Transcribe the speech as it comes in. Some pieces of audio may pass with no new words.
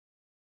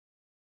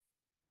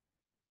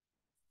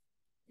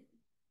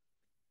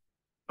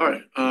All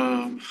right,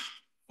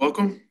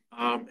 welcome.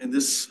 In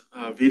this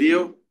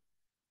video,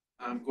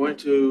 I'm going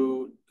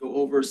to go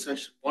over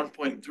section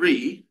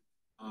 1.3,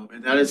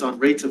 and that is on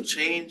rates of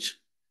change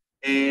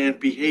and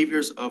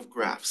behaviors of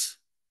graphs.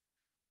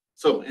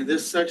 So in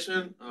this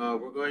section,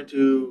 we're going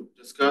to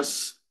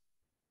discuss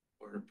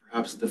or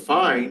perhaps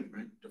define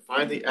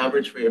the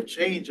average rate of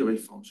change of a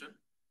function.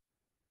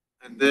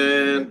 And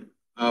then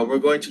we're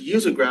going to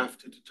use a graph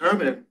to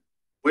determine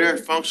where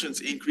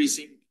functions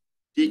increasing,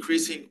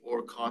 decreasing,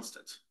 or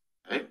constant.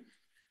 Okay?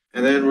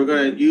 And then we're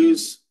going to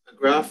use a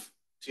graph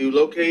to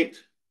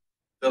locate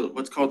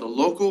what's called the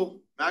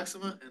local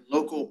maxima and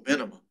local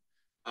minima.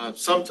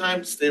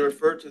 Sometimes they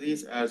refer to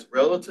these as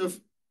relative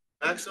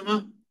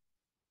maxima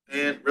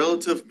and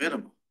relative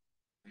minima.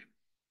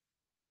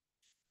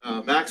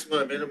 Maxima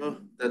and minima,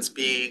 that's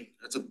being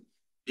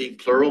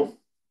plural,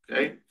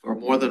 okay, for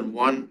more than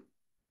one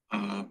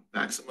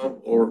maximum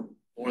or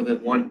more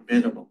than one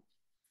minimum.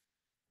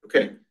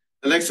 Okay,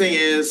 the next thing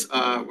is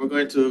we're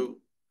going to,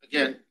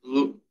 again,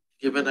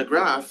 given a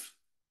graph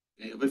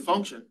of a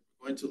function,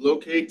 we're going to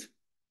locate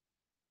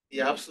the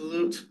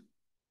absolute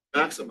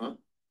maxima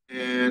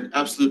and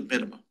absolute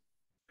minima.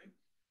 Okay?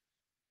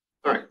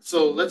 All right,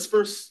 so let's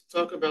first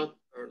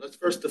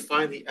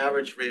define the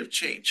average rate of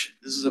change.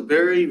 This is a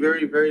very,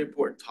 very, very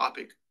important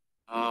topic,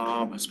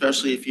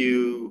 especially if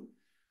you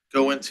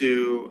go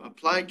into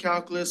applied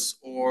calculus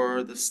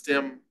or the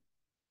STEM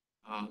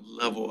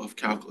level of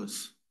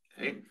calculus.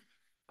 Okay,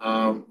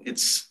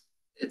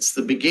 it's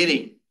the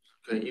beginning.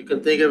 Okay, you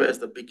can think of it as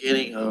the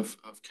beginning of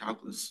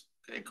calculus.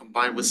 Okay,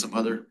 combined with some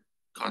other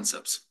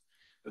concepts.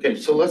 Okay,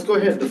 so let's go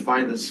ahead and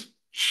define this.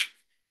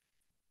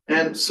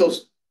 And so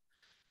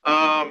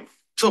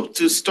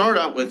to start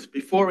out with,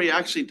 before we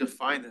actually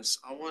define this,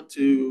 I want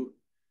to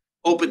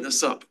open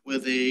this up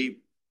with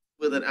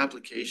an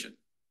application.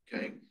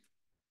 Okay.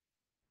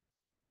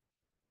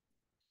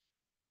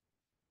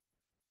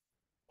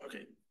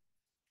 Okay.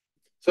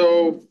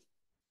 So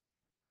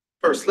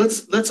first,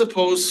 let's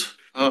suppose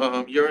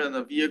you're in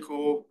a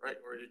vehicle, right,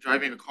 or you're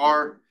driving a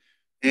car,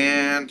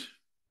 and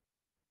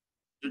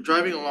you're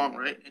driving along,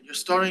 right, and you're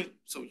starting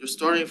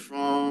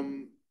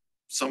from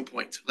some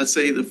point. Let's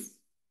say you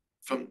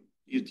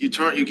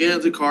get into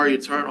the car, you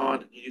turn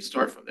on, and you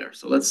start from there.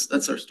 So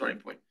that's our starting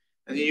point,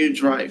 and then you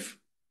drive,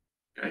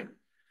 okay,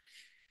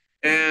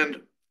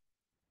 and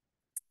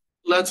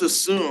let's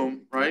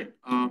assume, right,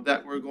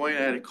 that we're going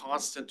at a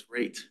constant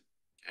rate,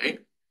 okay,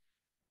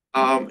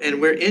 and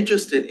we're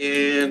interested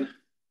in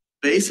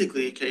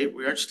basically, okay,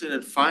 we're interested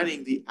in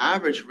finding the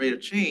average rate of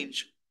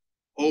change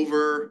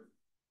over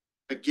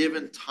a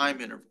given time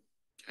interval.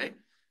 Okay,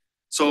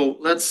 so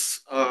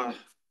let's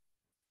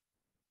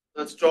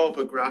draw up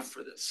a graph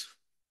for this.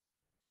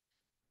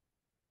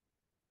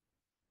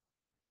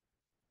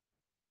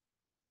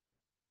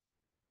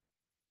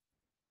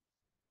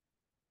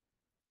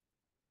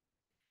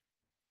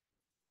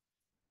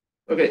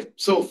 Okay,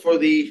 so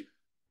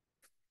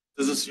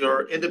this is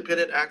your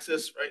independent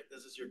axis, right?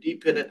 This is your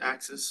dependent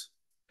axis.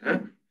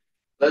 Okay,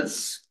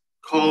 let's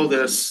call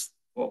this,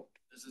 well,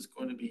 this is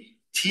going to be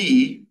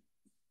t.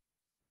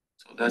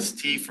 So that's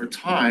t for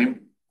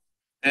time.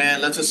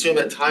 And let's assume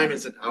that time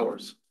is in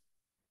hours.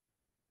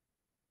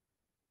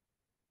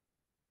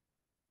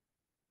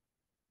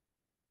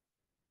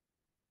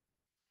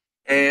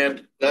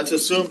 And let's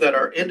assume that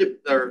our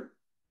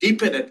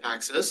dependent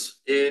axis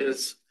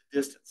is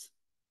distance.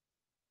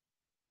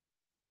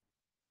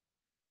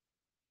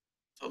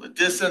 So the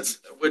distance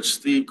at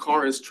which the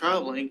car is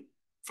traveling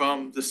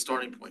from the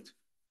starting point.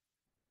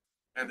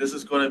 And this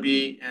is going to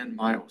be in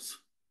miles.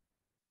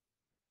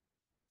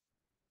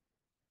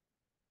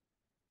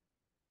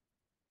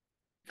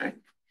 Okay.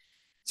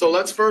 So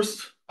let's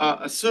first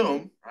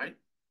assume, right?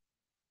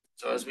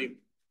 So as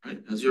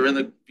you're in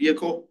the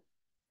vehicle,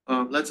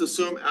 let's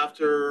assume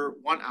after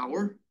 1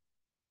 hour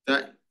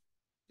that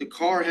the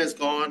car has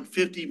gone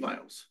 50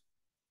 miles.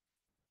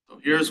 So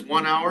here's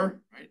 1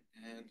 hour, right?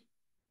 And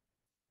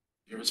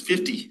here's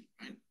 50,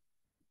 right?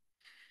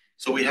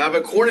 So we have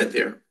a coordinate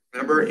there.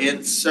 Remember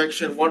in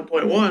section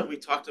 1.1, we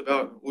talked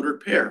about ordered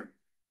pair.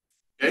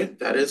 Okay,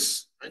 that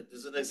is, right?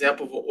 This is an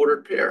example of an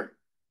ordered pair.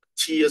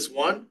 T is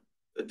 1,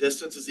 the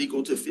distance is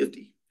equal to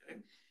 50. Okay?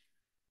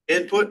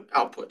 Input,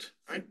 output,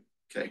 right?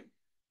 Okay.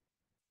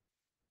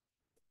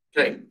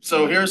 Okay,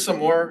 so here's some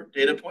more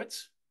data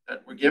points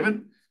that were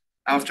given.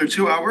 After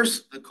 2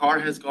 hours, the car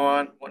has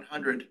gone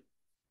 100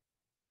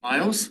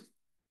 miles.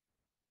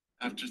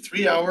 After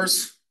 3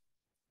 hours,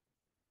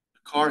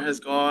 the car has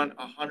gone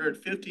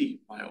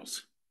 150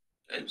 miles.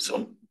 Okay,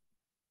 so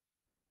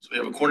we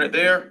have a coordinate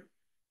there.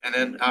 And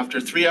then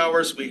after 3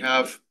 hours, we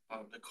have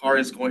the car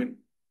is going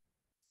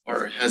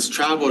or has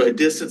traveled a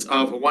distance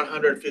of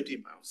 150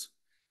 miles.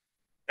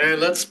 And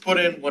let's put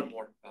in one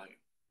more value.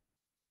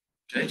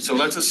 Okay, so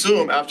let's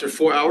assume after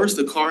 4 hours,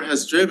 the car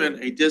has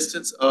driven a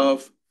distance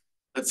of,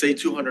 let's say,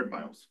 200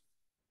 miles.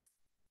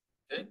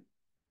 Okay.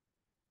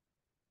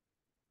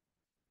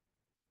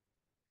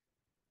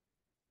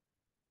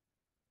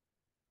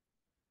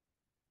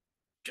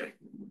 Okay.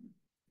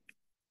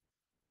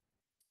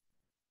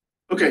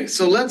 Okay,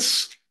 so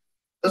let's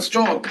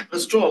draw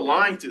a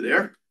line through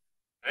there,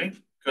 right?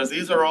 Because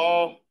these are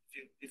all,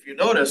 if you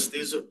notice,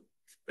 these are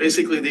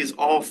basically these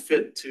all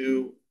fit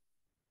to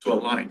a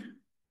line.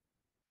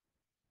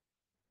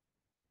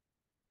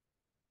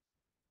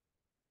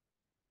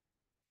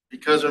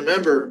 Because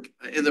remember,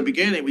 in the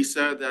beginning, we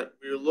said that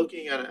we were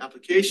looking at an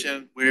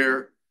application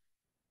where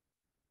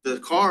the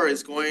car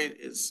is going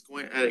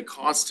at a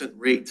constant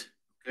rate.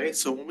 Okay,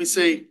 so when we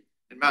say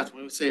in math,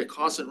 when we say a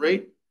constant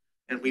rate,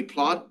 and we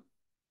plot,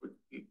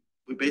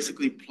 we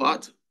basically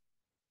plot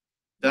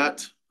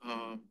that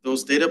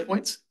those data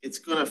points, it's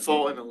going to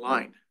fall in a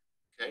line.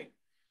 Okay,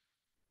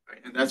 right,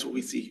 and that's what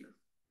we see here.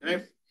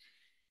 Okay,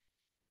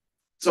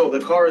 so the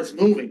car is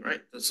moving,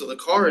 right? So the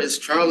car is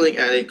traveling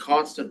at a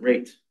constant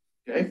rate.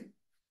 Okay,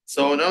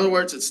 so in other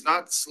words, it's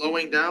not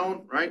slowing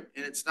down, right,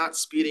 and it's not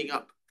speeding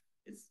up.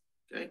 It's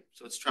okay,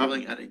 so it's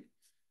traveling at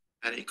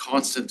a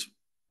constant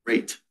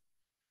rate.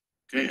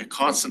 Okay, a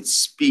constant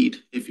speed,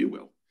 if you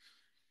will.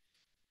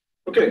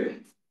 Okay,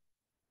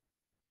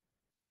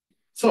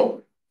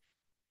 so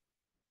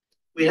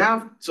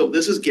so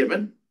this is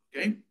given,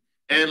 okay,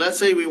 and let's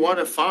say we want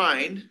to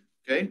find,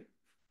 okay,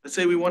 let's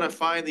say we want to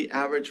find the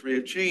average rate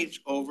of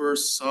change over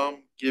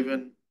some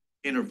given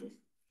interval,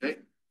 okay,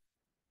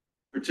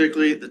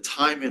 particularly the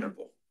time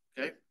interval,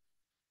 okay.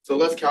 So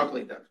let's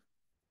calculate that.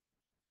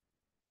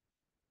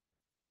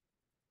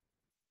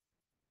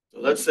 So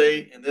let's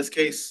say in this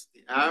case,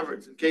 the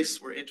average, in case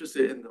we're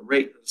interested in the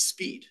rate of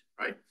speed,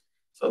 right?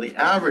 So the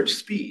average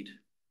speed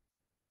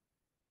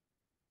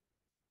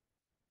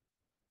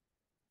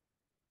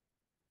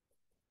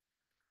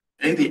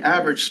and the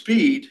average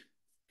speed,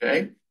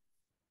 okay,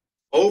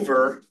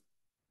 over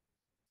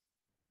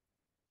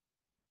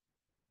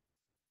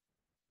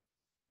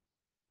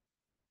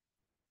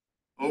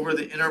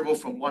the interval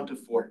from 1 to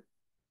 4.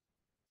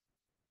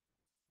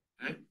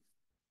 Okay?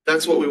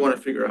 That's what we want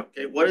to figure out.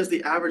 Okay, what is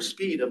the average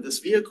speed of this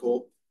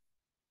vehicle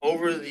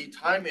over the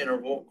time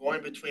interval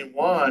going between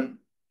 1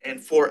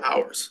 and 4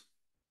 hours?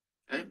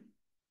 Okay,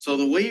 so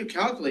the way you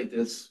calculate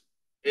this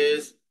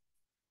is,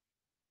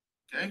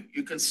 okay,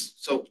 you can,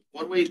 so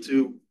one way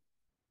to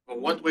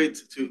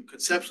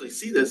conceptually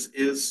see this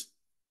is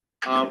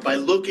by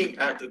looking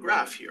at the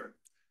graph here.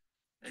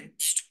 Okay?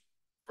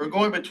 We're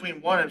going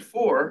between 1 and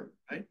 4,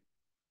 right?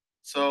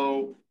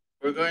 So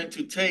we're going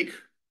to take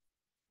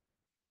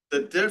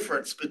the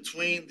difference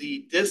between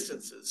the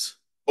distances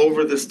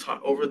over this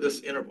time, over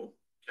this interval.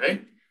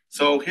 Okay,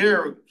 so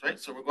here, right,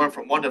 so we're going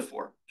from 1 to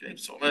 4. Okay,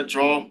 so I'm going to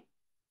draw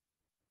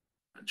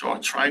a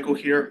triangle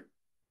here.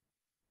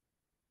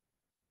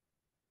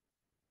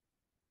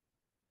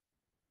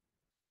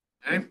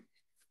 Okay,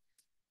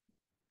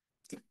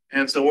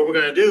 and so what we're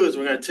going to do is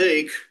we're going to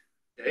take,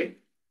 okay,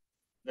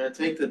 we're going to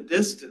take the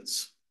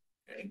distance,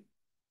 okay,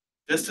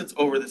 distance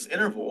over this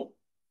interval,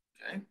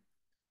 okay,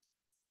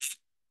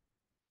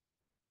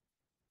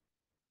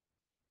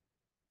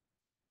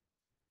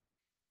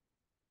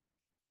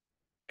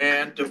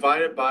 and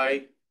divide it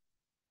by,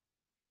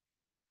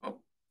 oh,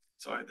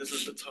 sorry, this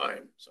is the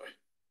time, sorry.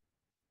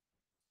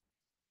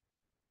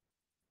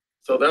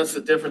 So that's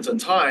the difference in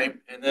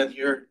time, and then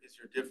here is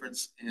your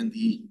difference in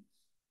the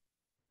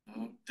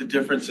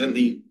difference in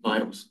the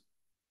miles.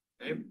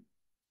 Okay,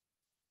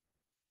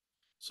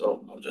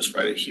 so I'll just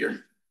write it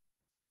here.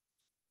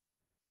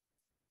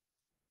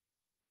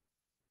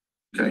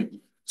 Okay,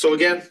 so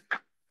again,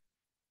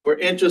 we're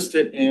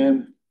interested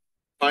in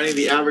finding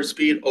the average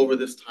speed over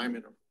this time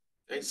interval.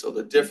 Okay, so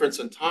the difference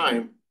in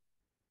time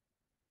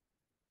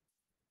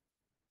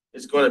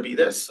is going to be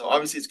this. So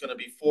obviously it's going to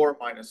be 4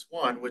 minus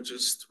 1, which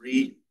is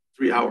 3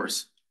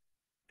 hours.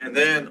 And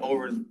then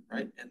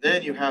right, and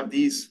then you have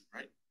these,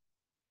 right,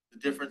 the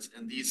difference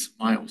in these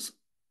miles.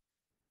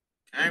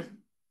 Okay,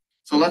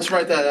 so let's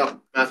write that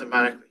out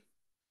mathematically.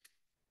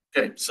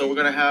 Okay, so we're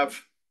going to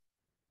have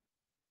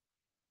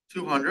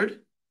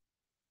 200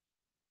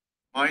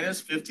 minus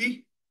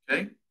 50,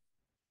 okay?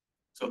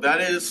 So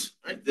that is,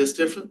 right, this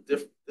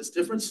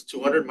difference,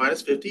 200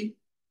 minus 50,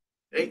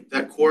 okay?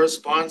 That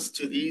corresponds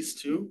to these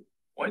 2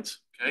 points,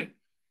 okay?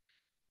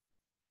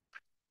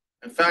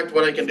 In fact,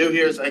 what I can do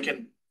here is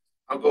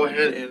I'll go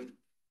ahead and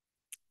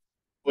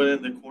put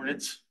in the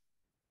coordinates.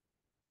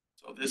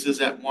 So this is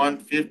at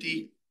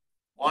 150,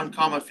 1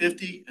 comma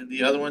 50, and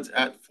the other one's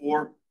at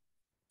 4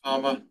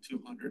 comma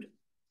 200.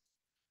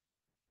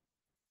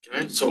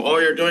 Okay, so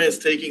all you're doing is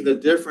taking the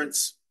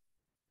difference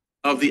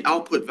of the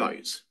output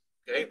values,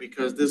 okay,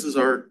 because this is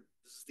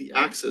the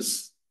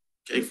axis,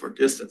 okay, for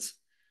distance.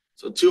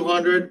 So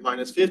 200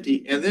 minus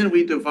 50, and then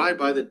we divide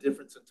by the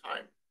difference in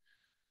time,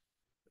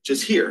 which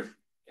is here,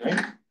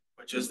 okay,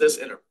 which is this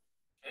interval,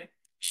 okay.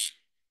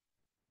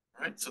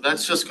 All right, so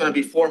that's just going to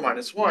be 4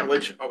 minus 1,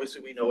 which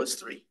obviously we know is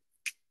 3.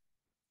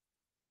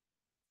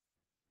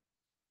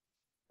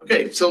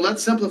 Okay, so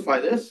let's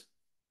simplify this.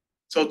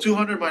 So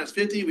 200 minus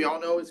 50, we all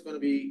know it's going to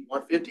be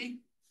 150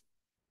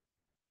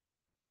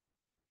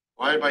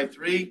 divided by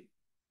 3.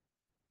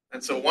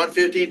 And so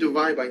 150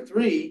 divided by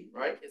 3,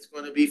 right, it's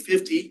going to be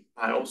 50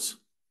 miles,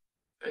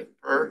 okay,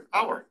 per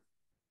hour.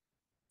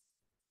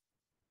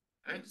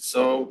 Okay,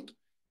 so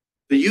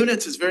the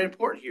units is very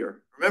important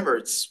here. Remember,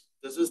 this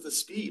is the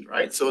speed,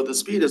 right? So the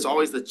speed is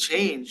always the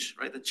change,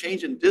 right? The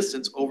change in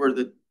distance over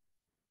the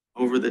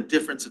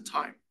difference in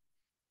time.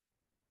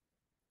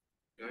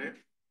 Okay.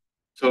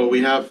 So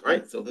we have,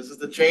 right? So this is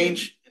the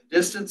change in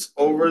distance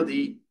over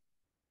the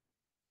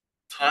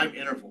time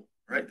interval,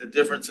 right? The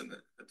difference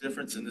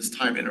in this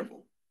time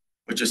interval,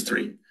 which is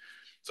 3.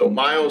 So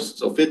miles,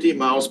 so 50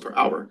 miles per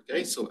hour.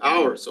 Okay, so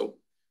hour. So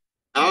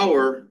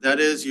hour, that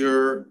is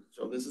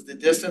so this is the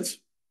distance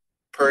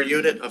per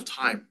unit of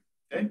time.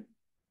 Okay.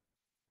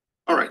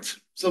 All right.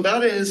 So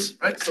that is,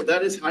 right? So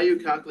that is how you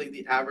calculate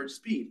the average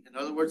speed. In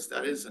other words,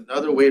 that is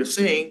another way of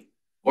saying,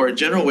 or a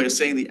general way of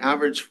saying the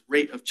average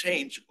rate of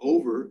change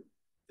over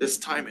this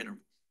time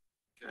interval.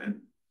 Okay.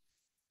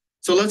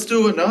 So let's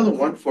do another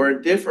one for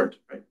a different,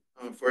 right?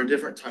 For a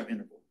different time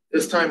interval.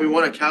 This time we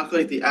want to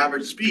calculate the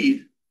average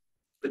speed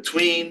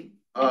between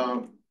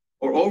or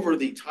over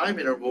the time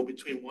interval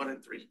between 1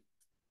 and 3.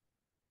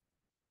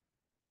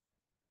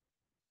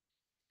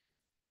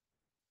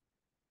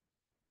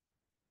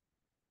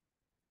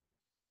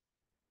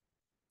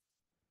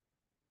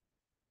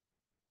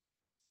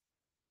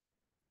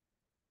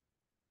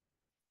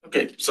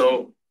 Okay,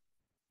 so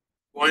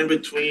going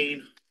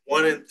between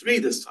 1 and 3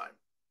 this time.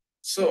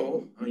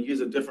 So I'm going to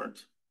use a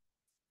different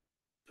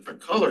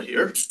color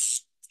here.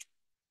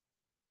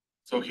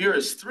 So here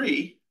is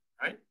 3,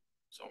 right?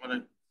 So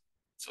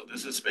so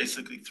this is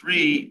basically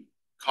 3,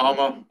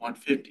 comma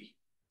 150.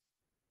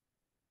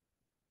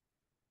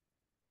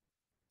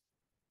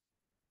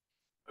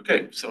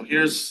 Okay, so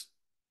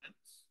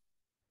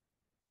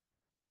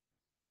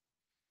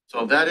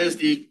so that is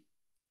the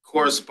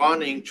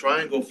corresponding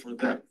triangle for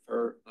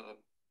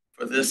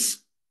this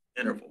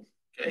interval.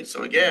 Okay,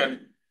 so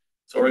again,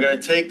 so we're going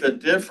to take the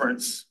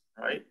difference,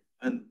 right?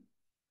 And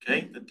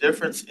okay, the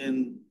difference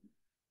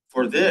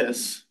for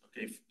this,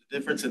 okay, the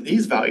difference in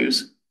these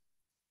values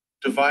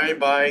divided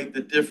by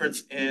the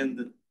difference in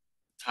the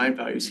time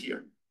values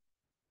here.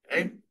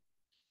 Okay.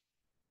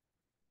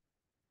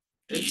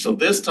 Okay, so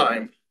this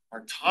time,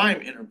 our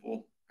time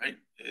interval, right,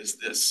 is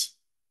this.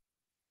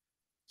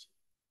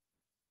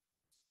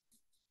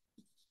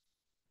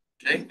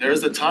 Okay, there's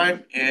the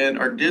time, and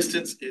our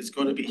distance is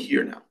going to be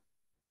here now.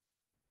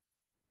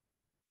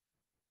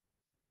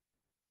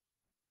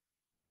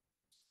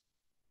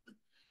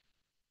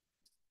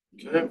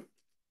 Okay.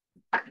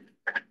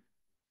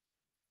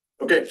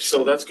 Okay,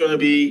 so that's going to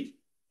be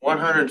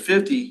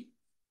 150,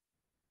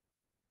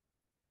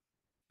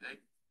 okay,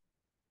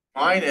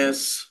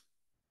 minus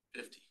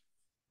 50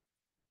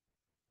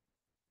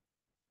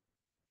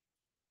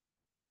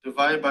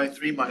 divided by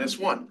 3 minus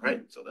 1,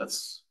 right? So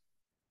that's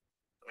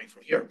coming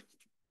from here.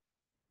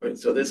 Right,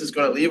 so this is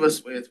going to leave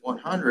us with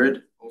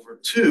 100 over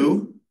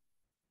 2,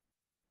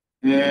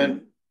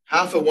 and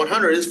half of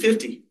 100 is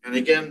 50. And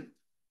again,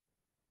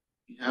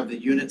 we have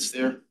the units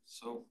there,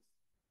 so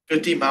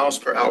 50 miles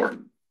per hour.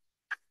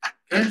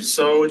 Okay,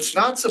 so it's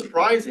not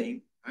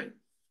surprising, right?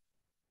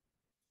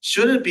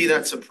 Shouldn't be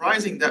that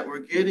surprising that we're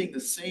getting the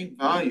same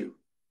value.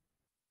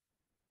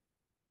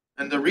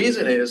 And the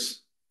reason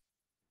is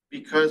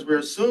because we're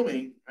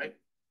assuming, right?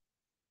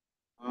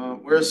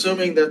 We're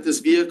assuming that this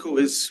vehicle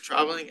is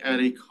traveling at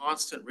a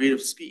constant rate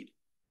of speed.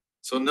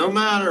 So no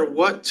matter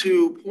what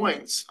 2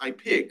 points I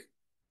pick,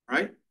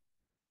 right?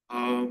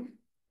 No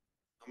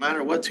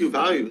matter what 2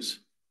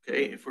 values,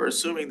 okay, if we're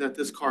assuming that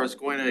this car is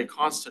going at a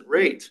constant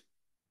rate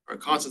or a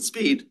constant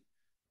speed,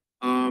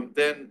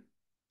 then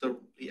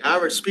the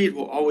average speed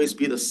will always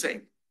be the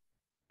same.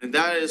 And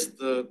that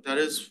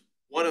is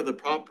one of the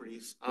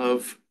properties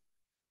of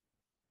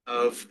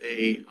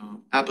a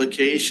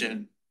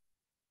application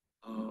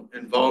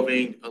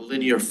involving a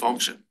linear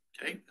function.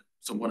 Okay,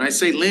 so when I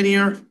say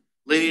linear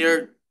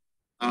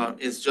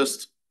is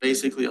just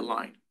basically a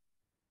line.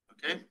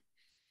 Okay.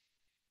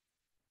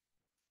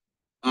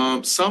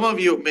 Some of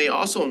you may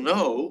also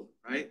know,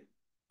 right,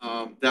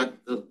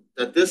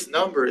 that this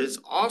number is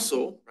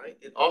also, right,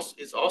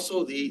 is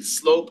also the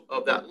slope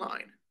of that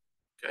line.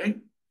 Okay.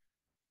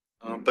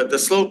 But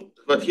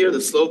here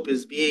the slope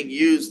is being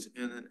used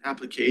in an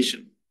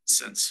application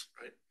sense,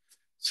 right?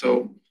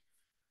 So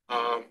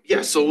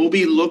yeah, so we'll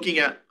be looking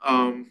at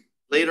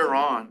later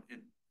on,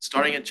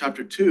 starting in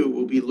chapter 2,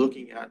 we'll be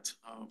looking at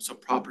some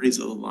properties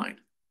of the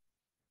line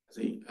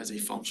as a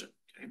function.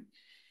 Okay.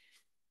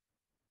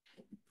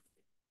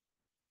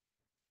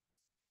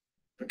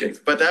 Okay,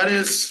 but that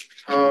is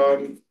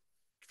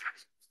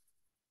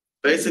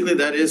basically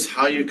that is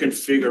how you can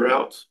figure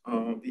out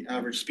the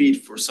average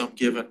speed for some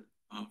given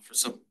for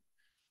some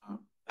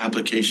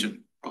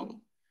application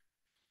problem.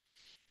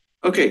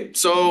 Okay,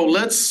 so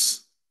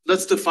let's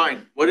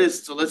define what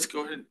is. So let's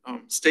go ahead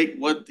and state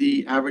what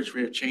the average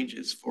rate of change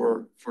is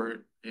for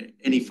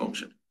any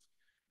function.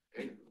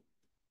 Okay.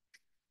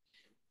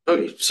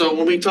 Okay, so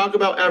when we talk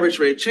about average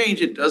rate of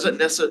change, you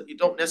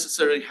don't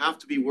necessarily have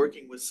to be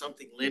working with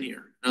something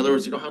linear. In other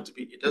words,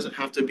 it doesn't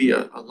have to be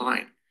a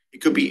line.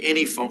 It could be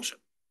any function.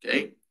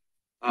 Okay,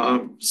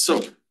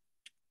 so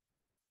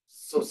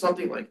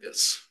something like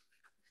this.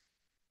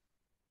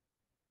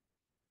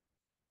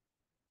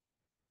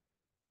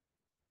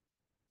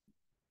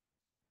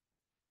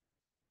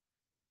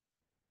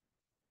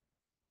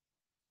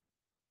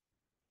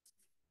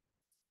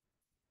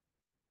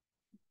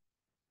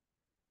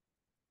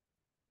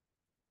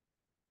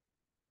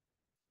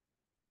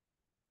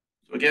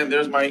 So again,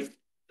 there's my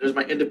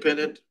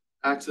independent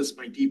axis,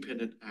 my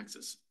dependent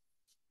axis.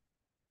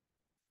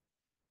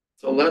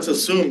 So let's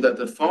assume that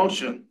the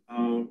function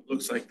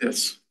looks like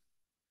this.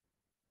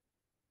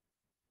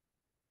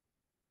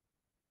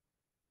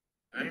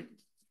 Okay.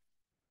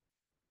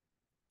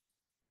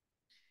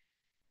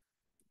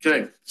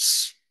 Okay.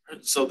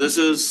 So this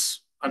is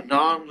a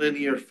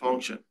nonlinear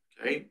function.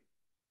 Okay.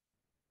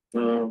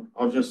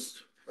 I'll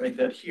just write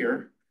that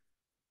here.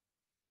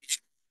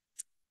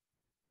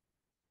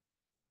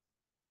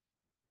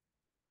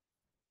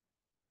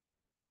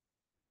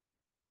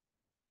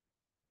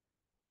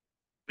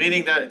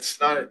 Meaning that it's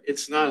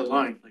not a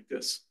line like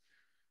this,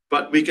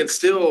 but we can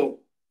still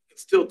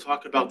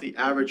talk about the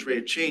average rate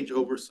of change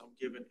over some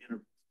given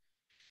interval.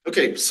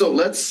 Okay,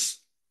 so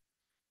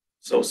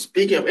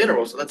speaking of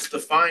intervals, let's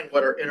define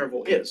what our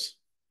interval is.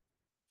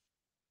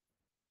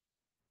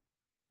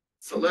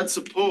 So let's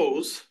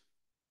suppose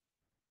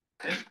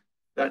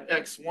that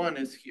x1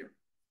 is here,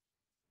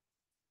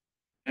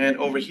 and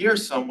over here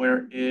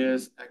somewhere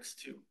is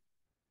x2.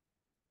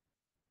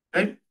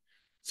 Okay,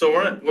 so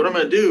what I'm going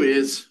to do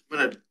is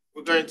we're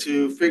going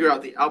to figure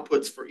out the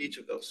outputs for each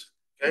of those.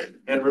 Okay,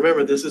 and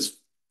remember this is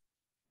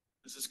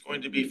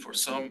going to be for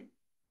some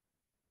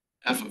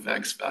f of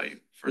x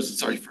value. For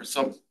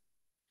some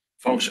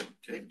function.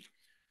 Okay.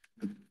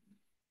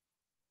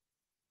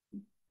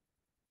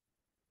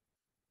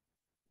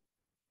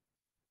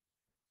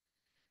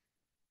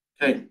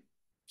 Okay.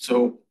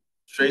 So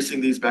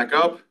tracing these back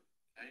up.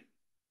 Okay.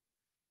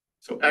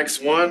 So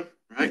x1,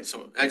 right?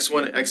 So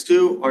x1 and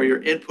x2 are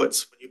your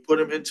inputs. When you put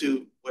them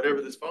into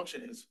whatever this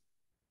function is,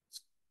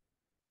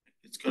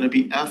 it's going to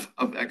be f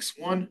of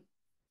x1.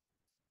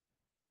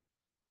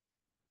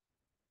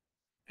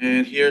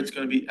 And here it's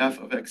going to be f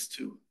of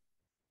x2.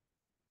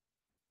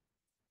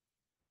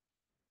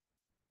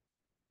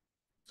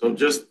 So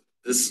just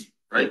this,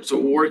 right? So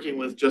we're working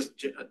with just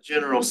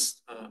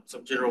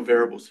some general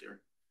variables here.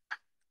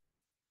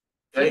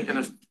 Okay,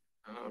 and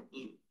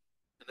in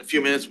a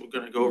few minutes, we're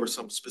going to go over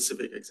some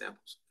specific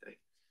examples. Okay,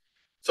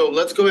 so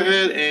let's go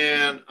ahead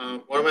and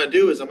what I'm going to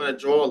do is I'm going to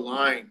draw a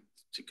line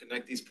to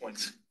connect these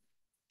points.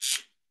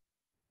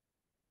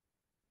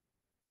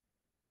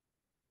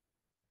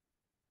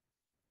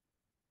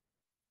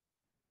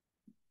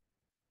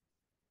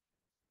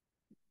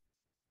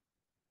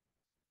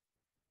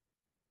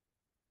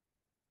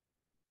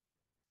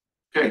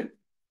 Okay.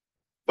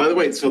 By the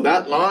way, so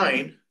that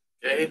line,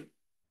 okay,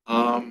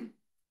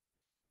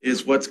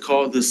 is what's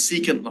called the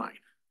secant line.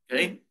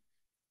 Okay,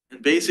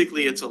 and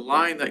basically it's a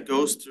line that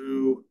goes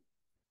through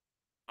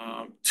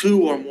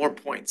two or more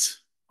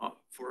points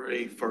for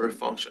a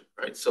function,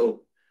 right?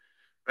 So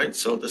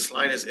this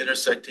line is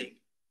intersecting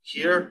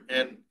here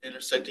and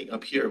intersecting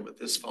up here with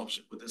this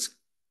function, with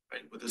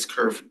this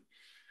curve.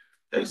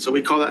 Okay, so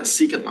we call that a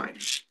secant line.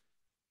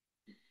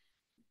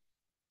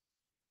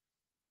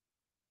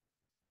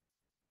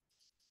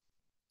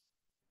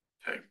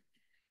 Okay.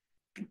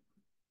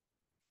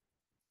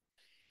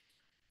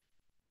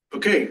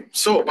 Okay,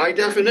 so by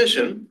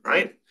definition,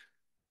 right,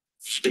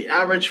 the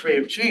average rate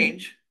of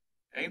change,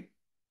 okay,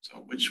 so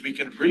which we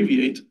can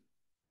abbreviate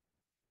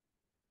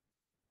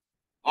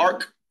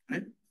arc,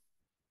 right,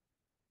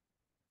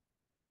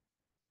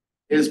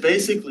 is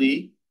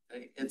basically,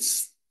 okay,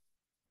 it's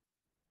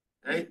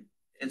the,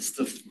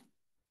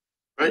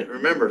 right,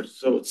 remember,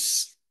 so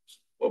it's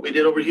what we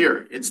did over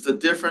here. It's the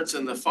difference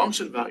in the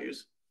function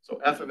values. So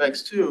f of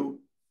x2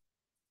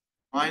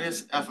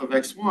 minus f of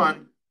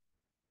x1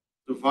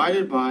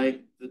 divided by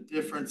the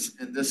difference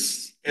in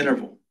this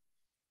interval,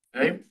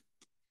 okay?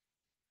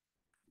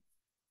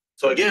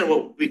 So again,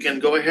 what we can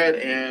go ahead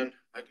and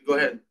I can go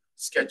ahead and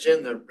sketch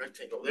in the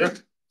rectangle there.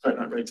 Sorry,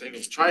 not rectangle,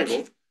 it's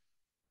triangle.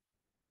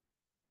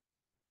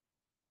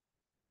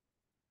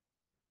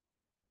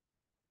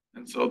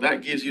 And so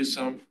that gives you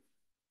some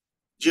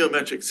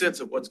geometric sense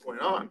of what's going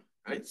on,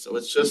 right? So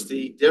it's just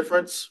the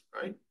difference,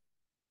 right?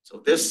 So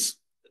this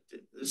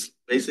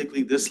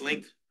basically this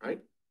length,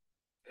 right?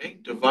 Okay,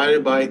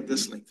 divided by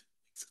this length.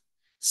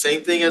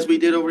 Same thing as we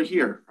did over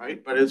here,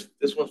 right? But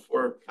this one's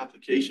for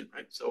application,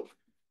 right? So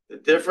the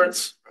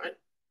difference, right,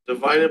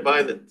 divided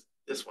by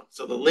this one.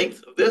 So the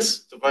length of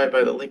this divided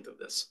by the length of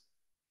this.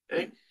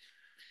 Okay.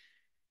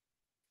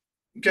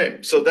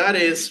 Okay, so that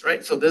is,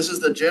 right, so this is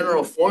the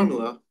general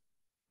formula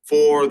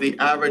for the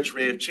average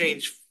rate of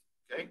change,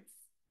 okay,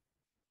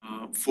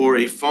 for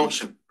a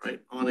function, right,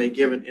 on a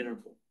given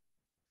interval.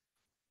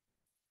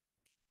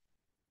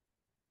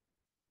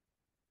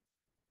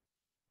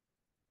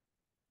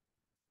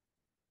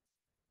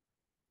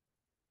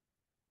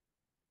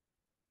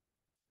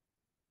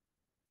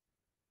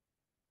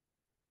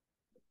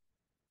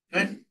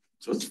 Okay,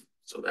 so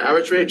the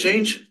average rate of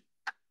change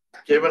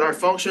given our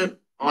function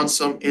on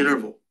some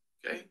interval,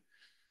 okay?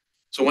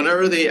 So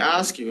whenever they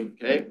ask you,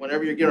 okay,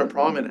 whenever you're given a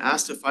problem and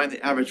asked to find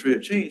the average rate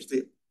of change,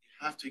 they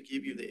have to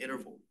give you the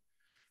interval.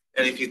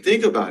 And if you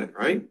think about it,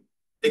 right,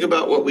 think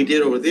about what we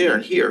did over there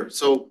and here.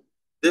 So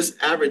this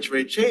average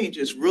rate change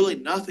is really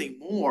nothing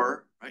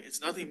more, right?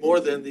 It's nothing more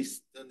than the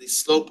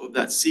slope of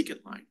that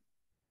secant line,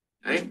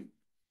 okay?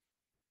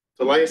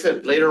 So like I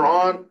said, later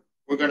on,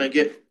 we're going to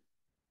get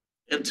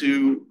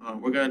into,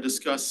 we're going to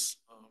discuss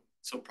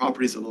some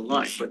properties of the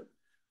line,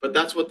 but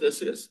that's what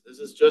this is. This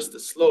is just the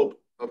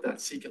slope of that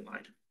secant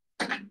line.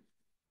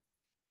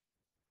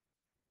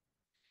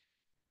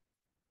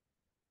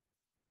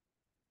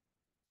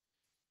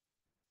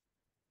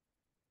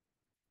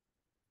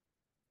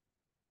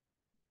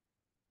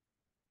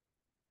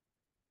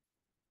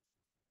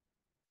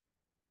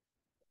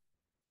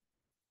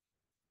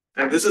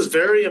 And this is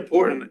very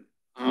important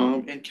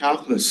in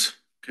calculus,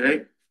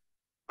 okay?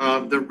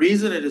 The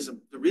reason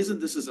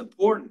this is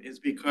important is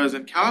because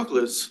in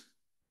calculus,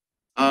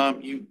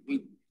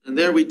 and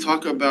there we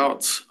talk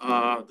about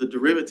the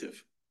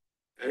derivative,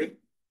 okay?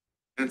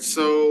 And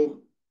so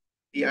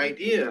the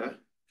idea,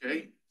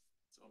 okay,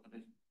 so I'm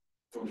gonna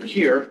go over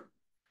here.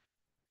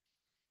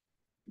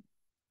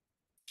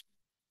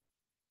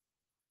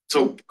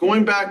 So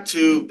going back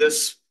to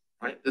this,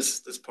 right,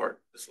 this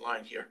part, this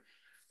line here.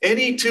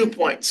 Any 2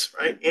 points,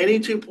 right? Any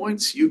 2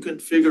 points, you can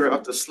figure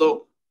out the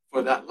slope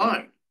for that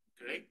line,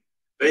 okay?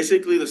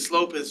 Basically, the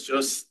slope is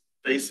just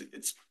basic.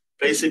 It's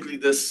basically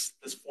this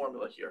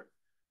formula here,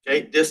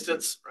 okay?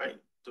 Distance, right,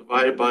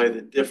 divided by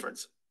the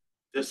difference.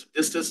 This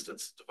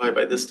distance divided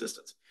by this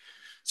distance.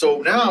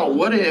 So now,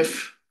 what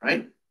if,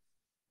 right?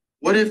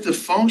 What if the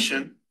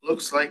function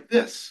looks like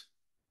this?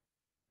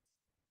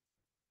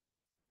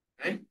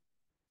 Okay,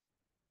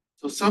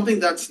 so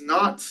something that's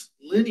not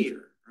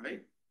linear,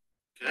 right?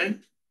 Okay,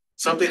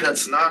 something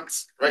that's not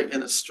right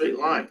in a straight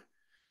line.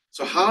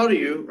 So how do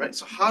you, right?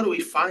 So how do we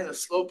find the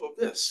slope of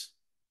this?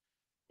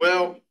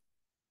 Well,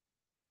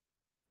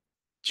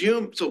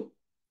 so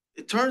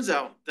it turns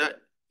out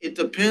that it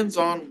depends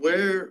on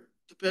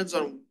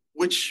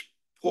which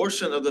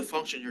portion of the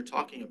function you're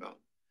talking about,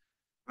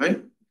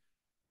 right?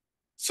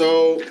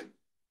 So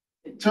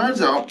it turns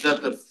out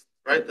that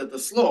the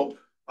slope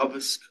of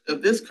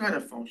this kind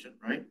of function,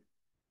 right?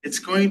 It's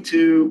going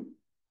to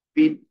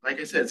be, like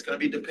I said, it's going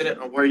to be dependent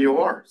on where you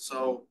are.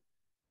 So,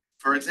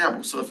 for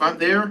example, so if I'm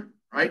there,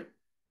 right,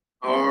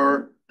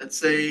 or let's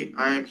say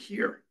I'm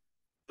here,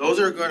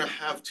 those are going to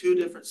have two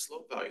different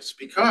slope values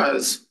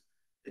because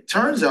it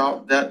turns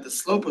out that the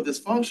slope of this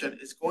function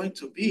is going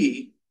to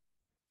be,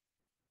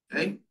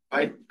 okay,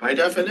 by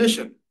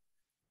definition,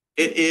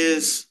 it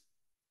is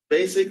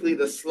basically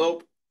the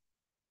slope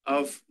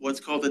of what's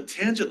called the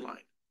tangent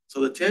line.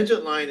 So the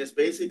tangent line is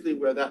basically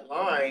where that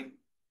line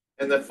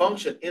and the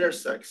function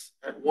intersects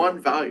at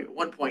one value,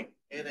 one point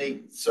in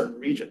a certain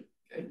region.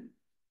 Okay.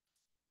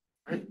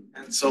 Right.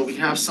 And so we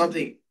have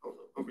something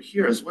over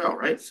here as well,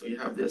 right? So you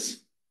have this.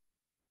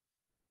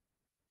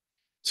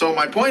 So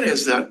my point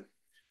is that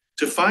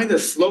to find the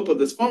slope of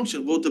this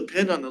function will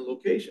depend on the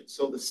location.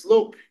 So the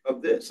slope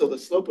of this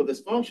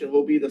function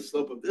will be the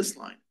slope of this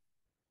line.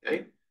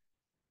 Okay.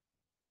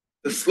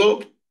 The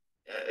slope,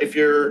 if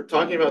you're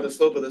talking about the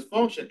slope of this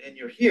function and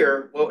you're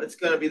here, well, it's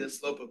going to be the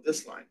slope of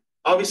this line.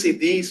 Obviously,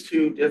 these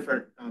are going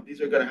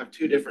to have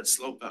two different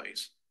slope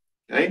values.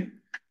 Okay.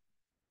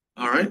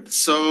 All right.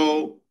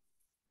 So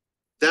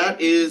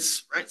that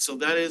is right. So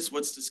that is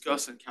what's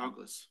discussed in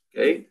calculus.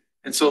 Okay.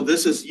 And so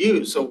this is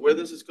used. So where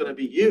this is going to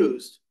be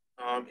used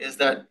is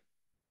that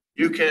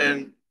you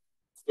can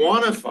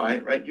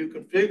quantify, right? You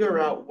can figure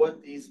out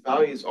what these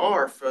values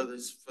are for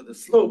the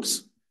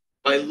slopes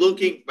by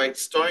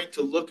starting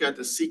to look at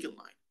the secant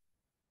line.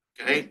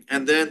 Okay,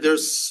 and then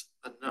there's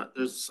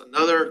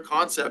another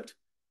concept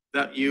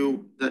that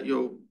you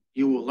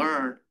will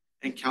learn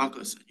in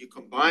calculus. You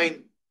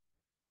combine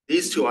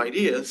these two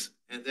ideas,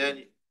 and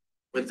then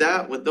with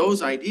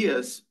those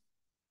ideas,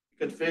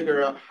 you can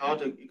figure out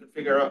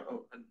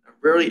a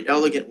very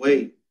elegant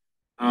way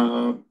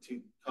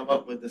to come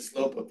up with the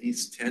slope of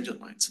these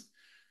tangent lines.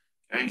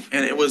 Okay,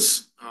 and it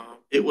was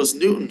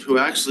Newton who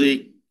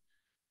actually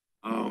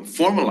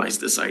formalized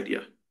this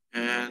idea,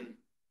 and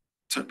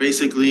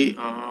basically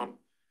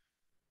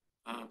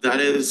that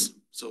is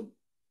so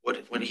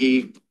when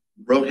he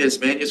wrote his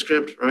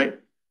manuscript, right?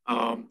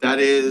 That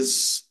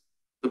is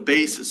the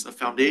basis, the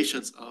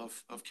foundations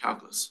of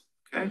calculus.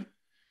 Okay,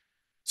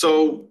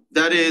 so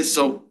that is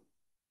so.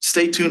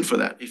 Stay tuned for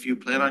that. If you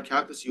plan on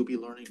calculus, you'll be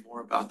learning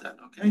more about that.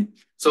 Okay.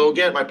 So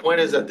again, my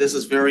point is that this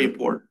is very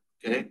important.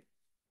 Okay,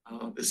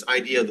 this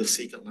idea of the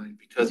secant line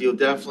because you'll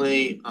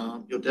definitely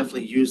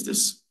use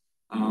this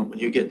when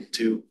you get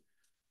into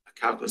a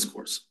calculus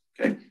course.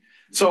 Okay.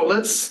 So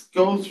let's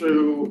go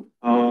through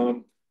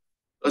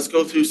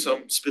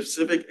some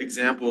specific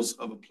examples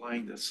of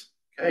applying this.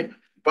 Okay.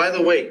 By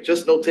the way,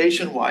 just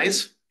notation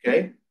wise,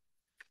 okay,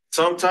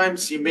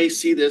 sometimes you may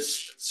see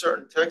this in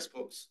certain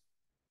textbooks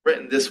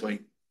written this way,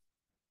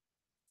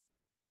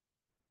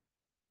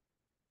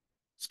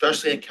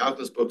 especially in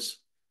calculus books.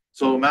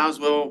 So might as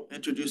well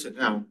introduce it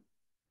now.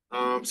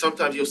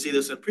 Sometimes you'll see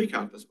this in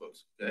pre-calculus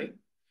books. Okay.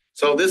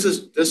 So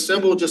this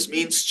symbol just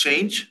means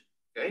change.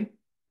 Okay.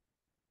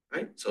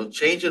 Right. So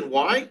change in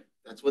y.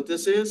 That's what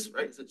this is.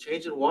 Right. It's a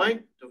change in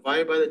y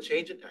divided by the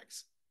change in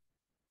x.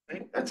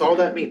 Okay. That's all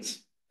that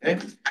means. Okay.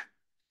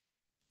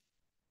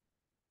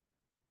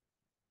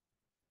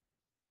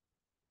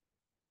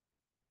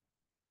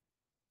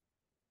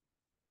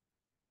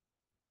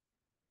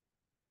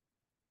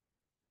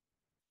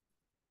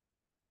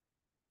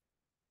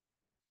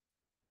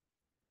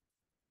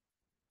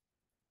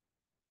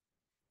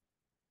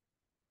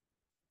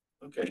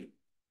 Okay.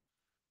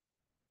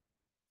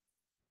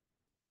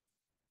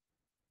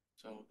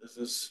 So this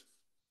is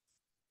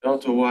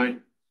delta y,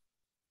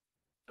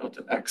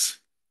 delta x.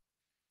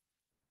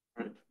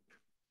 Right.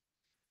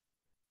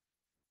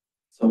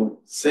 So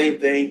same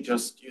thing,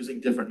 just using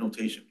different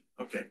notation.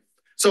 Okay.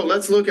 So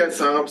let's look at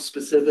some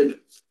specific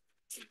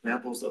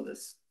examples of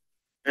this.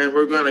 And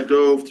we're going to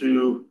go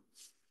through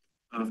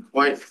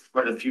quite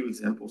a few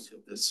examples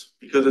of this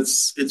because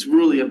it's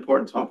really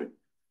important topic.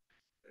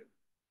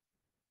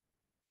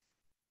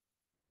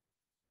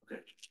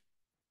 Okay.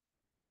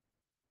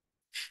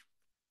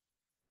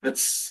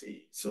 Let's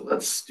see. So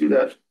let's do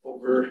that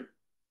over. Let's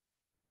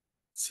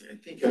see. I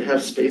think I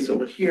have space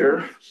over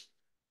here. Let's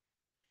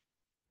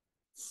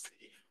see.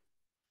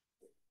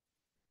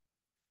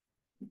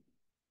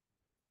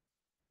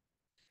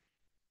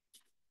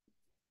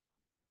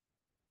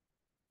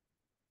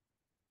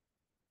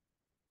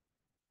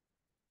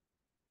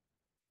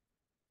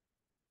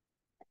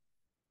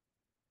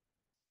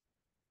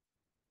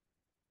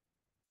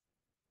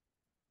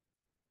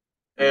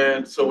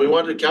 And so we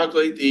want to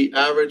calculate the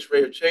average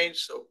rate of change.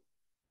 So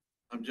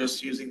I'm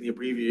just using the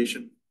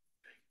abbreviation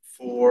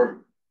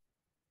for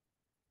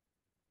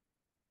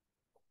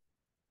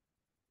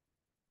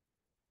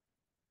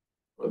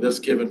this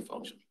given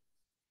function.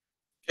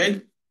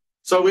 Okay.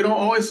 So we don't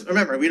always,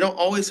 remember, we don't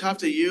always have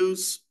to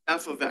use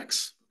f of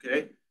x.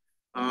 Okay.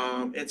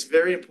 It's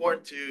very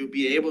important to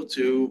be able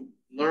to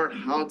learn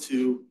how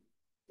to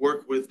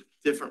work with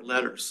different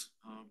letters.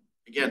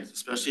 Again,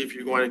 especially if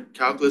you're going to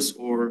calculus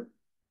or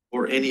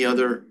any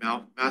other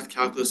math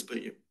calculus,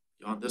 but you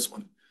on this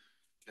one.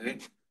 Okay.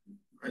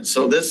 Right.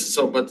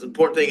 But the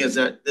important thing is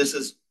that this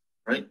is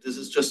right. This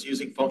is just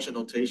using function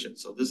notation.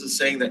 So this is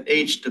saying that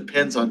h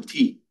depends on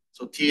t.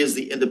 So t is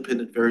the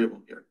independent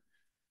variable here.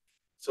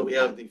 So we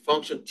have the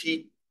function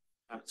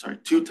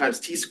 2 times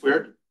t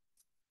squared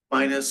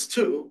minus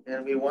 2,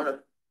 and we want to,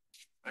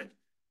 right?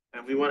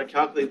 And we want to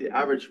calculate the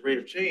average rate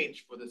of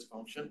change for this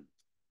function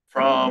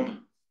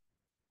from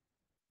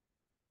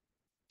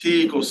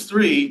t equals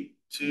 3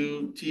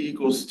 to t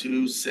equals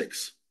to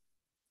 6.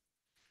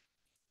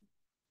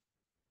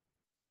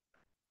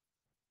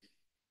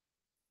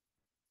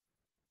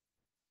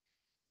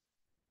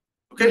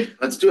 Okay,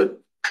 let's do it.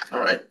 All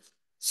right.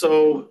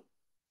 So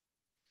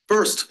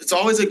first, it's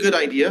always a good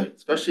idea,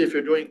 especially if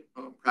you're doing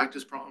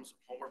practice problems,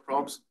 homework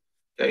problems,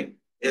 okay,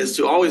 is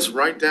to always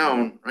write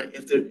down, right?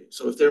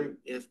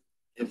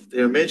 If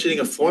they're mentioning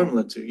a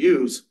formula to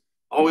use,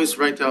 always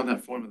write down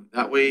that formula.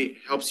 That way it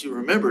helps you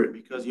remember it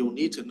because you'll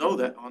need to know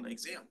that on the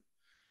exam.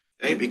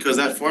 Okay, because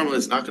that formula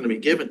is not going to be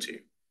given to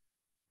you.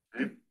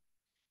 Okay.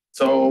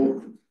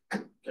 So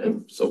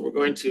we're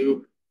going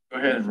to go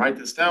ahead and write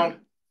this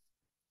down.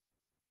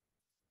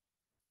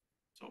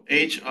 So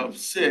h of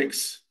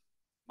 6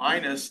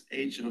 minus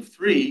h of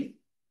 3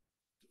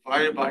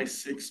 divided by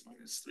 6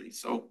 minus 3.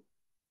 So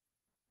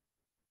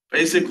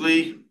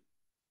basically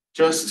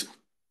just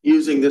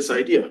using this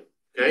idea,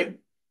 okay?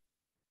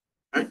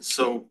 All right,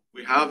 so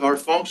we have our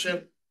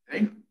function,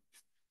 okay?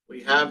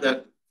 We have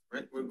that,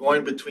 right? We're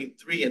going between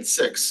 3 and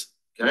 6,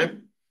 okay?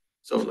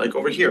 So like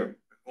over here,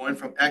 we're going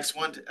from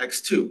x1 to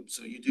x2.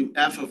 So you do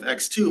f of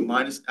x2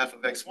 minus f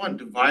of x1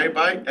 divided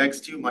by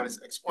x2 minus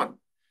x1.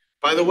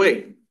 By the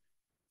way,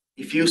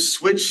 if you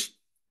switch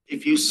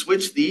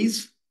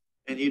these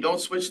and you don't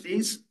switch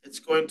these,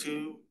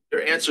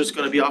 your answer is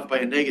going to be off by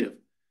a negative.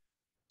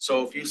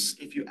 So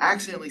if you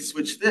accidentally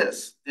switch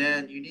this,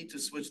 then you need to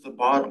switch the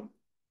bottom,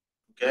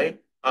 okay?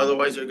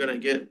 Otherwise, you're going to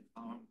get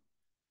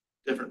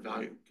different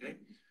value, okay?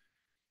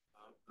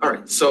 All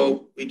right,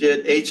 so we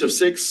did h of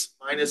 6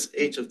 minus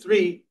h of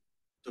 3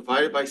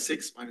 divided by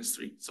 6 minus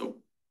 3. So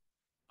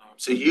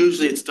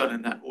usually it's done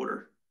in that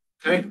order,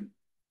 okay?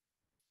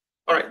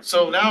 All right,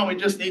 so now we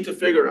just need to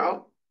figure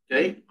out,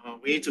 okay?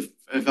 We need to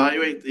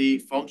evaluate the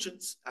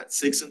functions at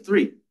 6 and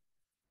 3.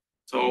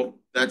 So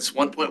that's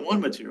 1.1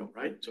 material,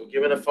 right? So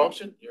given a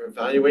function, you're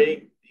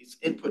evaluating these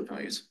input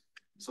values.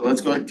 So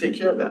let's go ahead and take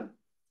care of that.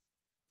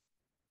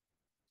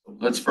 So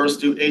let's first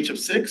do h of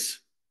 6.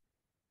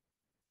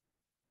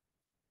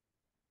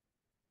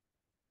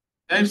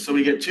 Okay, so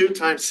we get 2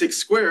 times 6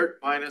 squared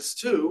minus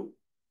 2.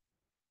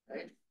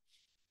 Okay.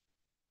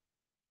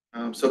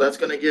 So that's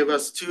going to give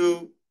us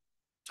 2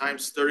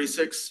 times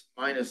 36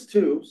 minus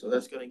 2. So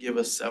that's going to give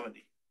us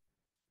 70.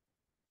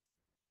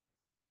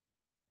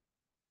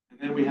 And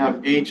then we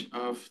have h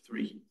of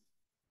 3.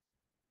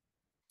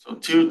 So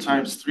 2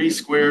 times 3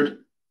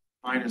 squared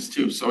minus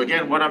 2. So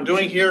again, what I'm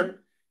doing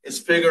here is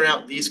figuring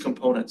out these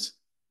components.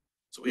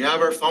 So we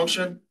have our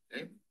function,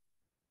 okay?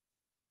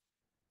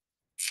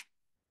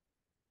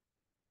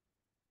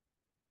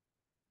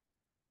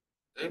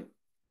 Okay.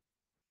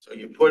 So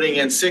you're putting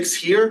in 6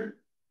 here,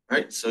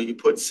 right? So you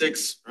put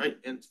 6, right,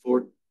 and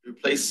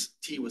replace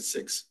t with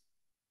 6.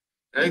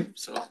 Okay,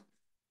 so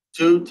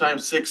 2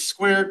 times 6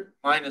 squared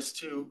minus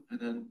 2, and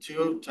then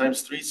 2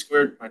 times 3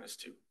 squared minus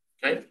 2.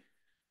 Okay,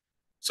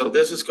 so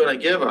this is going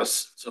to give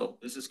us, so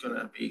this is going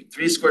to be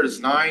 3 squared is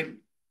 9,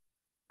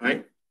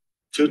 right?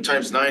 2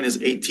 times 9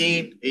 is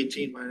 18.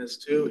 18 minus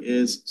 2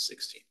 is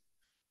 16.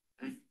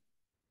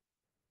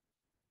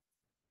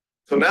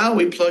 So now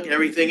we plug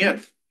everything in,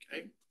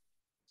 okay?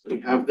 So we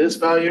have this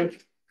value.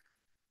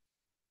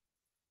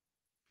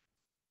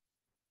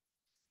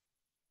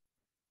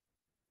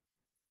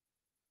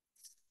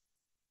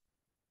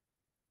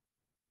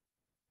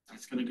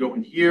 That's going to go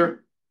in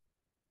here.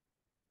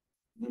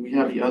 And then we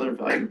have the other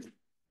value.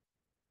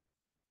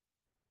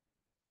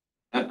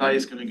 That value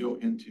is going to go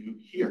into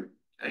here,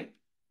 okay?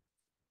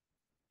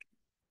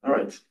 All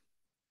right.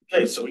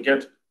 Okay, so we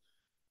get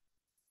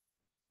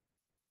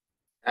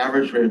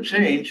average rate of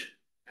change,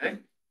 okay?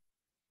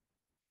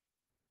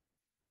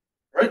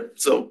 All right,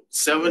 so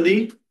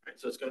 70, right?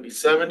 So it's going to be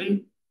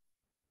 70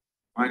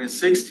 minus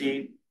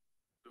 16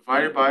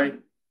 divided by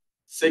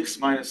 6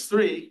 minus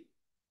 3.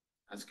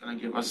 That's going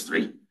to give us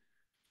 3.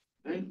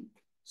 Okay?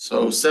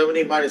 So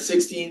 70 minus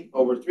 16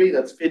 over 3,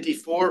 that's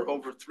 54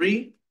 over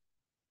 3.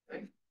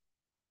 Okay?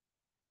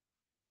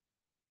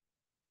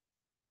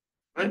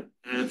 Right?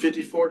 And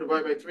 54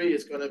 divided by 3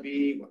 is going to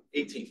be what,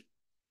 18.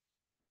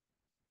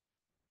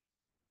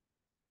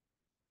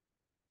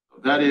 So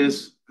that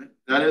is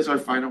our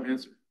final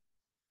answer.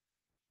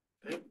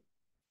 Okay?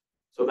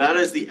 So that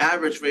is the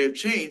average rate of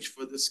change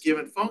for this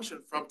given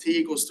function from t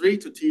equals 3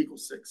 to t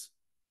equals 6.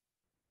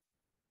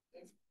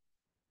 Okay?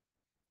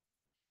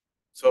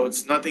 So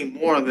it's nothing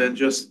more than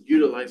just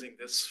utilizing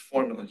this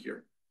formula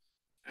here.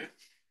 Okay?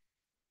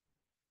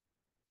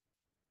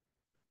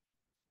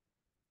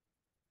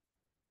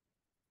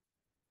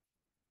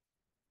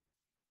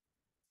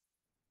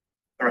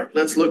 All right,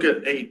 let's look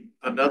at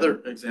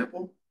another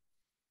example.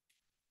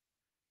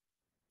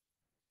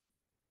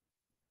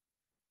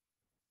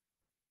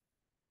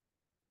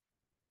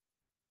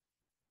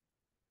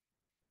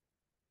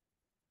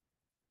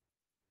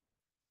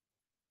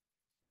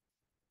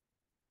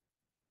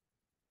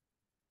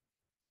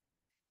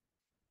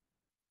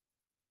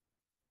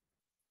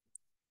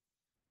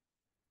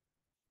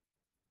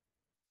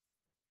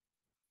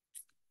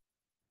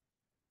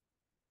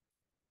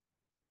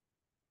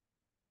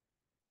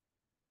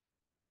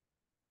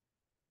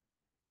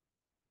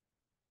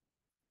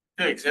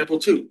 Okay, example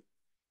 2.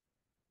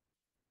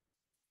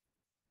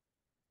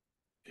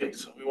 Okay,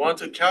 so we want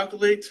to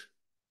calculate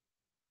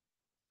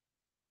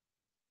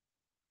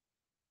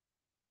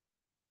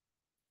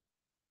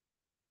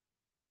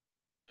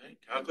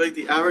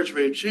the average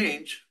rate of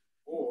change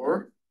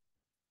for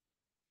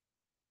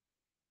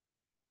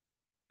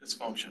this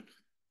function.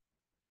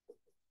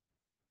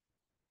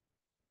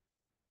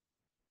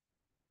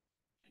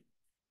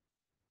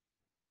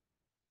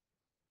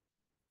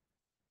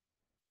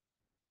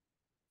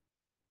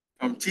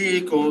 From t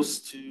equals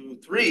to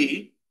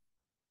 3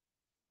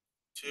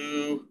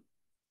 to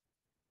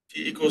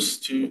t equals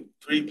to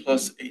 3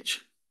 plus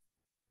h.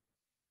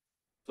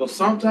 So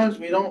sometimes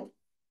we don't,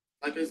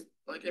 like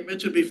I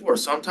mentioned before,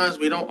 sometimes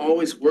we don't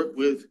always work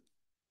with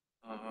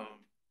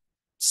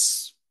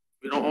just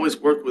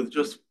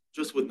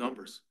with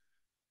numbers.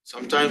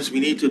 Sometimes we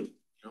need to,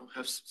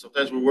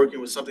 sometimes we're working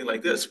with something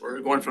like this.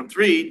 We're going from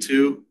 3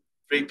 to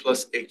 3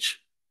 plus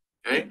h.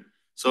 Okay.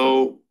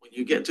 So when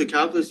you get to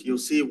calculus, you'll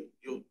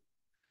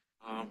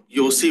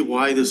see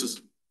why this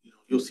is,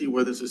 you'll see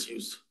where this is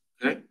used.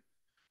 Okay.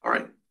 All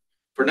right.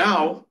 For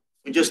now,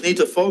 we just need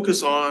to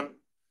focus on,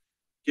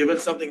 given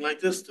something like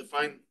this, to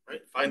find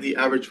the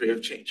average rate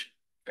of change.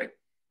 Okay.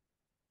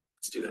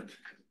 Let's do that.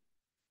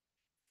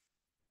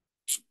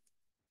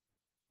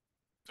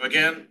 So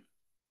again,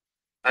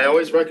 I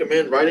always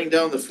recommend writing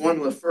down the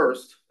formula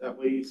first. That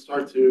way you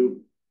start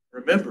to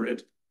remember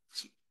it.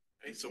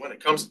 Okay. So when it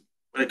comes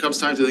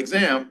time to the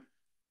exam,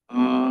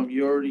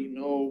 you already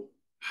know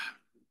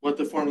what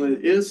the formula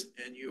is,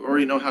 and you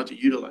already know how to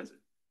utilize it.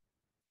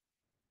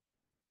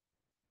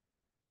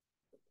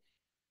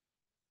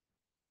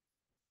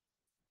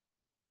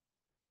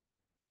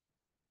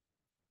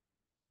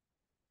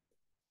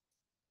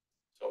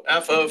 So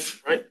f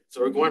of,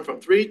 so we're going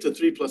from 3 to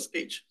 3 plus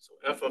h. So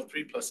f of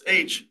 3 plus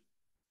h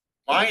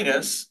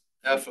minus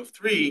f of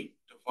 3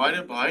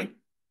 divided by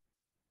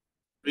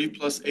 3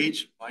 plus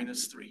h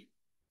minus 3.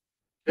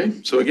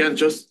 Okay, so again,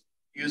 just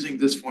using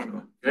this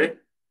formula, okay?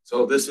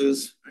 So this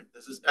is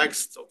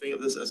x, so think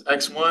of this as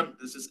x1,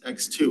 this is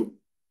x2,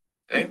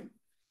 okay?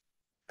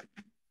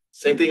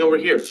 Same thing over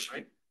here,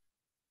 right?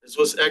 This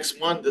was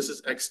x1, this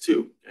is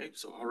x2, okay?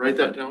 So I'll write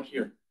that down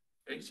here,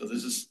 okay? So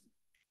this is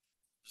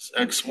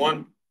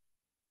x1,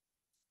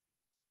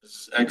 this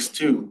is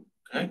x2,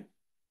 okay?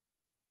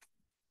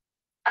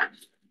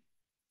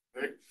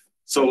 Right.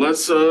 So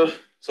let's so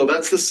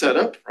that's the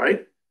setup,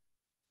 right?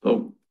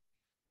 So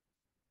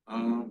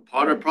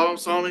part of problem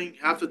solving,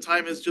 half the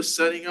time is just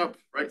setting up,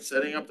 right?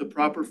 Setting up the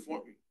proper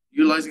form,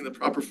 utilizing the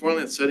proper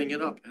formula and setting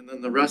it up, and then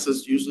the rest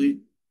is usually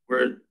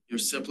where you're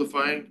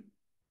simplifying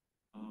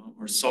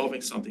or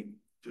solving something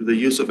through the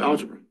use of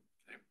algebra.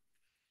 Okay.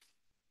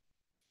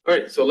 All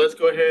right, so let's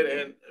go ahead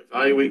and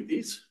evaluate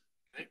these.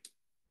 Okay.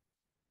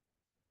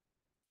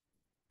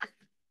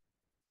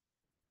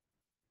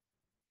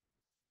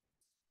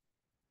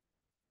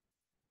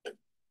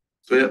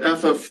 So we have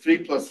f of 3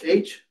 plus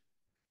h.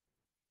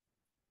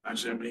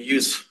 Actually, I'm going to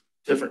use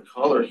different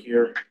color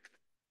here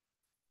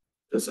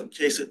just in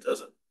case it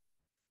doesn't,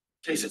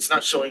 in case it's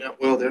not showing up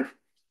well there.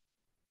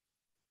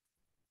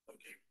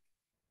 Okay.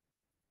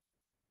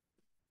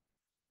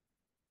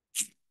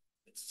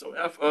 So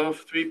f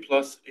of 3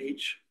 plus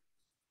h.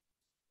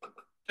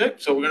 Okay,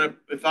 so we're going to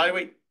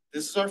evaluate,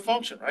 this is our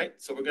function, right?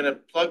 So we're going to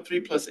plug 3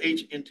 plus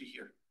h into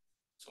here.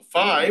 So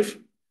 5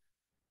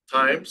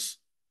 times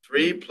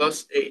 3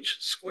 plus h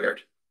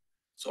squared.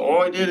 So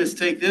all I did is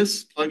take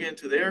this, plug it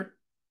into there,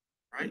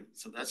 right?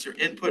 So that's your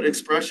input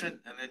expression,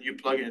 and then you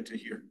plug it into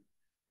here,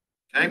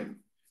 okay?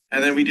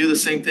 And then we do the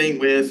same thing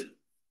with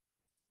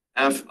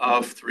f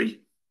of 3.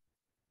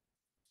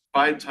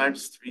 5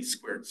 times 3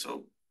 squared.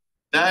 So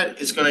that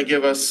is going to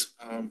give us,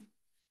 so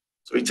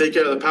we take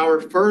care of the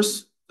power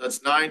first.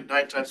 That's 9.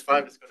 9 times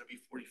 5 is going to be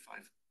 45.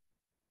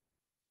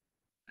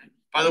 Okay?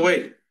 By the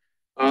way,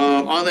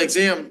 on the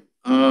exam,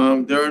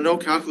 there are no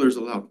calculators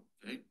allowed,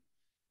 okay?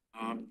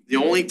 The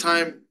only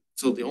time,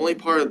 so the only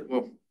part,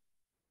 well,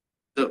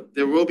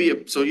 there will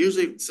be, so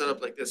usually it's set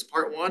up like this.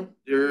 Part 1,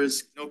 there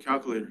is no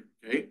calculator,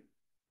 okay?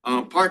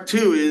 Part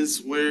 2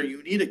 is where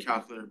you need a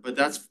calculator, but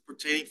that's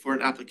pertaining for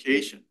an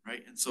application,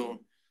 right? And so,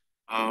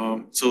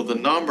 so the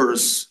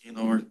numbers, you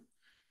know,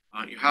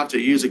 you have to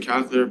use a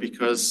calculator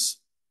because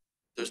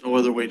there's no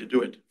other way to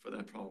do it for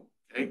that problem,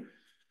 okay?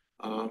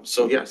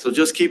 So yeah, so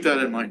just keep that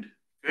in mind,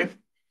 okay?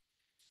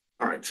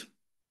 All right.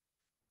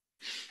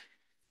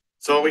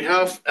 So we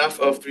have f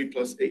of 3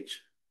 plus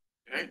h,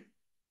 okay?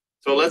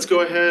 So let's go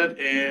ahead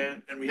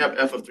and we have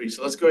f of 3.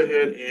 So let's go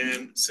ahead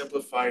and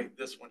simplify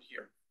this one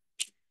here.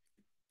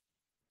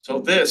 So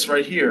this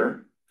right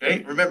here,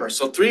 okay, remember,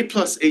 so 3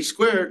 plus h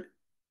squared,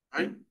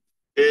 right,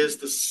 is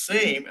the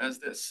same as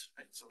this,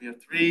 right? So we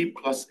have 3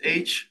 plus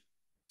h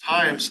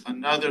times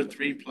another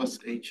 3 plus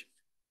h,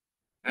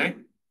 okay?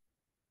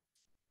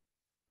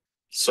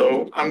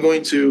 So I'm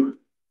going to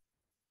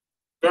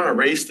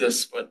erase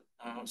this, but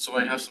so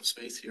I have some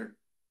space here,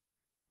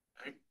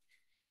 okay?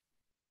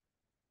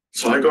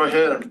 So I go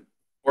ahead and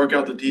work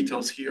out the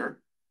details here,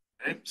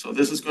 okay? So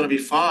this is going to be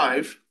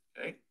 5,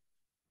 okay?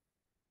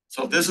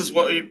 So this is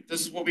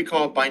what we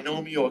call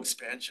binomial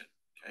expansion,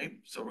 okay?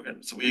 So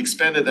we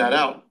expanded that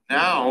out.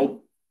 Now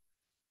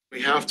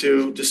we have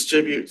to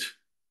distribute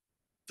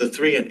the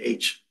 3 and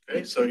h,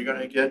 okay? So you're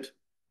going to get,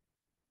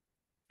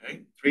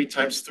 okay, 3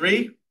 times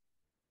 3,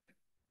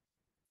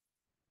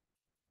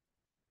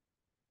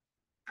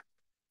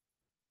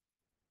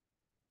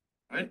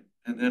 right?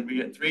 And then we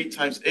get 3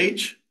 times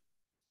h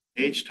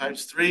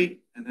times 3,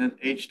 and then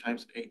h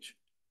times h.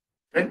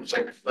 Okay,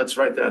 so let's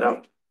write that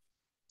out.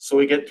 So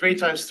we get 3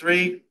 times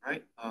 3,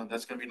 right?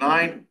 That's going to be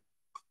 9,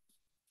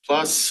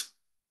 plus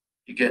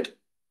you get,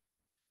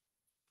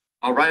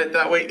 I'll write it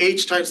that way.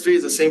 H times 3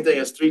 is the same thing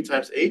as 3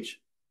 times h.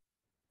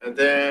 And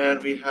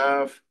then we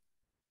have,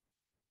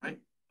 right,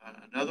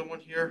 another one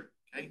here,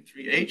 okay,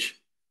 3h.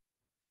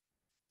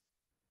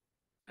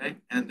 Okay,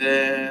 and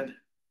then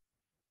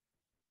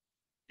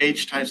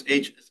h times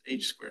h is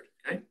h squared,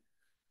 okay?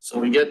 So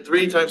we get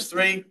 3 times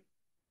 3,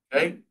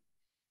 okay?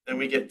 Then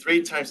we get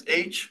 3 times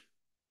h,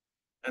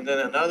 and then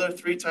another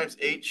 3 times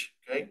h,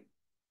 okay?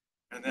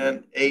 And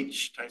then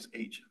h times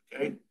h,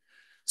 okay?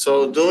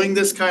 So doing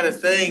this kind of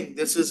thing,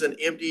 this is an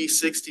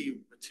MD60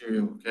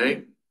 material,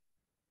 okay?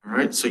 All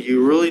right, so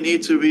you really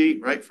need to be,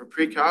 right, for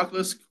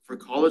pre-calculus, for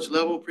college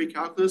level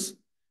pre-calculus,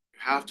 you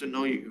have to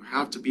know you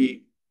have to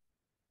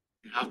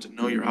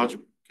know your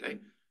algebra, okay?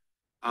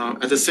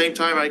 At the same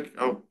time, I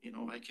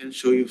can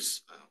show you,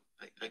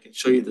 I can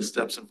show you the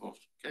steps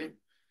involved, okay?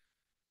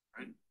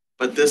 Right,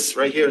 but this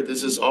right here,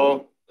 this is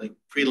all like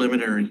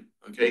preliminary,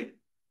 okay,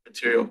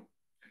 material.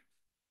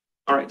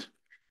 All right,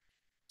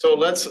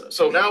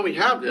 so now we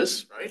have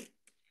this, right?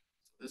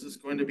 This is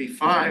going to be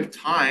 5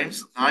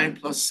 times 9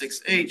 plus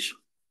 6h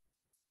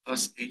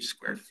plus h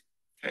squared,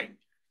 okay?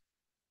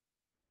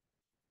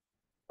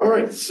 All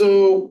right,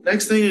 so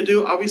next thing to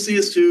do, obviously,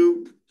 is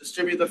to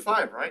distribute the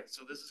 5, right?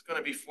 So this is going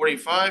to be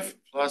 45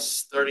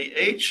 plus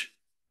 30h.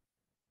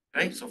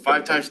 Okay, so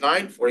 5 times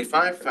 9,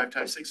 45. 5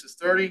 times 6 is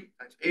 30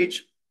 times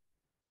h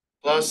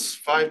plus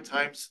 5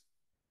 times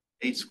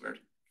h squared.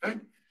 Okay,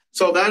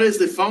 so that is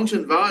the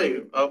function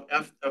value of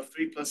f of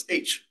 3 plus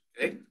h.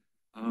 Okay,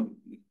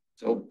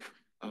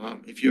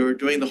 if you're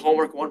doing the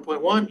homework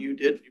 1.1, you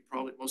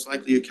probably most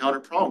likely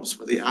encountered problems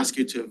where they ask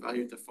you to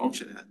evaluate the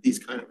function at these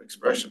kind of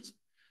expressions.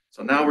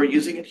 So now we're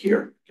using it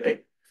here.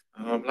 Okay,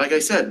 like I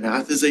said,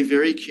 math is a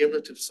very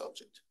cumulative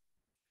subject.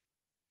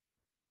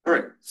 All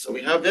right, so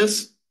we have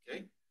this.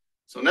 Okay,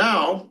 so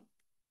now,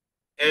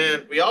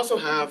 and we also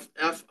have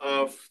f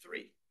of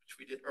 3, which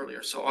we did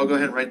earlier. So I'll go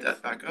ahead and write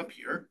that back up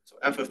here. So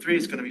f of 3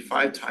 is going to be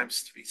 5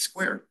 times 3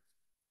 squared.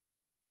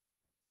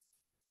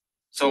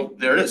 So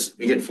there it is.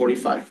 We get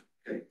 45.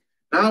 Okay.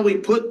 Now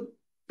we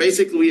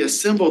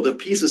assemble the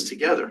pieces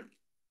together.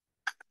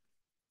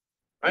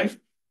 Right?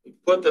 We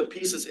put the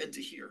pieces into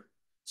here.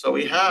 So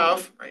we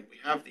have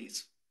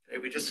these. Okay,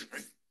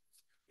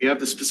 we have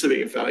the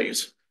specific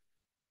values.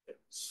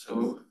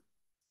 So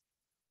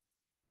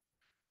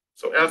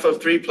f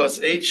of 3 plus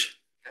h,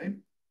 okay,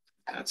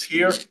 that's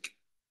here.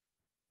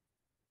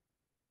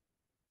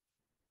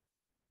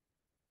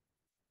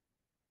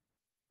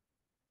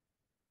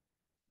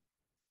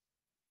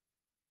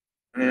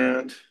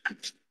 and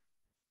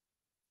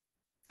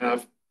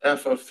have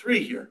f of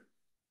 3 here,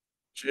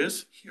 which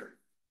is here.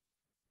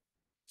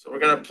 So we're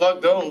going to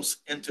plug those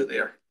into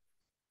there.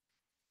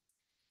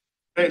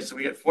 Okay, so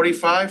we get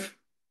 45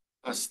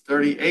 plus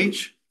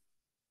 30h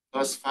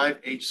plus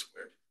 5h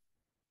squared.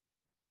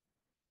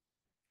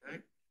 Okay,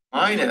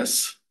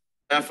 minus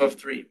f of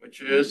 3,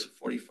 which is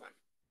 45.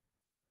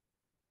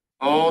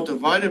 All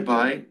divided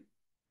by,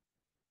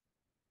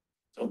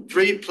 so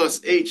 3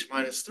 plus h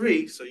minus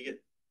 3, so you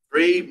get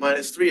 3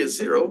 minus 3 is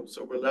 0,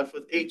 so we're left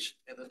with h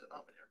in the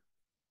denominator.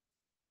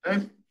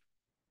 Okay?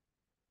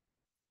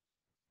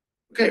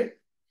 Okay.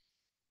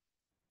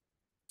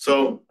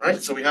 So,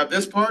 right, so we have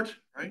this part,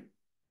 right?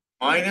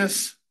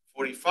 Minus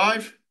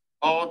 45,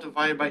 all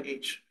divided by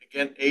h.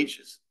 Again, h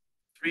is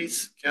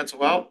 3's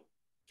cancel out,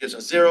 gives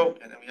us 0,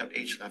 and then we have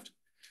h left.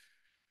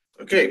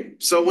 Okay,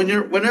 so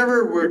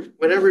whenever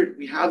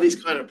we have these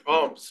kind of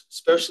problems,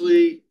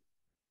 especially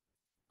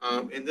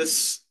in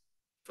this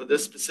for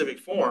this specific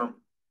form,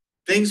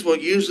 things will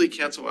usually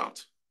cancel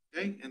out.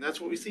 Okay, and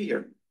that's what we see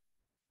here.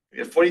 We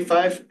have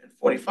 45 and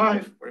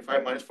 45.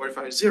 45 minus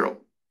 45 is 0.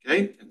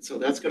 Okay, and so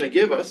that's going to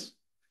give us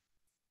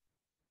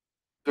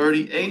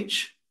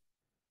 30h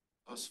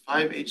plus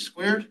 5h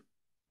squared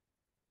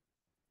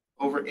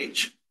over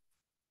h.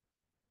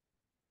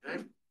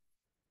 Okay,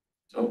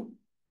 so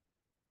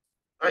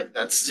right,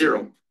 that's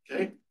 0.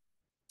 Okay,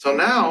 so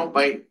now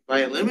by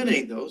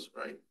eliminating those,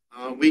 right,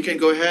 we can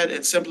go ahead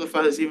and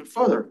simplify this even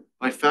further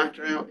by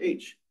factoring out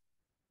h.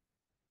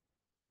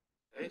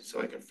 Okay,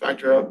 so we can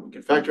factor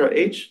out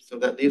h, so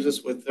that leaves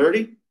us with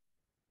 30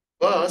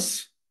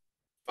 plus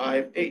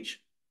 5h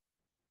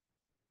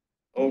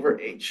over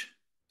h.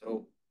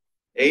 So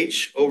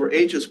h over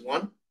h is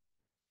 1,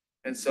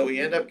 and so we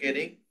end up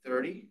getting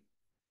 30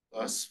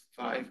 plus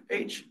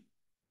 5h.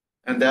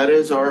 And that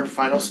is our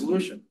final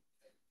solution.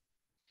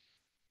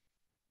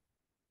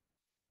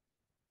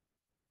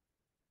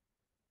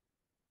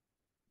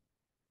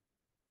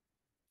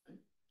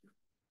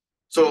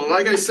 So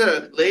like I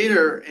said,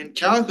 later in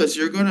calculus,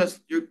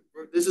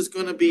 this is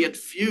going to be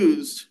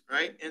infused,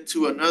 right,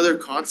 into another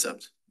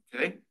concept,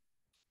 okay?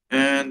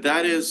 And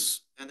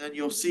then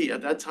you'll see,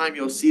 at that time,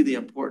 you'll see the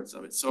importance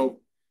of it.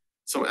 So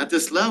at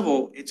this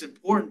level, it's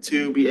important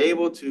to be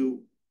able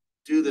to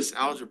do this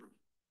algebra,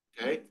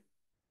 okay?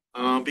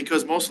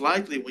 Because most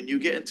likely when you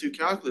get into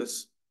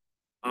calculus,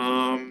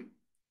 the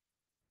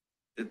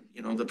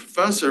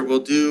professor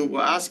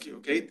will ask you,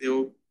 okay,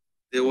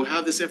 they will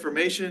have this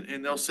information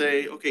and they'll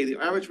say, okay, the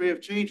average rate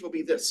of change will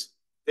be this.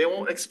 They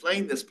won't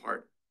explain this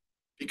part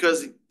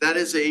because that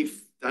is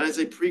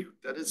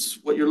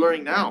what you're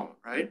learning now,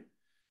 right?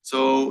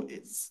 So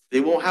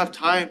they won't have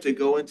time to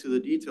go into the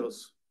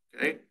details,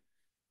 okay?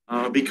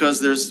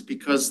 Because they're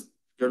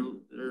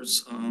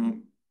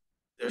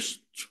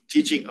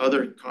teaching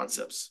other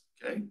concepts,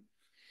 okay?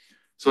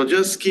 So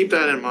just keep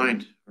that in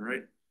mind, all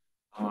right?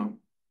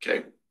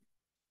 Okay.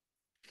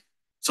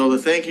 So the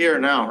thing here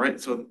now, right?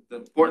 So the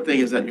important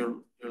thing is that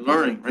you're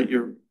learning, right?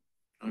 You're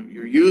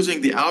using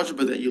the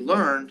algebra that you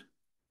learned,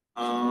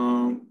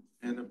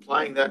 and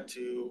applying that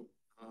to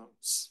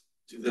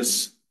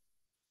this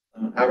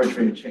average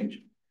rate of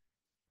change.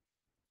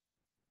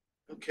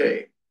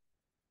 Okay.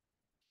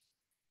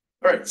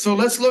 All right. So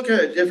let's look at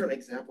a different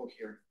example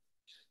here.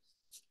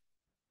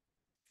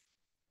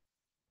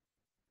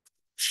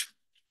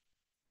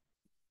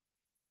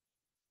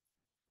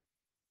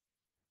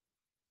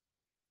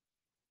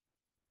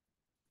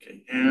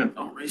 Okay, and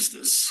I'll erase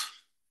this.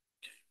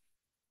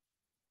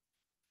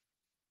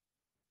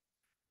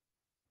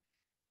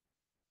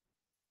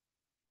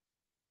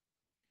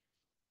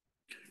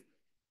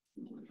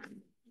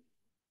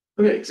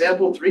 Okay,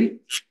 example 3.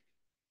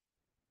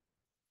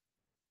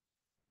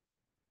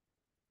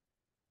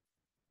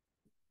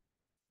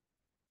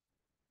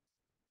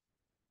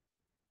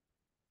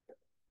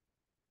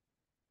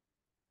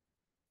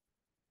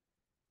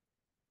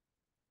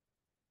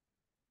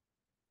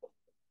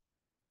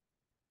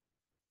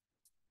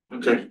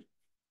 Okay.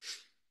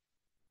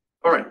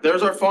 All right,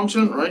 there's our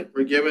function, right?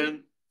 We're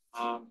given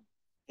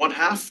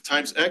 1/2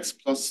 times x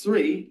plus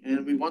 3,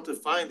 and we want to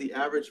find the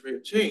average rate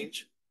of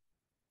change.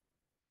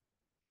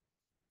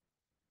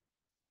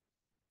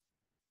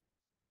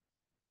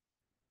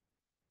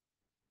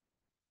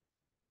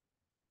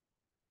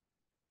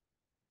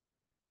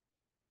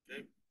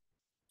 Okay.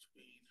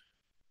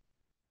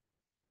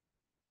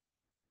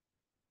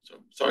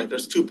 So sorry,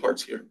 there's 2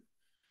 parts here.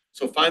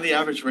 So find the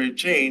average rate of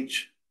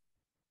change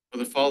for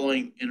the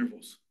following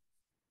intervals.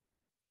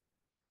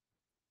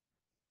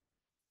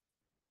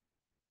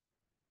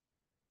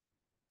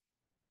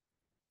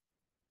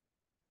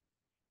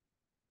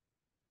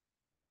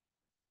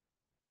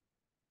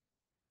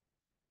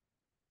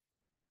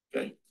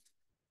 Okay.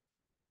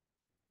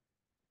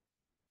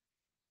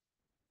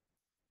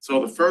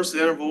 So the first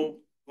interval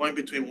going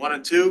between 1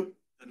 and 2,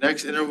 the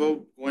next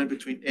interval going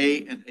between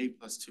a and a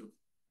plus 2.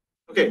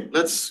 Okay,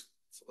 let's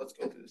go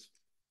through this.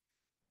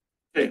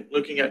 Okay,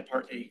 looking at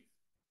part A.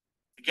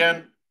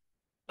 Again,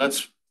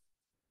 let's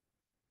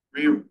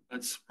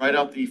write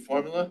out the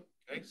formula.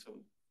 Okay, so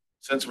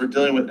since we're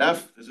dealing with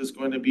f, this is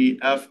going to be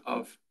f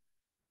of,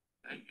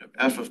 okay, you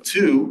have f of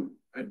 2,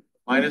 right,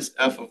 minus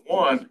f of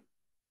 1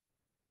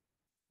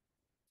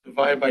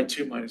 divided by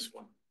 2 minus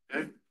 1,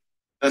 okay?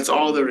 That's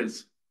all there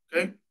is,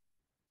 okay?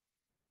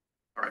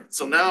 All right,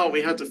 so now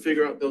we have to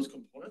figure out those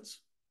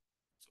components.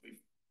 So we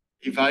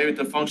evaluate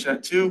the function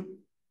at 2,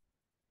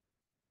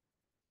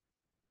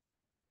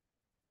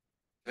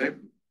 okay?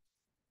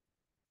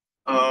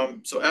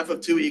 So f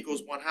of 2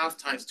 equals 1/2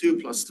 times 2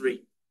 plus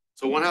 3.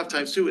 So 1/2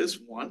 times 2 is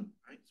 1,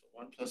 right? So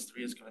 1 plus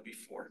 3 is going to be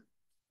 4.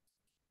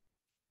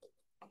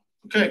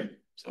 Okay,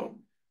 so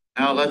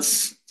now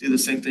let's do the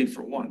same thing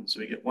for 1. So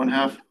we get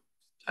 1/2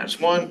 times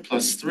 1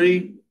 plus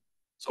 3.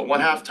 So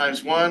 1/2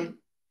 times 1,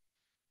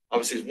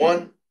 obviously is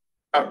 1.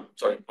 Oh,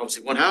 sorry,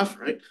 obviously 1/2,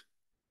 right?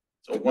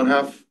 So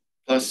 1/2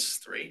 plus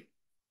 3.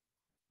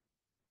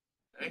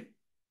 Okay,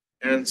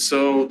 and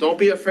so don't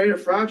be afraid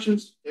of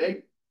fractions,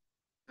 okay?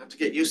 You have to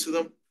get used to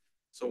them.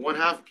 So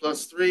 1/2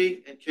 plus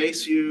 3, in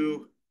case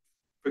you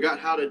forgot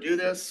how to do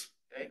this,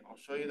 okay, I'll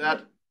show you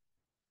that.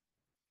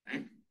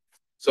 Okay.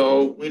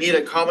 So we need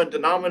a common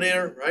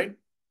denominator, right?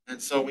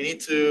 And so we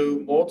need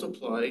to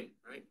multiply,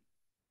 right,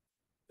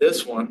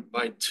 this one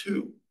by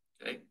 2,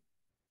 okay?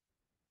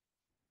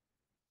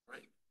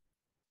 Right.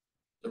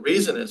 The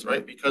reason is,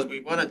 right, because we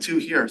want a 2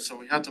 here, so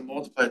we have to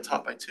multiply the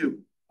top by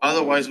 2.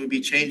 Otherwise, we'd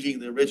be changing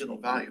the original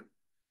value,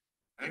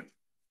 right?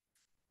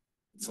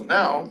 So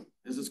now,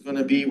 this is going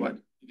to be what?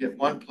 You get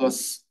 1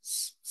 plus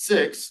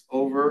 6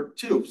 over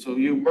 2. So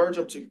you merge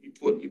them to, you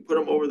put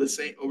them over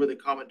the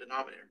common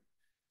denominator.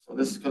 So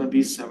this is going to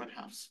be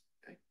 7/2.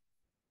 Okay.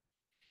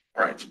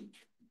 All right.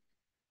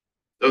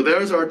 So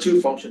there's our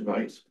two function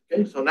values.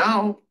 Okay. So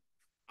now,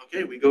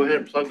 okay, we go ahead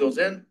and plug those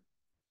in.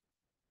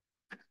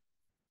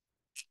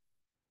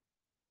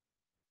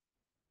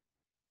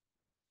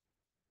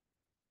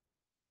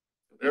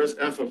 So there's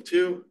f of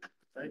 2,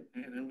 right?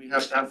 And then we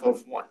have f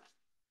of 1.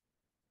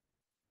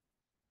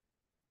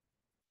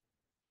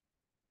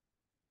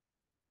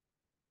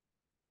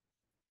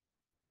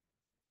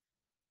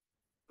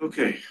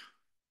 Okay.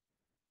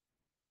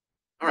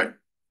 All right.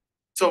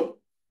 So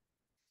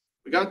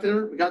we got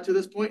there. We got to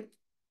this point.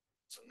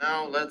 So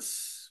now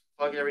let's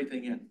plug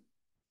everything in.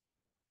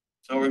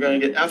 So we're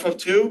going to get f of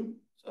 2.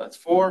 So that's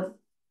 4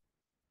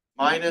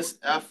 minus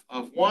f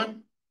of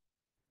 1,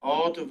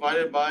 all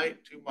divided by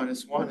 2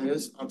 minus 1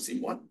 is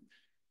obviously 1.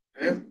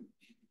 Okay.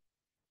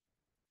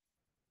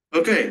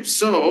 Okay,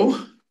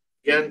 so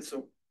again,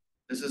 so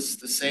this is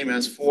the same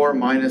as 4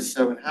 minus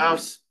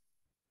 7/2,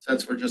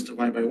 since we're just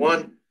dividing by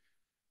 1.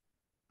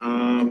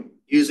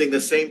 Using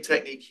the same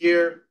technique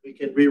here, we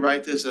can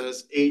rewrite this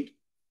as 8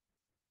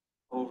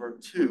 over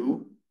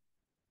 2.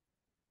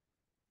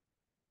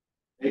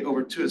 8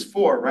 over 2 is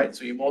 4, right?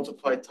 So you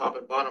multiply top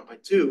and bottom by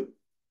 2,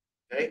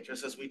 okay,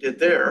 just as we did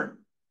there.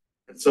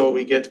 And so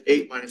we get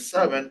 8 minus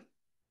 7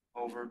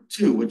 over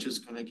 2, which is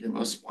going to give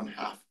us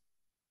 1/2.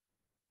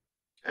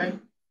 Okay.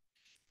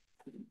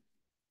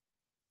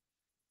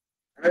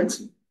 All right.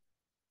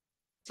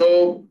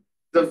 So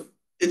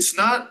it's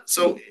not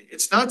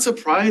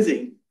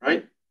surprising,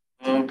 right?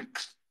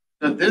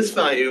 That this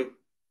value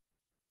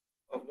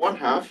of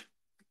 1/2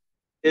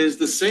 is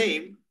the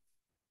same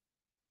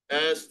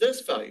as this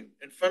value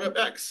in front of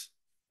x.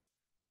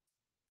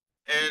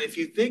 And if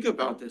you think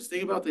about this,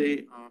 think about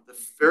the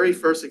very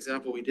first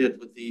example we did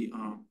with the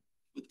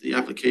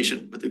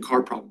application with the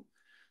car problem.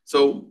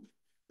 So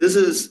this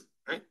is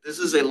right. This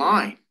is a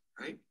line,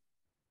 right?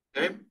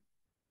 Okay.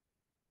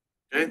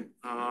 Okay.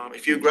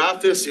 If you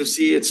graph this, you'll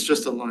see it's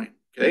just a line.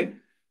 Okay.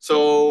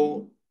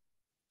 So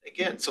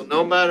again, so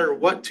no matter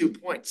what 2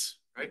 points,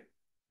 right?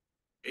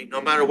 Okay,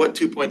 no matter what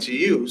 2 points you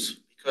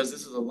use, because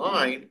this is a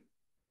line,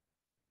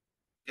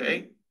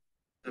 okay,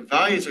 the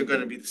values are going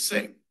to be the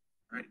same,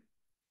 right?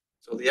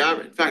 So the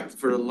average, in fact,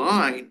 for the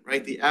line,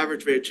 right, the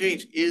average rate of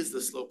change is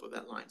the slope of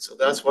that line. So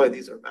that's why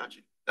these are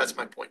matching. That's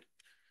my point.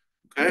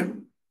 Okay.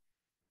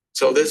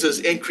 So this is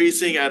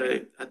increasing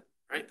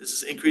right? This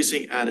is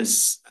increasing at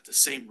the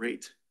same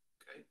rate.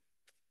 Okay.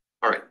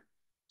 All right.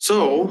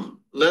 So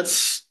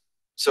let's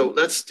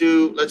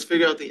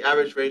figure out the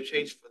average rate of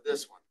change for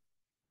this one.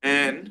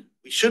 And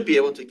we should be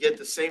able to get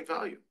the same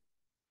value.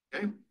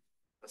 Okay.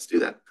 Let's do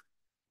that.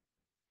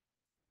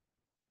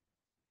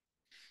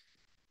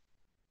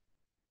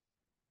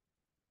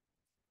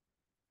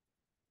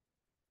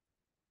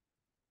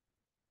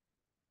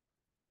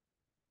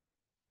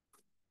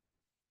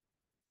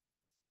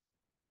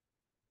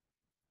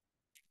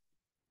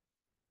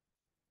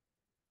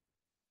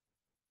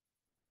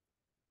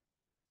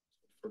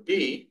 For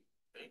B,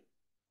 okay.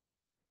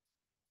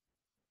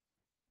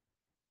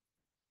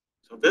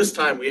 So this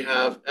time we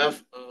have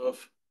f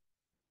of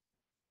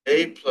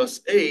a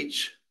plus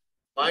h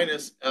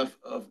minus f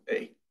of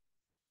a,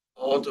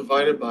 all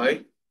divided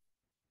by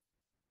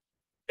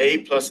a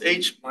plus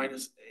h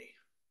minus a.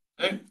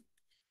 Okay.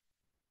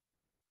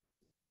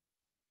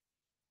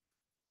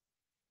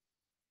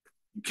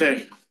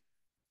 Okay.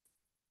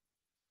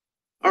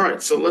 All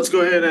right, so let's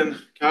go ahead and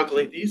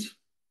calculate these.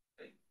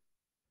 Okay.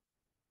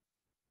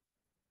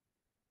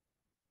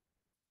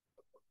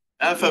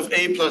 f of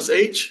a plus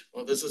h,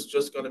 well, this is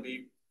just going to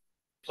be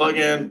plug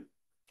in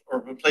or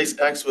replace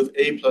x with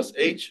a plus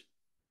h.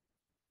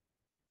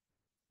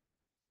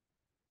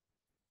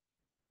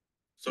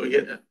 So we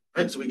get,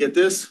 right, so we get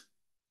this.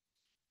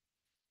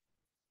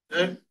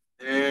 Okay,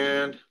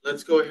 and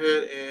let's go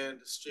ahead and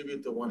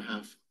distribute the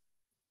 1/2.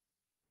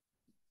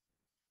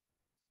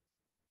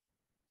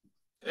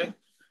 Okay.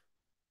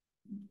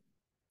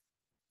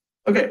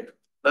 Okay,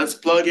 let's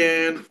plug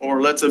in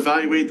or let's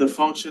evaluate the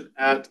function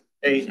at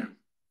a now.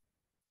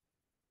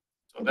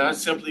 So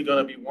that's simply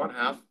going to be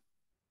 1/2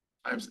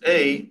 times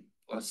a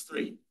plus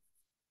 3.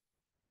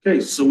 Okay,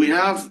 so we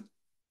have,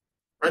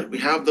 right, we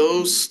have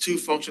those two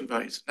function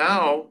values.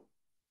 Now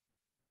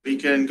we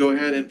can go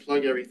ahead and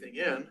plug everything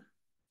in.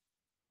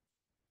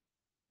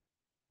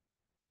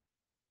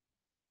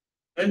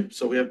 Okay,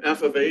 so we have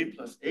f of a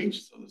plus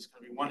h, so this is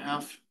going to be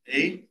 1/2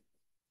 a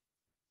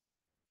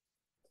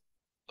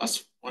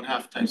plus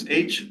 1/2 times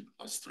h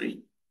plus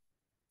 3.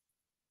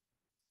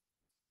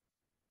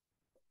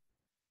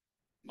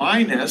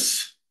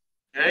 Minus,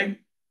 okay?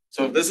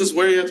 So this is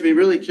where you have to be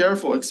really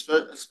careful,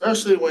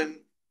 especially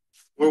when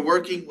we're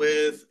working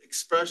with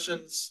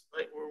expressions,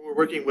 right? We're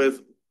working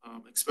with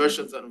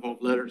expressions that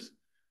involve letters,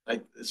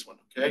 like this one,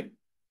 okay?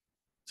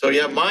 So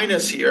you have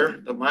minus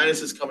here. The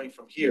minus is coming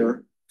from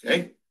here,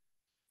 okay?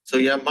 So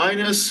you have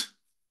minus,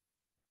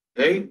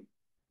 okay,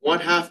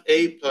 1/2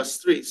 a plus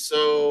 3.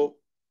 So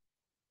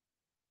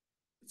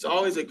it's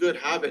always a good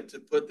habit to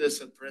put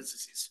this in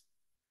parentheses.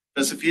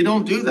 Because if you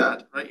don't do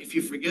that, right, if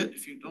you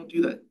don't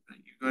do that,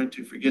 right, you're going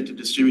to forget to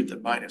distribute the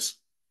minus,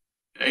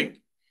 okay?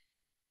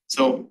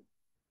 So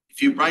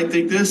if you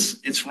right-think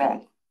this, it's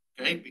wrong,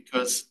 okay?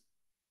 Because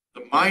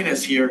the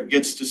minus here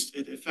gets just,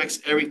 it affects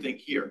everything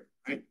here,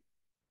 right?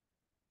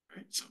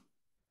 Right,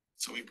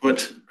 so we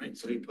put, right,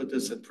 so we put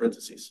this in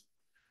parentheses,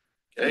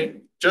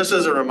 okay? Just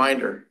as a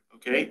reminder,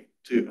 okay?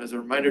 As a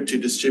reminder to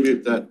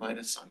distribute that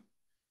minus sign,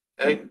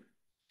 okay?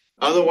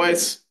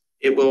 Otherwise,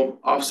 it will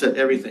offset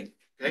everything,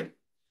 okay?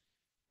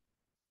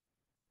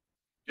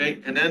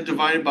 Okay, and then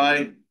divided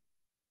by,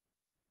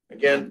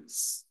 again,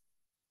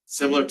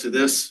 similar to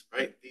this,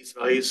 right? These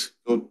values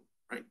go,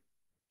 right,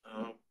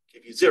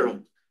 give you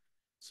 0.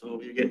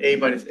 So you get a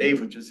minus a,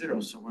 which is 0.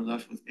 So we're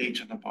left with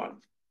h on the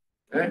bottom,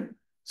 okay?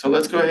 So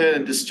let's go ahead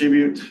and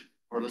distribute,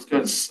 or let's go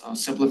ahead and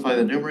simplify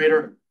the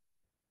numerator.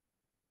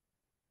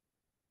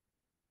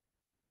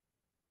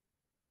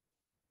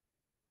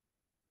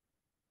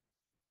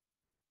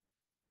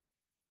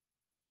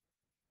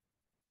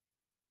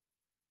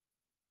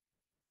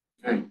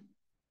 Okay.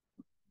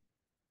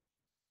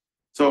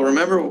 So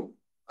remember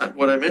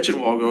what I mentioned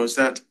a while ago is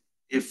that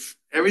if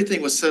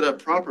everything was set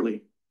up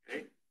properly,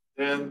 okay,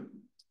 then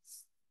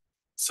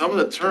some of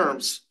the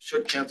terms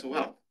should cancel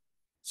out.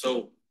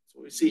 So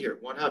what we see here,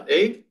 1/2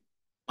 a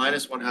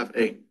minus 1/2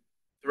 a.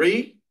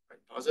 3, right,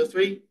 positive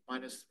 3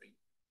 minus 3.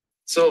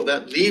 So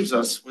that leaves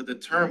us with a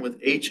term with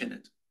h in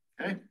it,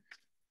 okay?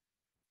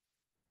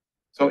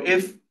 So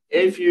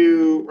if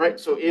you, right,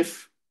 so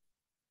if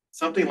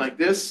something like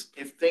this,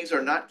 if things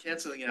are not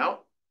canceling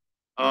out,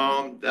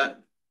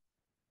 that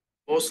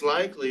most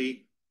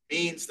likely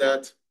means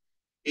that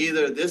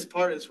either this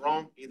part is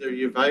wrong, either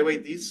you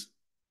evaluate these,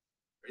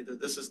 or either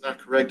this is not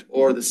correct,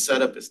 or the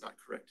setup is not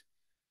correct.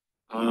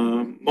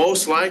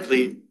 Most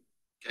likely,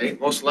 okay,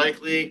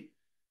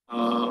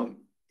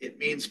 it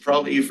means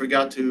probably you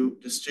forgot to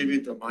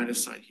distribute the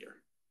minus sign here,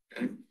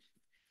 okay?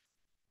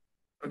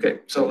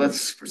 Okay, so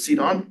let's proceed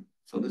on.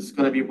 So this is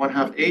going to be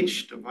 1/2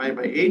 h divided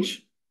by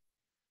h.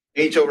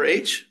 H over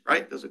h,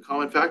 right? There's a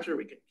common factor.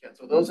 We can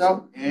cancel those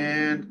out.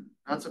 And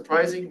not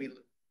surprising,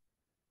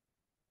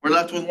 we're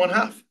left with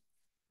 1/2.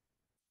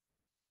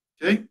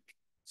 Okay,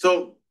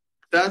 so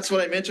that's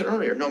what I mentioned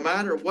earlier. No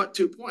matter what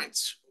 2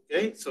 points,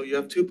 okay? So you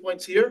have 2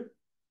 points here,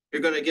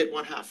 you're going to get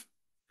 1/2.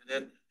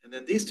 And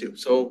then these two.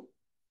 So,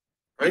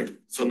 right?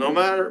 So no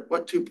matter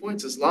what 2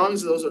 points, as long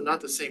as those are not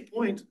the same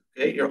point,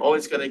 okay, you're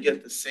always going to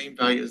get the same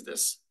value as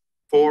this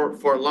for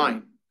a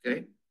line,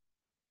 okay?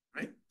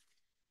 Right?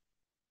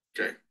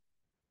 Okay.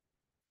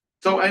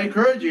 So I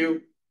encourage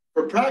you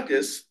for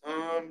practice,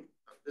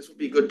 this would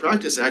be good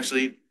practice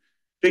actually.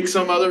 Pick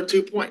some other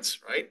 2 points,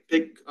 right?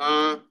 Pick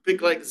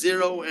like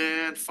 0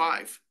 and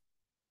 5.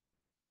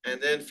 And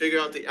then figure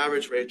out the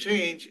average rate of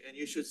change, and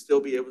you should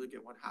still be able to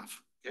get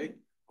 1/2, okay?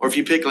 Or if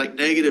you pick like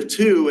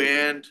 -2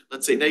 and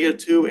let's say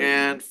 -2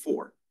 and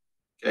 4,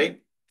 okay? You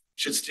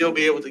should still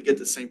be able to get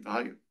the same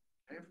value,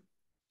 okay?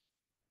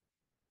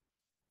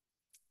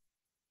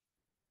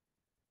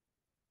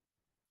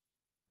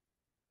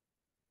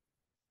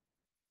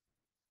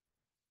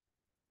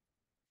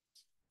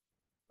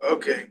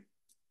 Okay.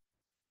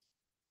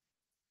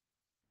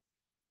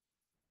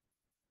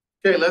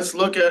 Okay, let's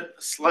look at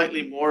a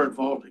slightly more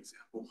involved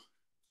example.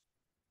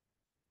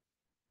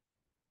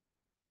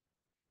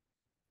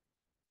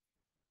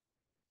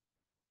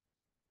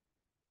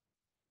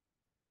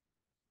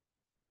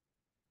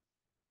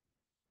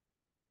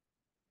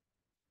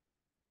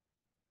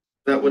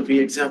 That would be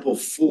example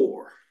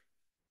 4.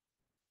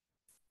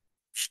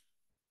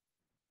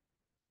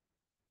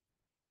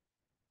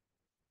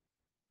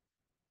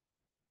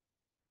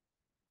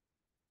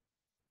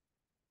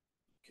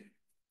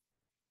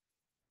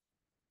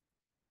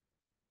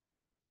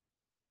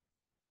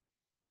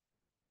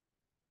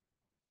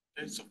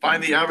 Okay, so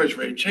find the average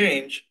rate of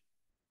change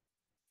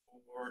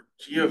for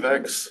g of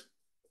x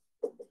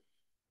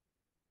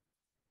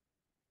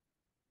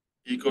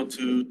equal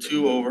to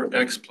 2 over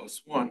x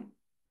plus 1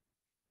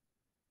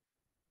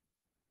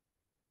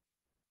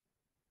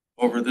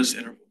 over this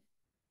interval.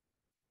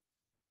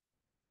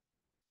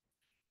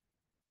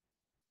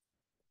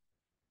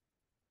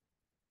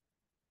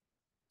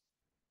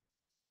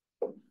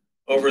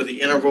 Over the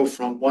interval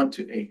from 1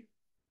 to a.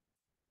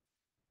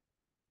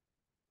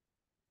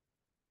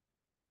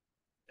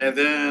 And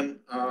then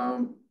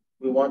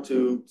we want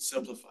to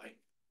simplify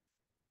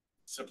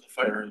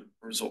our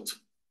result.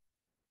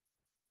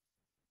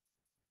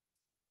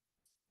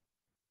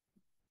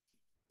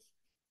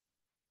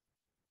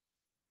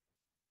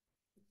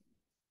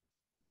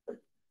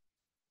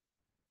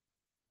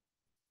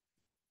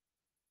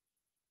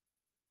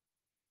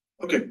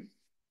 Okay.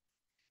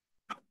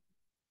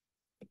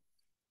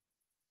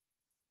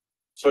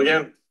 So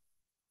again,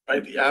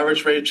 right, the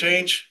average rate of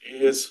change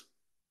is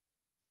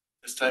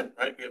this time,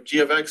 right? We have g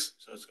of x,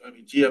 so it's going to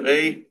be g of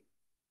a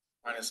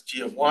minus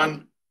g of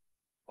 1,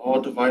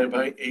 all divided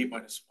by a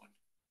minus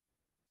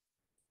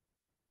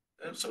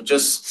 1. Okay, so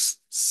just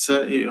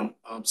setting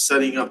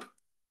up,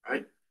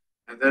 right?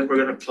 And then we're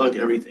going to plug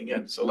everything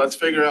in. So let's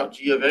figure out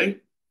g of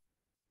a.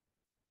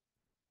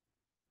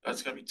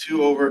 That's going to be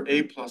 2 over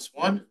a plus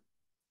 1.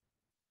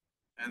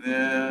 And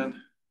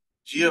then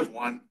g of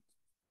 1 is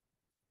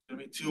going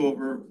to be 2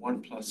 over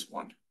 1 plus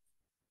 1.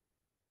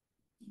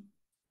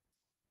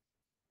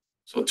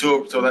 So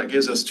that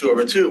gives us 2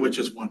 over 2, which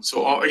is 1.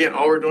 So all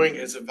we're doing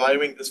is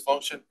evaluating this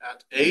function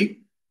at a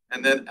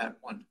and then at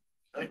 1.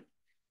 Okay?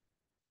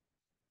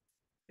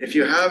 If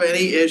you have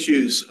any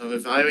issues of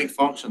evaluating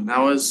function,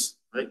 now is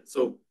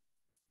the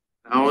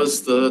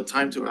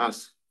time to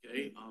ask.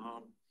 Okay,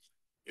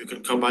 you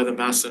can come by the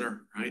Math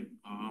Center, right?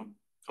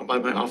 Come by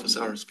my office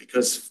hours,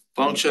 because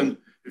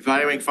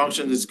evaluating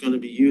function is going to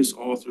be used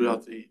all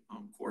throughout the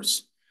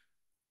course,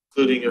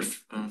 including your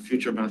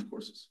future math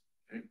courses.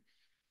 Okay.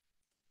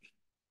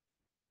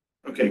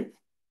 Okay.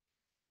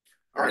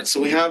 All right.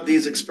 So we have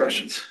these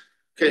expressions.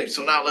 Okay.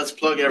 So now let's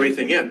plug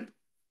everything in.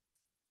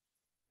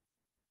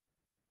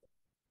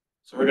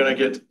 So we're going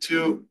to get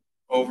 2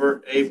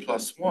 over a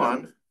plus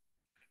 1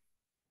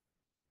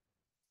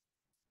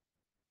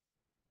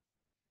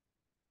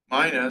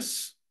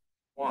 minus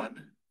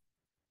 1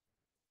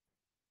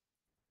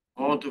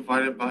 all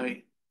divided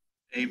by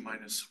a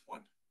minus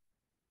 1.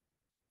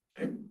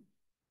 Okay.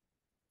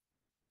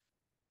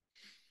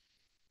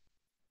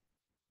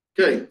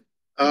 Okay.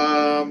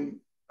 All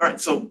right.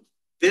 So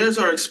there's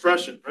our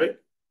expression, right?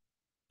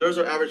 There's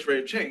our average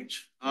rate of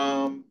change.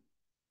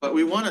 But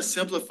we want to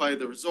simplify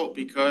the result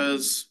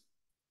because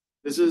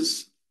this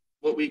is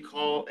what we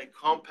call a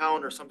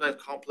compound or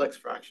sometimes complex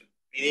fraction,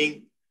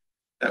 meaning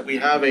that we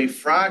have a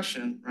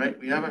fraction, right?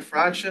 We have a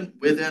fraction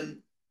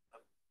within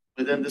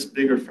this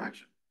bigger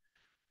fraction.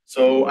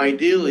 So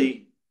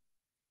ideally,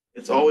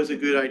 it's always a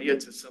good idea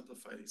to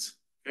simplify these.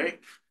 Okay.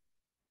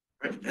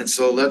 Right. And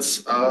so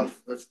let's go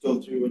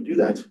through and do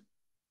that.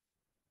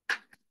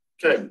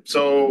 Okay.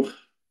 So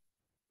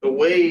the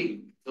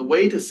way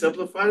to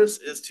simplify this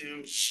is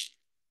to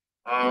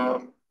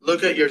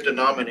look at your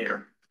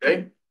denominator.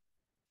 Okay.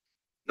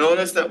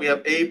 Notice that we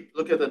have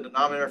look at the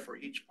denominator for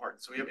each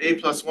part. So we have a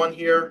plus 1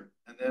 here,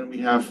 and then we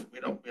have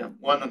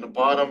 1 on the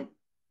bottom,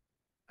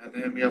 and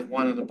then we have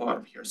 1 on the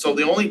bottom here. So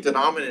the only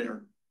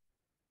denominator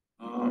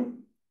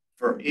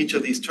for each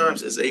of these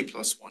terms is a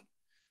plus 1.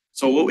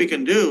 So what we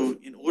can do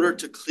in order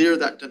to clear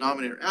that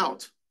denominator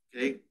out,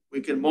 okay, we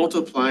can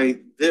multiply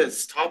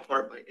this top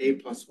part by a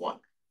plus 1.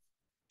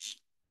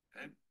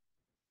 Okay.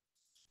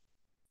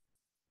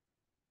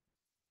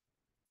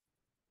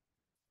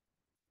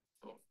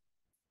 All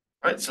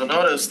right, so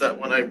notice that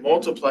when I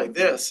multiply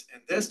this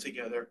and this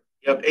together,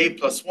 you have a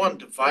plus 1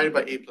 divided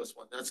by a plus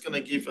 1. That's going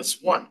to give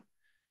us 1.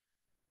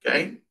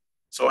 Okay,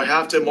 so I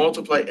have to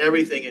multiply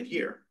everything in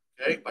here,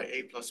 okay, by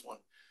a plus 1.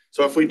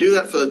 So if we do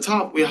that for the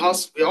top, we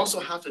also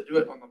have to do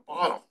it on the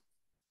bottom.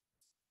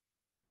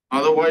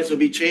 Otherwise, we'll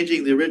be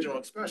changing the original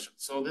expression.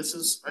 So this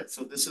is right.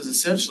 So this is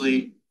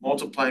essentially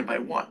multiplying by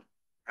 1,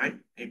 right?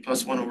 A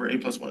plus 1 over a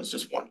plus 1 is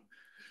just 1.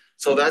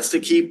 So that's to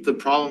keep the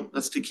problem.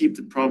 That's to keep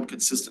the problem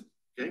consistent.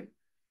 Okay.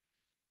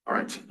 All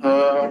right.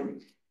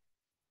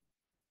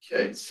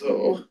 Okay.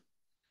 So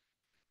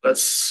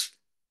let's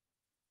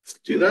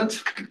do that.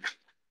 So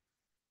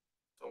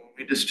when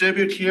we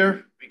distribute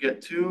here, we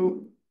get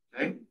 2.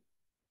 Okay.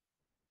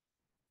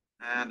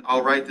 And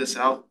I'll write this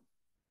out.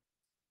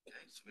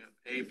 Okay. So we have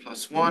a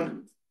plus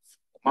 1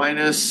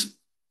 minus,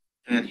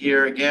 and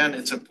here again,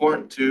 it's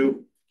important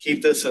to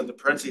keep this in the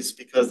parentheses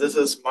because this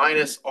is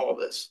minus all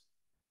this.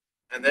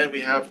 And then we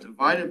have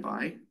divided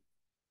by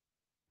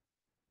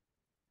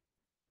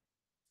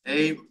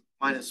a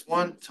minus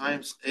 1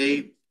 times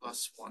a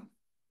plus 1.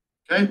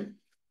 Okay?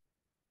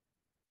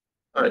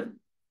 All right.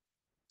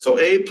 So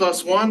a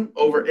plus 1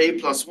 over a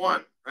plus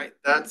 1, right?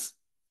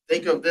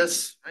 Think of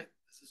this, right?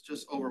 This is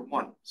just over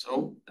 1.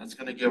 So that's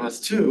going to give us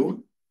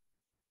 2.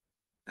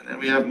 And then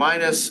we have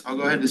minus, I'll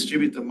go ahead and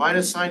distribute the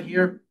minus sign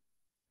here.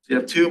 So you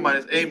have 2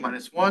 minus a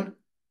minus 1.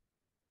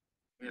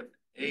 We have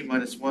a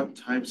minus 1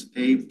 times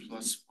a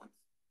plus 1.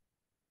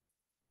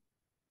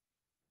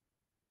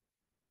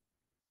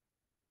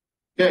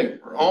 Okay,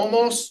 we're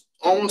almost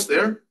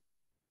there.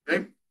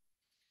 Okay.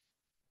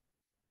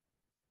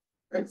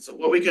 Right, so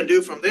what we can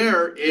do from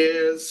there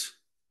is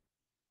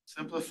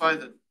simplify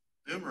the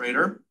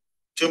numerator.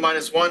 2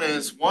 minus 1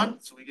 is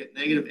 1, so we get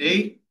negative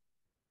a.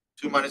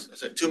 2 minus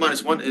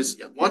 1 is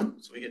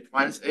 1, so we get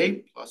minus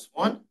a plus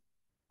 1,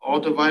 all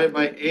divided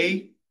by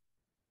a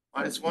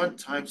minus 1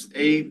 times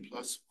a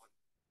plus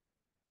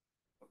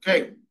 1.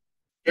 Okay,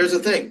 here's the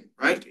thing,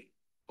 right?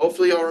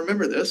 Hopefully y'all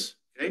remember this,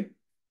 okay?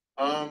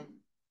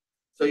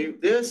 So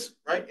this,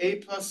 right,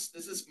 this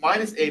is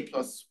minus a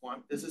plus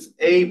 1. This is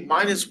a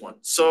minus 1.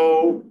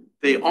 So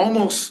they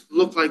almost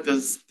look like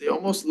this, they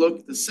almost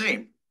look the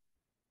same.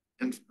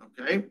 And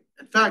okay,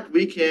 in fact, what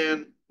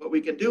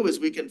we can do is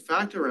we can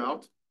factor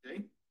out,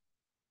 okay?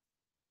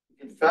 We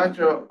can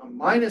factor out a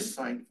minus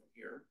sign from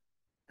here.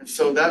 And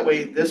so that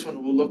way this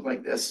one will look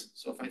like this.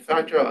 So if I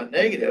factor out a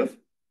negative,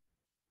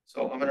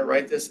 so I'm going to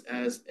write this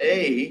as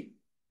a,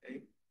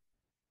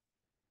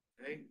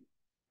 okay,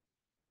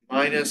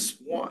 minus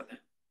 1.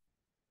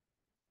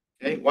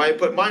 Okay, why I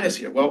put minus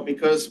here? Well,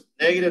 because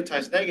negative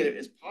times negative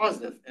is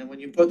positive, and when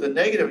you put the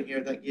negative in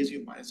here, that gives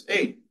you minus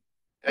 8.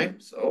 Okay,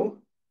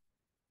 so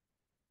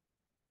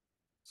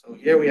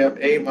here we have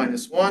a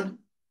minus 1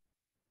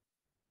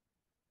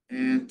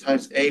 and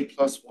times a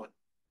plus 1.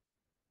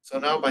 So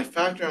now by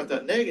factoring out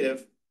that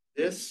negative,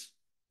 this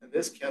and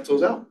this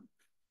cancels out.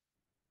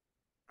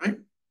 Right?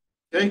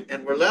 Okay,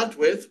 and we're left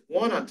with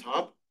 1 on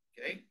top,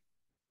 okay,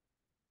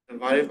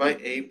 divided by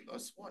a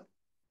plus 1.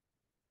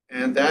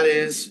 And that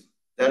is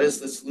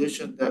the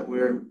solution that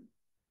we're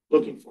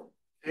looking for.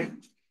 Okay.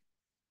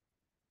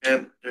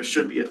 And there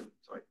should be a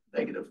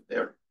negative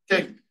there.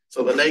 Okay.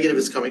 So the negative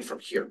is coming from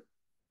here.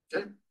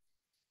 Okay.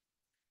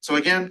 So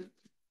again,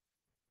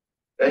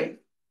 okay,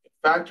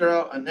 factor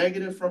out a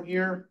negative from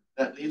here.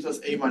 That leaves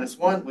us a minus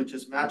 1, which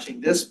is matching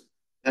this.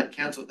 That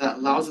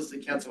allows us to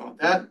cancel out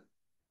that.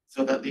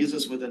 So that leaves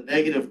us with a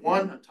negative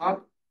 1 on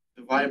top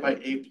divided by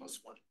a plus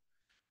 1.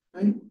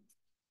 Okay.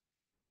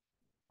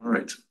 All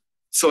right.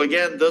 So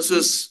again, this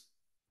is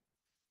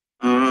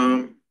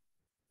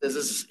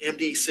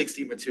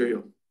MD60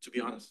 material, to be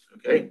honest.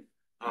 Okay,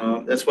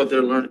 that's what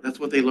they're learning. That's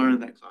what they learn in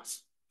that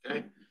class.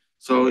 Okay,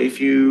 so if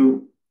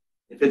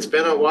it's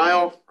been a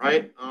while,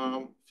 right?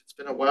 If it's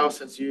been a while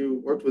since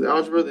you worked with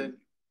algebra, then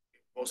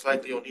most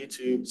likely you'll need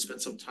to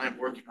spend some time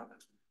working on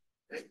it.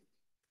 Okay,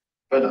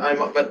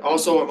 but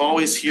also I'm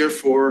always here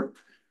for.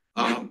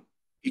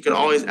 You can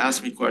always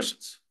ask me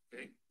questions.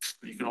 Okay,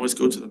 you can always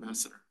go to the Math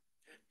Center.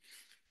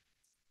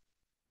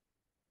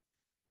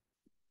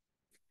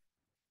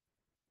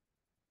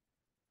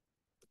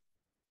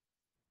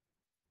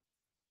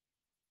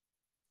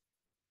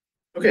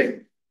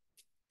 Okay,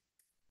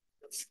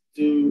 let's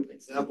do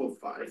example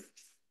 5.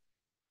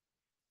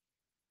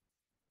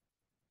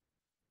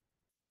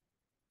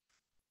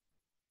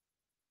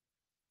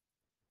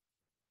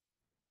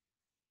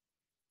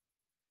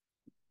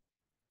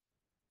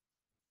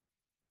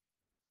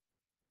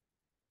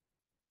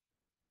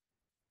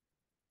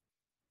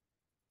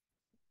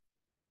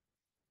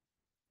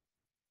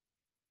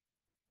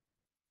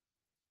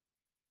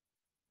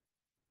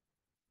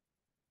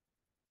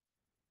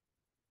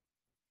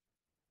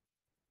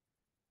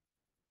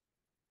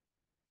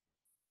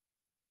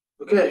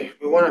 Okay,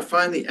 we want to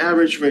find the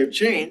average rate of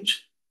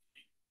change.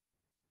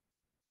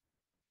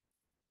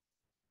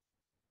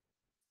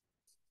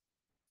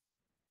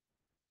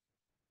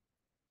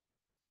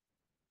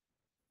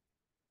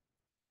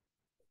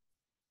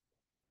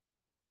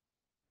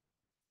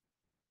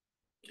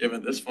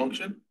 Given this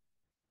function.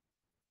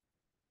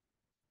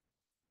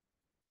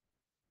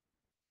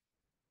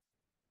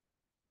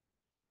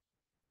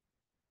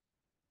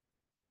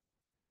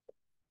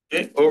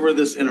 Okay, over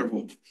this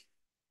interval.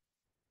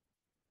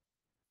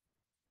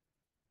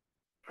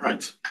 All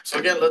right, so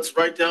again, let's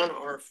write down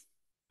our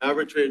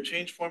average rate of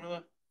change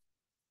formula.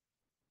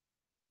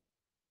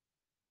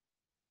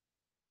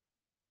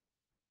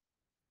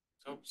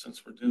 So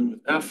since we're dealing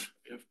with f,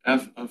 we have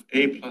f of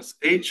a plus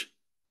h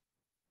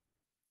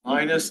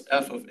minus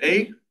f of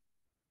a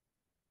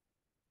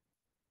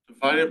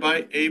divided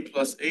by a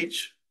plus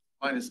h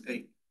minus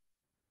a.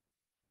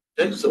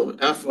 Okay, so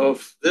f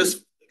of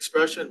this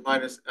expression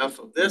minus f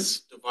of this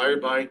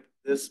divided by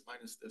this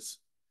minus this.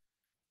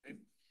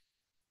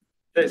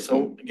 Okay,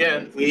 so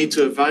again, we need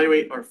to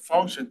evaluate our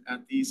function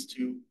at these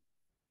two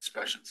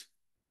expressions.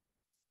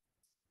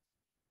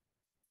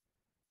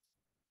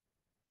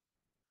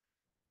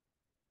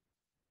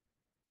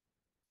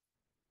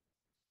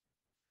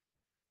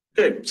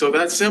 Okay, so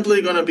that's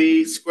simply going to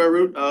be square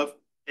root of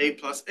a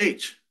plus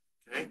h.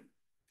 Okay,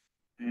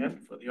 and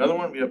for the other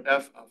one, we have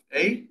f of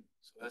a,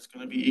 so that's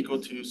going to be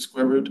equal to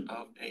square root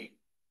of a.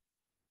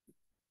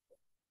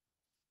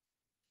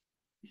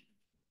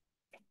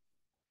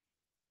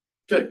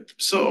 Okay,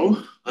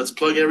 so let's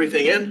plug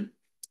everything in.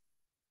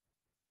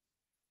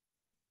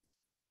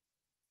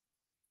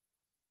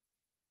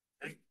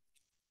 Okay.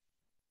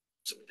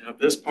 You have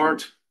this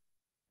part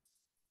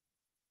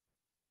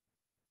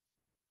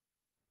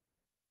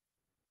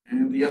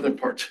and the other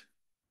part.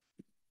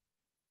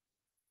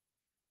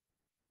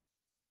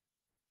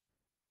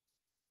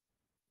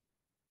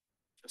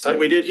 Just like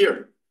we did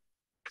here.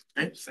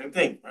 Okay, same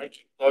thing, right?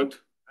 Plugged,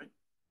 right?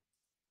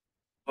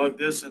 Plug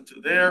this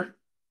into there.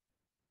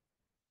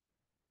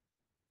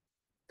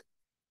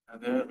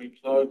 And then we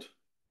plugged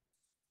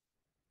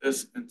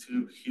this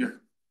into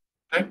here.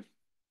 Okay?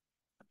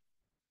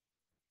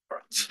 All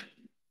right.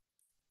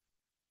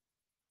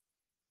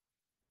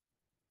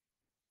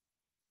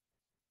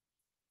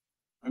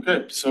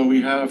 Okay, so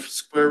we have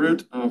square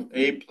root of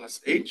a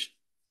plus h,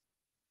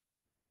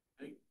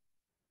 okay,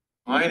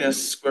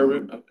 minus square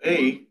root of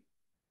a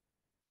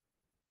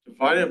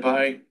divided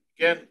by,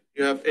 again,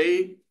 you have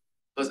a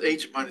plus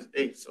h minus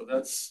a. So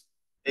that's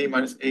a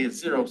minus a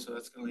is 0. So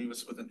that's going to leave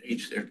us with an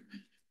h there.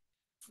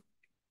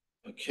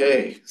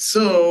 Okay,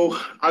 so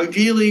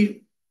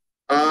ideally,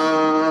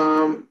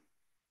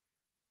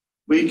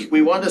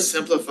 we want to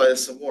simplify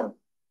this some more.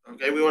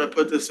 Okay, we want to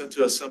put this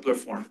into a simpler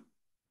form.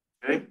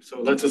 Okay,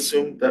 so let's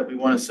assume that we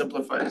want to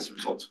simplify this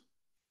result.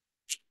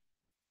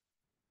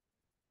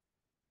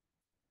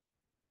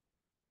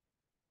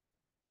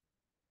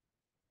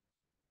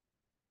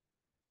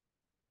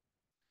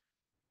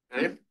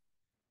 Okay.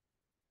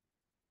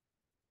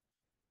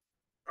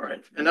 All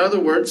right. In other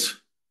words,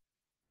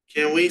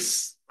 can we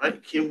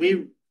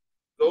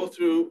go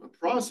through a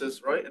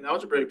process, right, an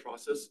algebraic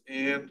process,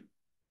 and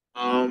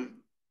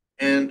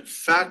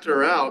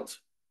factor out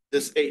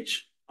this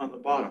h on the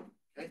bottom?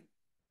 Okay.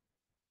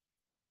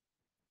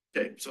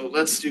 Okay. So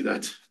let's do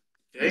that.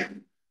 Okay.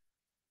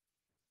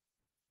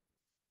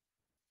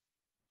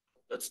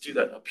 Let's do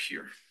that up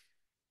here.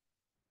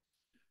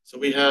 So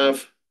we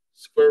have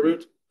square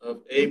root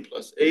of a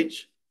plus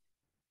h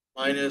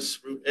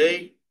minus root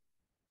a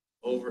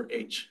over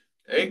h.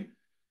 Okay.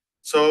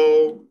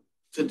 So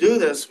to do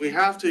this, we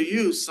have to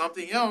use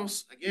something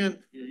else.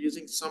 Again, you're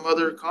using some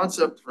other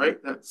concept,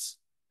 right? That's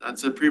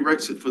a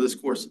prerequisite for this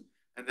course.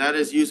 And that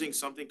is using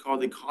something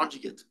called the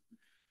conjugate.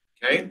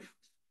 Okay.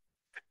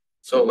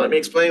 So let me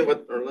explain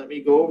let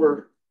me go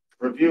over,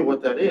 review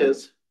what that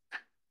is.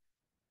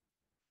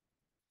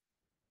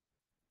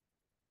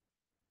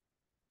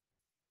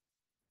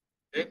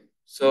 Okay.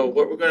 So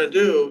what we're going to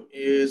do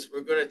is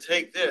we're going to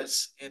take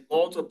this and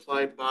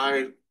multiply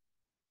by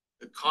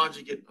the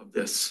conjugate of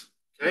this.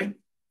 Okay.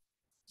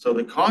 So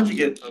the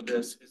conjugate of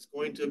this is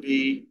going to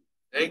be,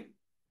 okay,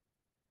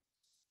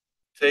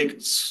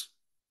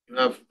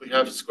 we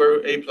have square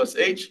root a plus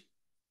h,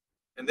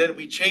 and then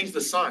we change the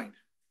sign.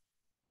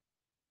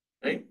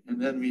 Okay, and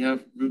then we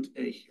have root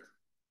a here.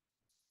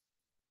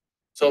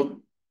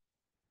 So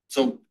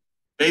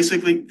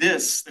basically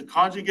the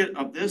conjugate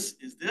of this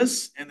is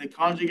this, and the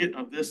conjugate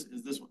of this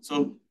is this one.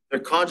 So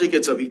they're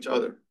conjugates of each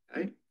other.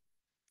 Okay.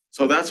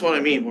 So that's what I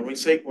mean. When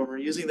we're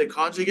using the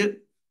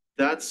conjugate,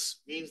 that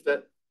means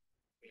that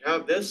we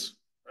have this,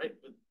 right,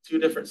 with two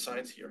different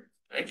signs here.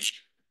 Okay.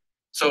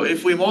 So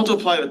if we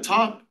multiply the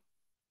top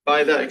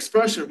by that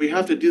expression, we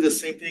have to do the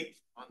same thing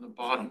on the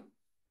bottom.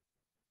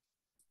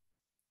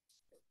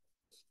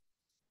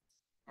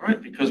 All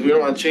right, because we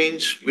don't want to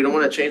change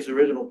the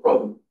original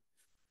problem.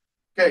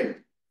 Okay.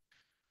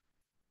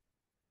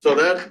 So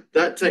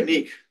that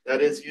technique,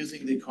 that is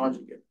using the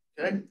conjugate.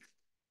 Okay.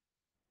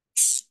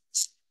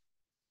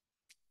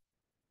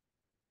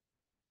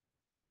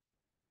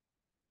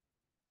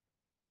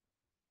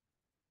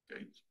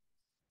 Okay.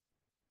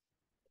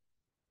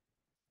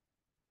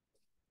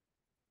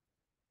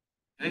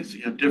 Okay, so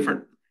you have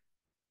different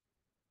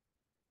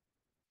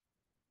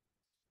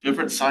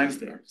signs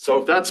there. So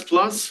if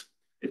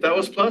that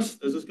was plus,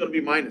 this is going to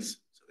be minus.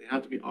 So they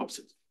have to be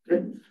opposite.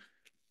 Okay.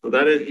 So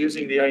that is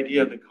using the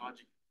idea of the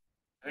conjugate.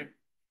 Okay.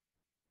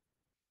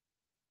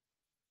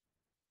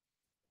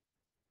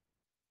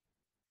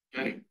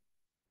 Okay.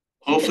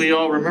 Hopefully you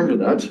all remember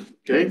that.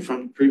 Okay,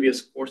 from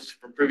previous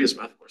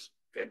math course.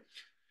 Okay.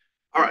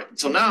 All right.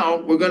 So now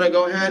we're going to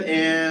go ahead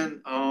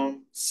and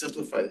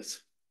simplify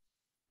this.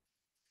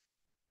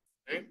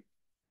 Okay.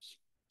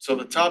 So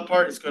the top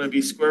part is going to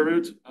be square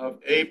root of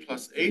a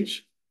plus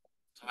h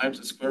times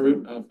the square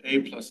root of a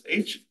plus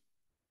h.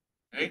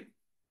 Okay.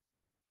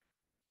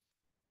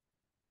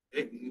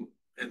 Okay.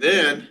 And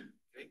then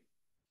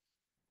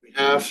we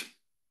have,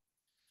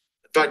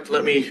 in fact,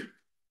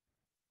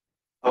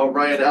 I'll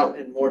write it out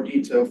in more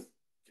detail.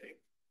 Okay.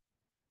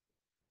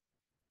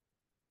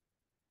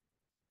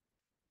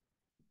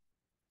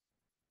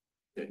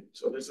 Okay.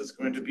 So this is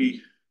going to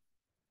be,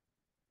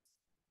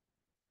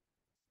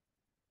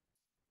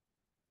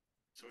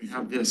 so we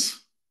have this.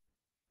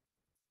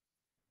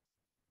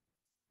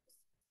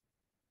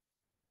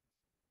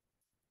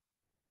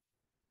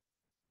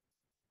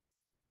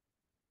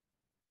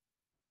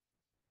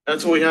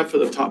 That's what we have for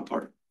the top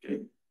part.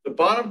 Okay. The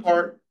bottom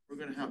part, we're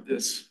going to have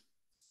this.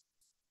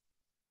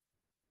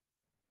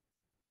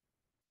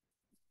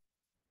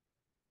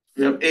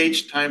 We have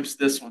h times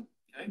this one.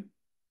 Okay.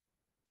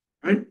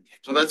 All right.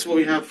 So that's what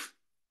we have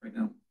right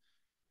now.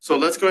 So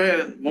let's go ahead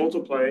and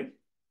multiply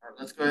our right,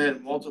 let's go ahead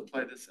and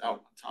multiply this out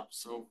on top.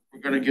 So we're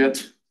going to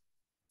get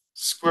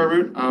square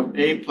root of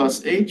a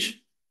plus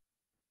h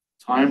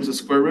times the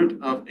square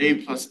root of a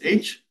plus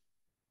h,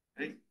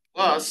 okay,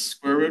 plus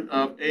square root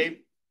of a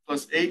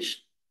plus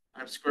h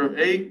times square root of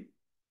a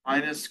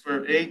minus square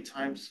root of a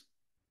times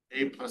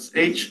a plus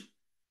h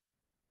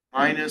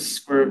minus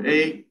square root of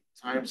a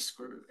times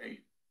square root of a.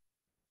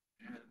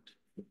 And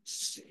let's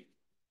see.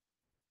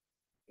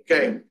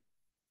 Okay,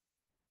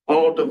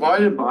 all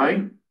divided by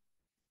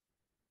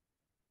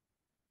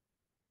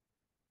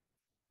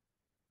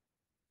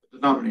the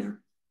denominator.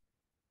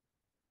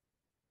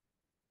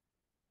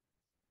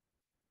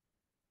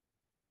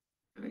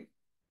 Okay.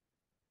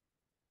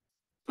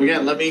 So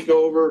again, let me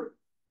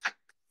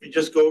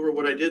just go over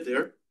what I did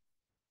there.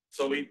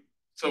 So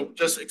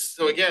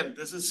again,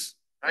 this is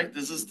right.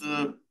 This is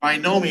the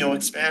binomial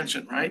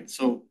expansion, right?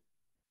 So,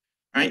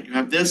 right, you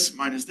have this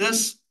minus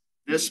this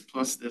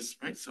plus this,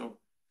 right? So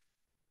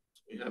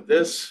we have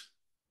this.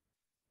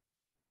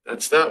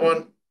 That's that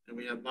one, and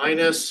we have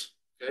minus.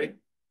 Okay.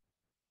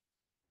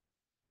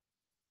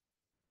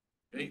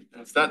 Okay,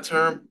 that's that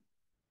term.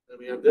 Then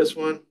we have this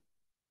one.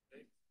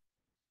 Okay.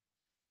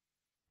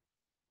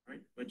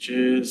 Right, which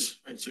is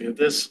right. So you have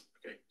this.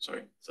 Okay,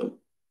 sorry. So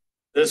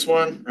this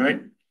one,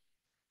 right?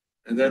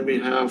 And then we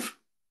have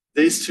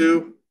these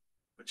two,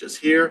 which is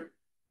here.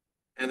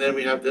 And then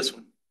we have this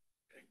one.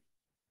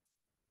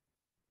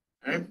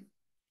 Okay. Okay.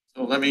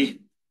 So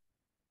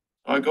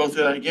I'll go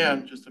through that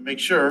again just to make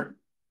sure.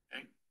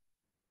 Okay.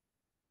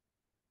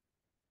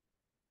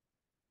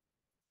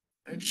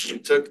 Okay. So we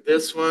took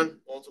this one,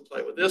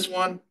 multiplied with this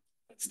one.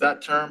 That's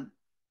that term.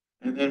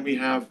 And then we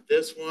have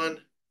this one.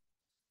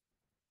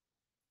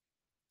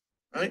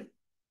 Right?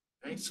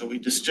 Okay. So we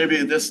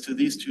distribute this to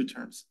these two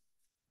terms.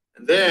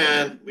 And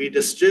then we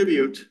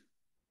distribute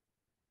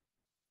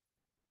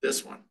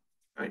this one,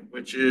 right?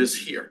 Which is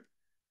here.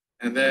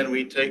 And then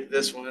we take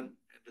this one and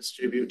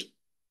distribute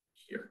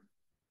here.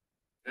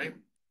 Okay.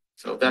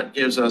 So that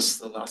gives us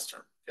the last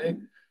term. Okay.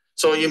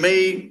 So you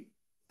may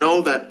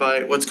know that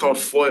by what's called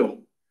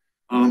FOIL,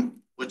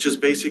 which is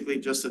basically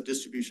just a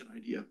distribution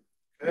idea.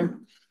 Okay.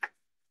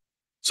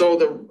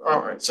 So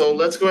all right. So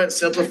let's go ahead and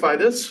simplify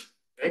this.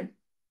 Okay.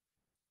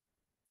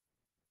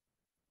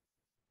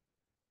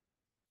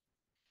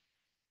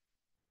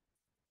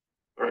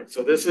 All right.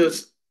 So these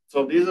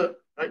are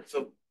right.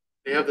 So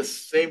they have the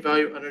same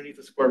value underneath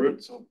the square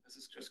root. So this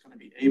is just going to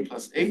be a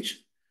plus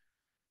h.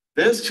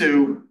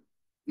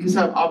 These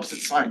have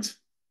opposite signs.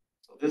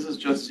 So this is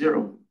just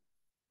 0.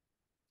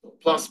 So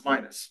plus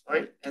minus,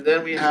 right? And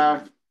then we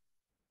have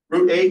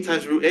root a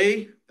times root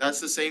a.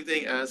 That's the same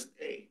thing as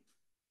a.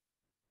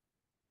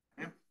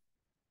 Okay.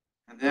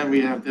 And then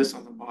we have this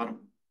on the bottom.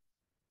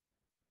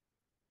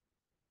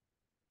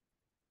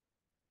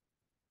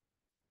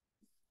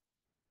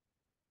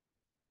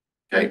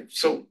 Okay,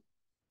 so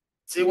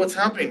see what's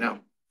happening now.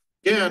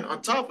 Again,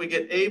 on top we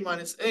get a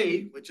minus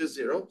a, which is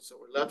 0. So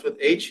we're left with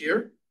h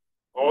here,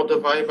 all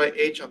divided by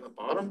h on the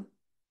bottom.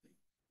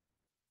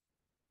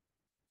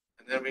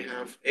 And then we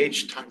have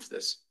h times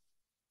this.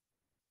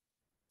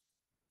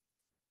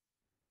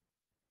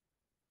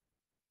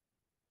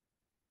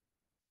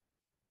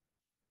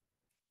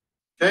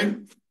 Okay,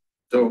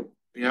 so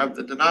we have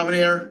the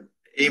denominator,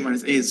 a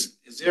minus a is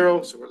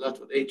 0, so we're left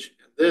with h.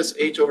 And this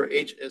h over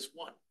h is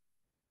 1.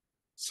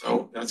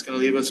 So that's going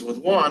to leave us with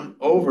 1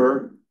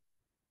 over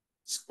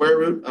square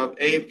root of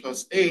a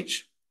plus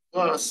h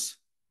plus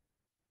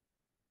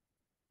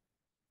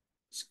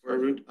square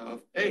root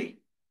of a.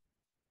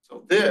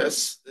 So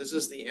this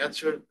is the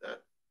answer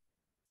that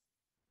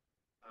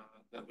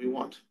we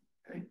want.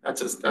 Okay,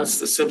 that's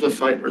the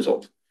simplified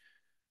result.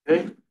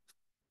 Okay,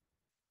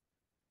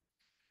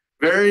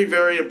 very,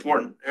 very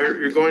important.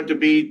 You're going to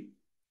be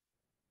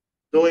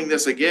doing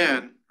this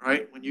again,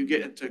 right? When you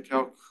get into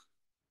Calc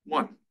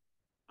 1,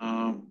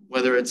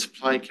 whether it's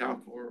applied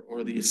calc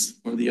or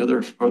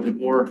the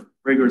more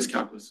rigorous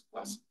calculus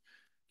class.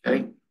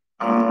 Okay,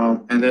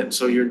 and then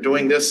so you're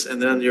doing this,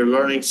 and then you're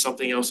learning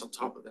something else on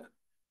top of that.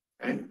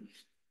 Okay,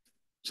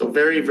 so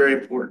very, very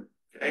important.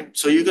 Okay,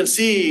 so you can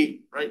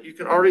see, right? You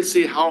can already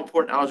see how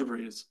important algebra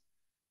is.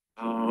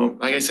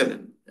 Like I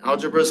said,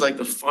 algebra is like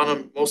the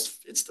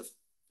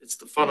it's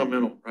the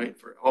fundamental, right,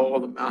 for all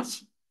the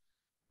math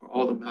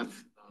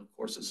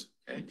courses.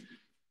 Okay,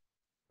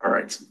 all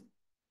right.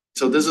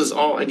 So this is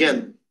all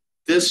again.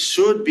 This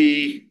should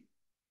be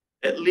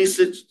at least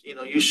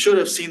you should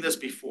have seen this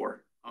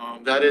before.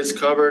 That is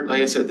covered.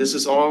 Like I said,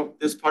 this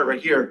part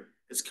right here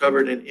is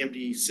covered in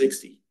MD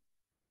 60.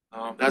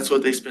 That's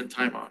what they spend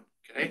time on.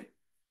 Okay.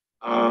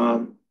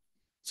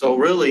 So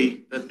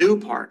really, the new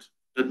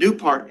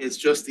part is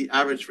just the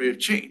average rate of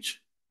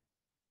change.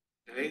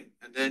 Okay,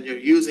 and then you're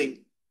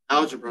using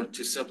algebra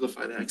to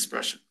simplify that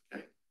expression.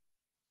 Okay.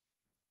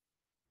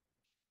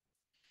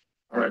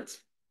 All right.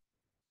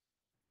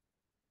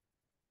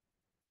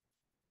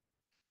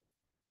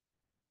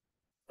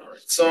 All right.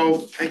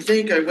 So I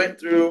think I went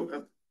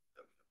through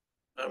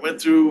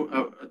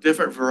a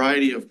different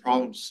variety of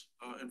problems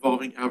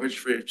involving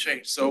average rate of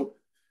change. So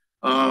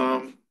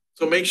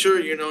So make sure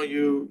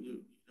you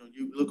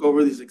look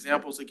over these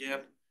examples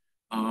again,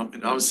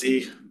 and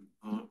obviously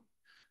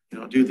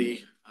do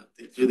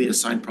the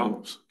assigned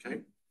problems.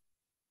 Okay.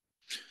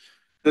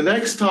 The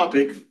next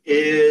topic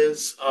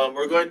is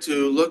we're going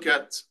to look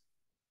at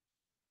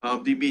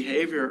the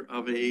behavior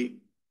of a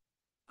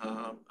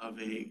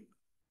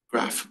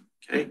graph.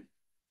 Okay.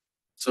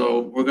 So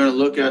we're going to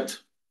look at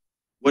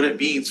what it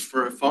means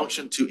for a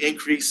function to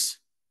increase,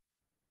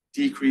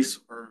 decrease,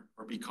 or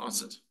be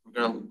constant. We're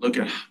going to look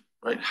at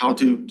how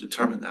to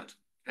determine that.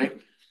 Okay.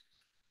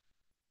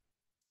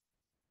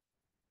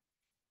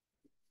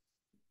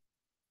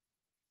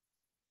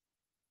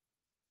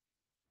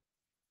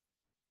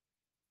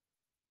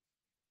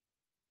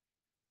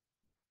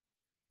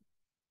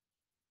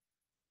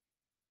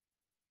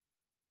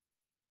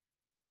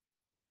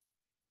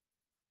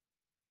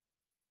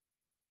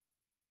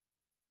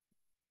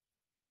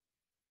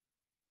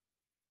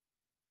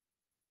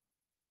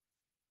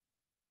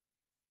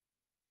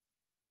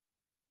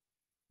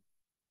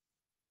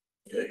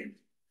 Okay.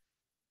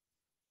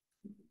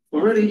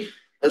 Alrighty,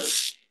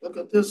 let's look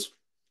at this.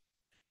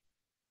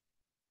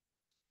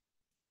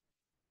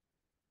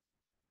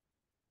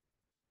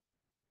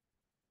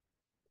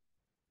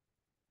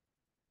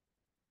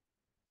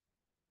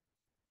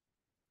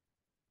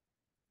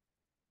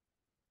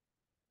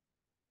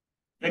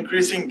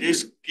 Increasing,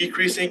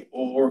 decreasing,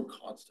 or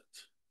constant.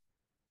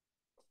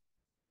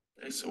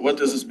 Okay, so what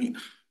does this mean?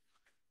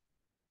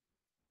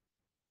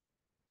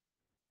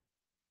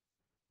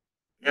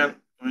 Again,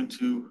 I'm going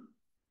to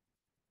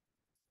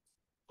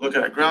look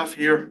at a graph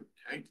here.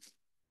 Okay.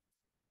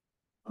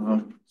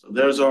 So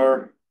there's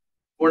our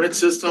coordinate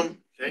system.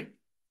 Okay.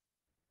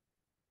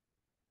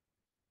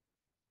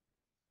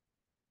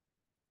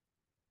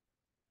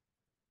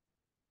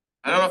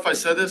 I don't know if I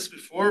said this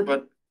before,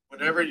 but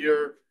whenever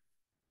you're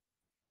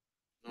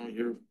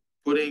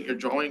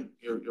drawing,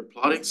 you're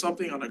plotting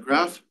something on a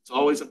graph, it's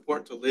always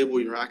important to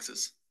label your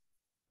axis.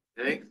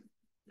 Okay.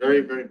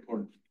 Very, very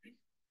important. Okay.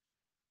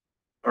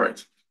 All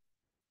right.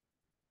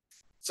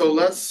 So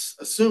let's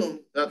assume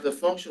that the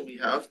function we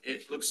have,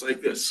 it looks like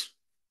this.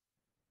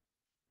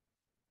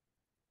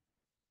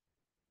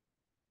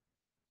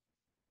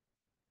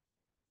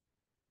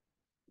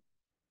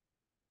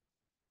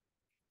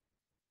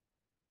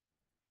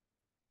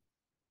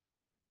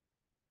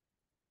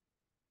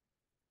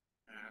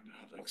 And I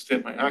have to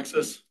extend my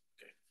axis.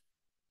 Okay.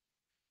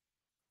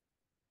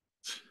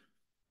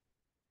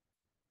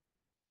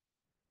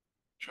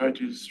 Try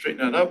to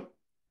straighten that up.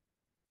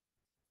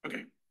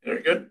 Okay,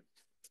 very good.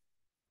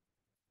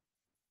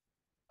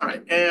 All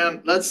right,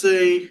 and let's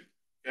say,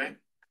 okay,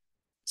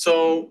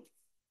 so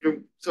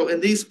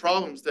in these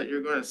problems that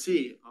you're going to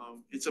see,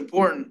 it's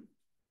important,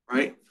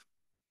 right?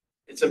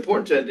 It's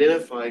important to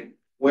identify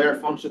where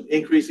function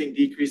increasing,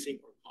 decreasing,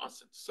 or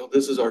constant. So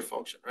this is our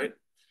function, right?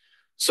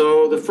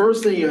 So the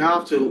first thing you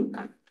have to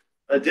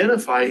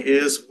identify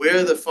is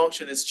where the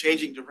function is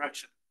changing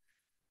direction.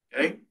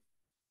 Okay.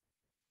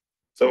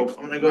 So I'm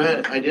going to go ahead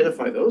and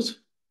identify those.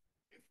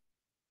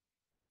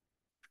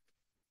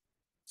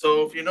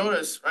 So if you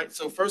notice, right?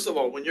 So first of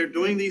all, when you're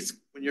doing these,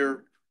 when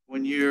you're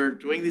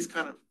doing this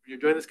kind of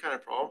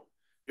problem,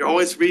 you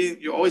always read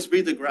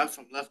the graph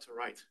from left to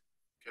right.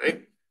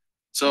 Okay.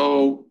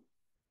 So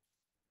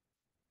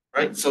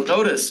right. So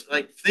notice,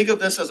 like, think of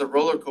this as a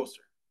roller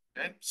coaster.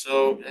 Okay.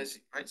 So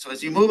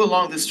as you move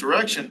along this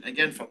direction,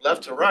 again from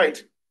left to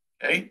right,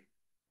 okay,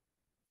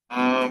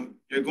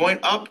 you're going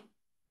up,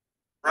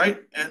 right,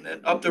 and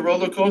then up the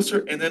roller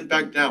coaster, and then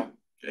back down.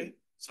 Okay.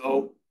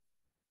 So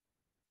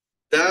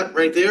that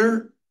right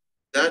there,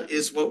 that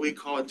is what we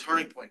call a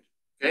turning point.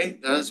 Okay,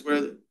 that is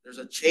where there's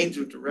a change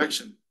of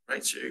direction,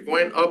 right? So you're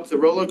going up the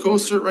roller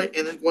coaster, right,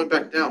 and then going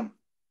back down.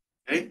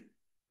 Okay,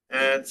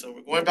 and so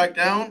we're going back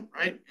down,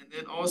 right, and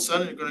then all of a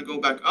sudden you're going to go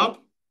back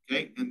up.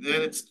 Okay, and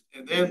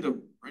then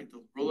the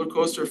roller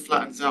coaster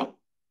flattens out.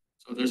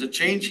 So there's a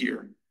change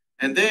here,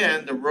 and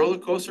then the roller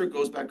coaster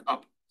goes back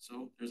up.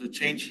 So there's a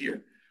change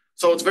here.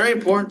 So it's very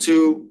important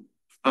to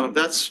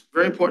that's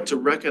very important to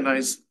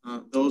recognize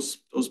those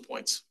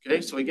points.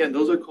 Okay, so again,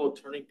 those are called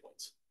turning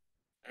points.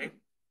 Okay.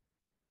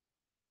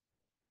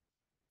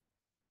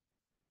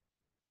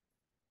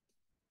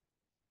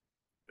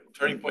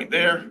 Turning point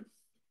there,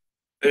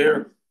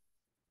 there,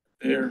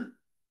 there,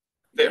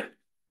 there.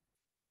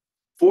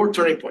 4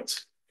 turning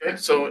points. Okay,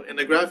 so in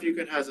the graph you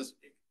can have this.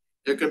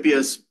 There can be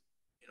as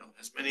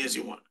as many as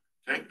you want.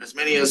 Okay, as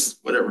many as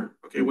whatever.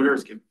 Okay, whatever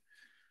is given.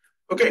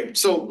 Okay,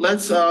 so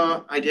let's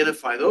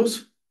identify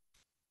those.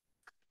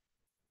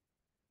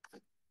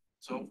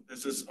 So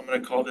I'm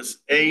going to call this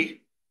A.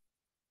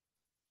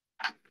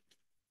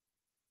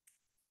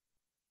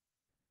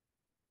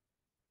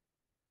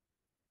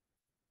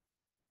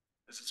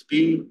 This is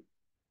B.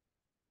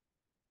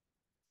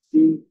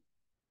 C.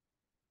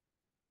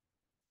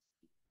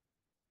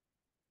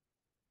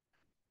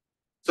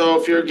 So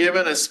if you're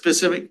given a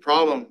specific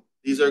problem,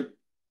 these are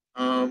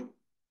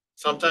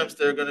sometimes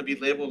they're going to be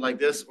labeled like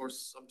this, or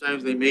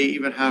sometimes they may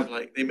even have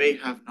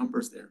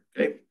numbers there.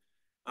 Okay,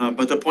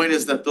 but the point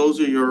is that those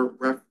are your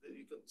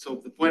so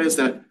the point is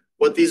that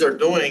what these are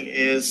doing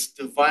is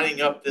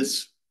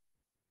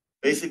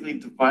basically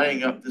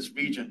dividing up this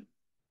region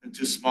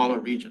into smaller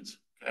regions.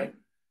 Okay.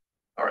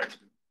 All right.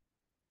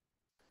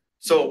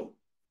 So,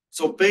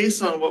 so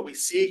based on what we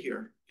see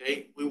here,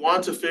 okay, we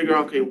want to figure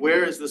out, okay,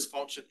 where is this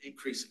function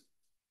increasing?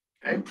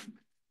 Okay.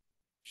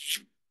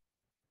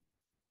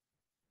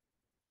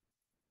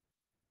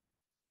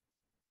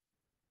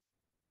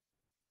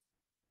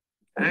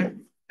 Okay.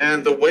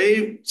 And the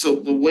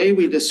way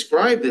we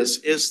describe this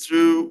is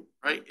through,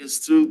 right, is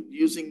through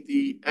using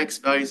the x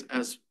values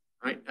as,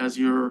 right, as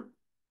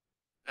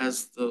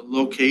the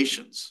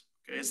locations.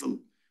 Okay. So,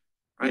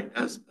 right,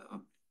 as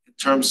in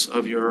terms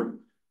of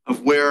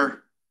of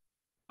where,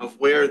 of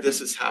where this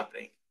is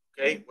happening.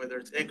 Okay. Whether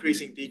it's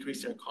increasing,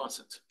 decreasing, or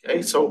constant.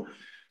 Okay. So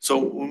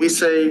when we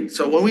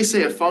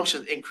say a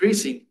function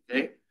increasing,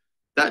 okay,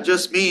 that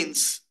just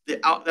means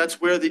that's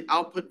where the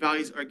output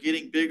values are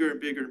getting bigger and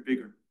bigger and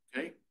bigger.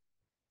 Okay.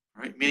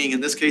 All right. Meaning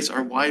in this case,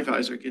 our y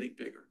values are getting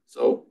bigger.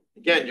 So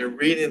again, you're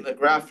reading the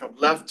graph from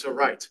left to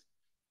right.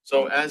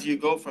 So as you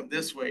go from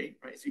this way,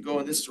 right, as you go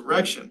in this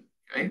direction,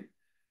 okay,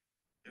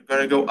 you're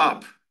going to go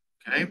up.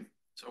 Okay.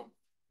 So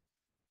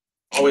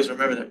always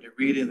remember that you're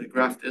reading the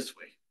graph this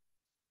way.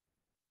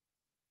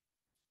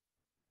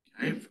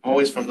 Okay.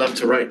 Always from left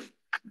to right.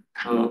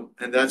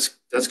 And that's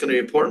going to be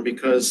important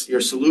because your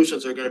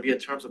solutions are going to be in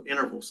terms of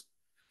intervals.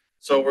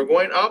 So we're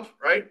going up,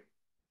 right?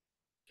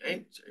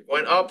 Okay, so you're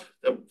going up.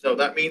 So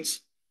that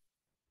means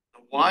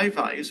the y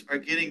values are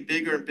getting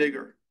bigger and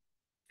bigger.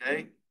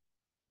 Okay,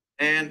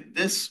 and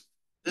this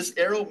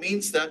arrow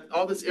means that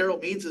all this arrow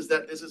means is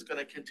that this is going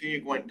to continue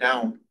going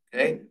down.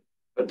 Okay,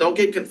 but don't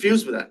get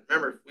confused with that.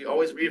 Remember, we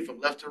always read it from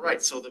left to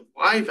right. So the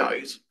y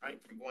values, right,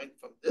 are going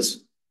from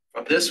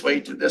this way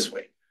to this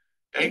way.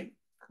 Okay,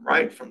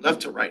 from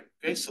left to right.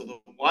 Okay, so the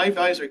y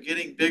values are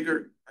getting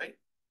bigger, right?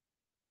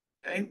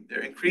 Okay,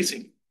 they're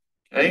increasing.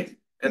 Okay,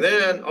 and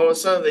then all of a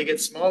sudden they get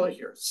smaller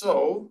here.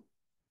 So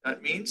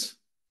that means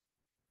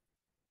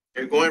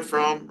you're going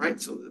from,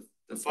 right? So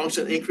the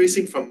function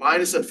increasing from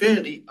minus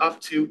infinity up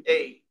to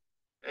a.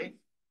 Okay,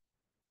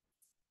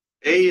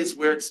 a is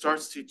where it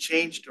starts to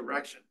change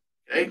direction.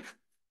 Okay,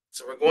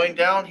 so we're going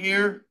down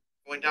here,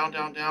 going down,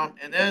 down, down,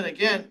 and then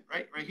again,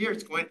 right here,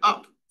 it's going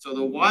up. So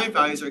the y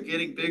values are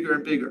getting bigger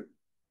and bigger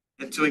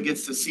until it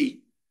gets to c.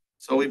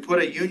 So we put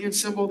a union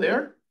symbol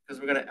there because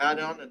we're going to add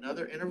on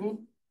another interval.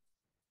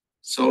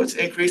 So it's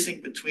increasing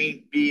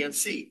between B and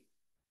C.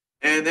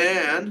 And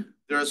then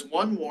there's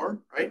one more,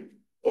 right,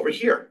 over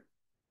here.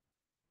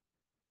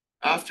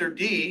 After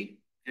D,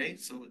 okay,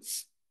 so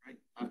it's right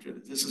after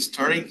this is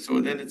turning,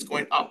 so then it's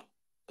going up.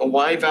 The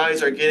y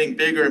values are getting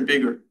bigger and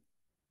bigger.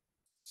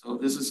 So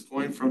this is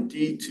going from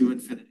D to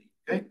infinity,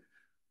 okay?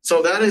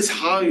 So that is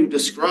how you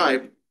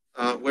describe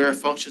where a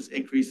function is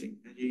increasing.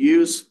 And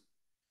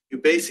you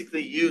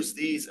basically use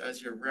these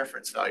as your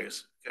reference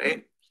values,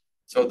 okay?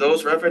 So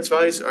those reference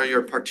values are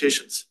your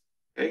partitions,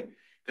 okay?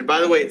 And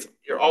by the way,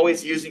 you're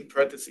always using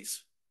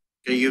parentheses,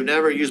 okay? You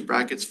never use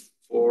brackets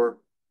for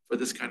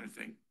this kind of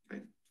thing,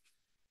 okay?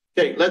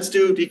 Okay, let's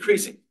do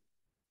decreasing.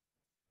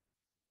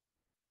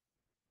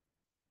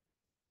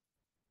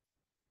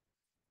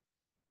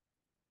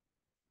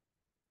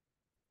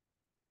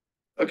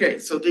 Okay,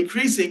 so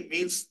decreasing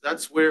means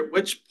that's where,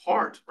 which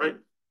part, right?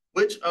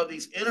 Which of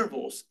these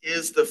intervals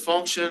is the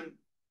function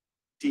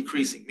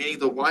decreasing, meaning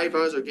the y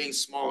values are getting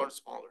smaller and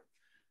smaller.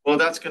 Well,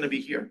 that's going to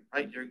be here,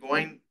 right? You're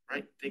going,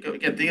 right? Think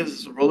of this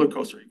as a roller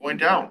coaster. You're going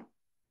down.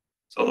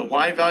 So the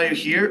y value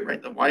here,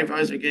 right? The y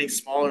values are getting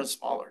smaller and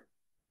smaller.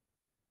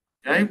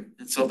 Okay,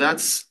 and so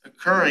that's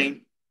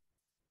occurring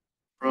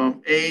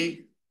from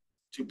A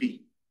to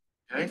B.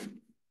 Okay.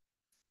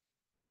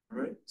 All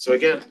right. So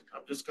again,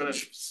 I'm just going to,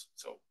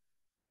 so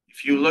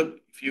if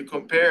you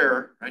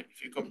compare, right?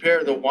 If you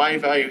compare the y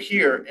value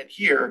here and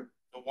here,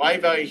 the y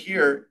value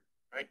here,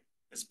 right,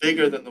 is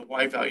bigger than the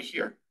y value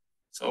here.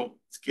 So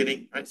it's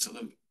getting, right? So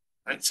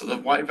the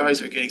y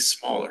values are getting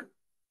smaller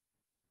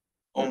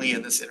only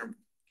in this interval.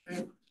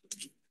 Okay.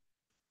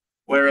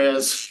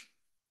 Whereas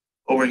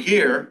over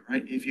here,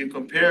 right, if you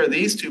compare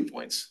these 2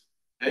 points,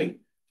 okay,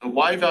 the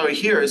y value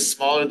here is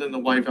smaller than the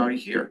y value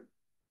here.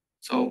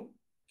 So,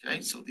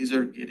 okay, so these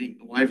are getting,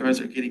 the y values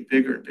are getting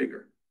bigger and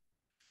bigger.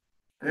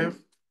 Okay.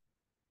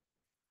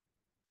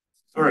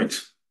 All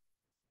right.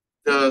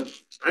 The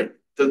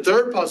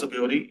third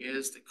possibility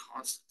is the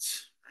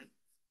constants. Right?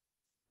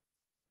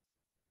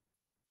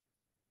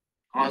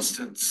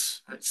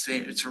 Constants. Right? Say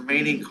it's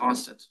remaining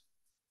constant.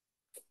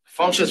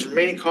 Function is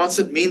remaining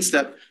constant means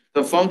that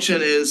the function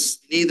is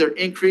neither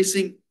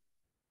increasing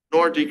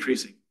nor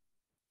decreasing.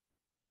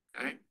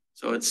 Okay.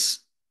 So it's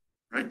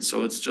right.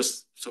 So it's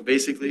just so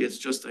basically it's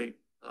just a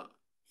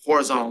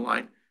horizontal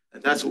line,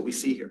 and that's what we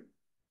see here.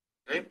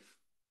 Okay.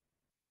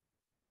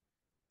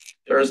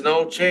 There is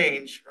no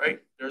change,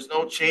 right? There's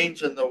no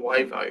change in the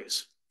y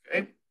values.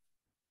 Okay.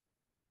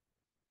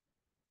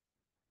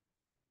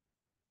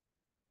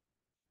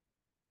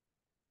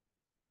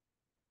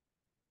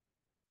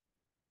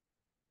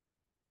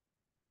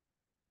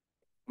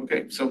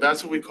 Okay, so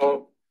that's what we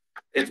call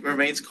it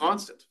remains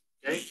constant.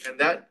 okay? And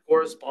that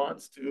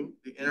corresponds to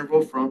the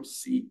interval from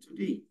C to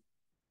D,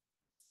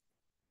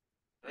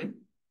 okay?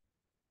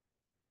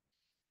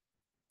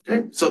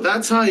 Okay, so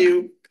that's how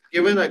you,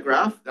 given a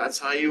graph, that's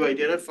how you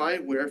identify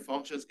where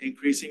functions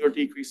increasing or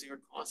decreasing or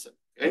constant,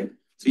 okay?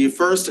 So you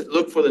first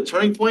look for the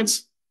turning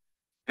points,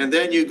 and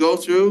then you go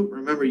through,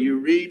 remember, you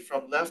read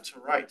from left to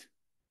right.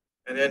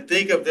 And then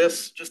think of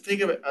this, just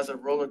think of it as a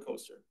roller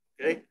coaster,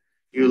 okay?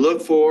 You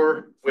look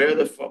for where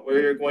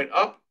you're going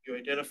up, you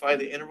identify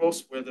the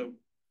intervals where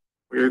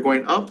you're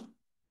going up,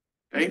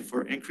 okay,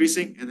 for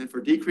increasing, and then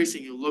for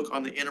decreasing, you look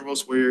on the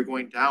intervals where you're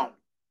going down.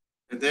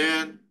 And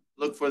then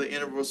look for the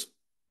intervals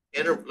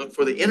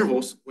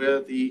where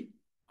the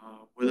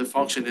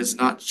function is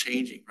not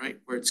changing, right?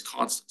 Where it's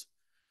constant,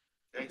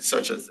 okay,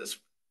 such as this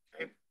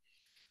one, okay?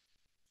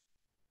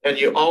 And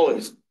you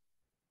always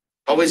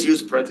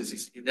use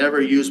parentheses. You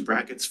never use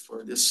brackets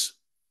for this,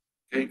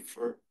 okay,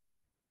 for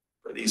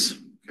these,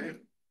 okay?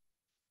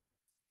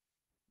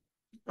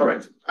 All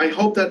right. I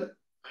hope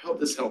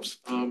this helps.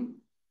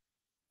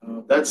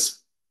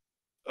 That's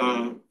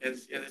and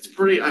it's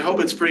pretty. I hope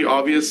it's pretty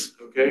obvious.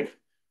 Okay.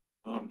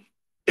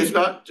 If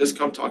not, just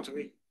come talk to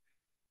me.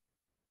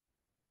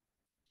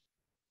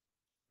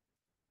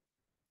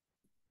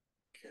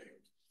 Okay.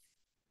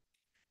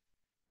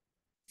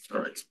 All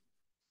right.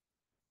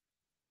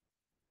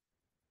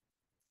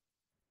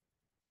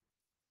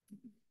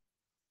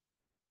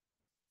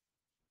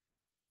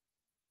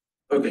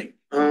 Okay.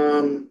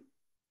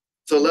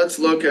 So let's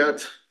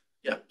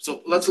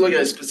look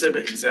at a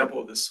specific example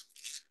of this.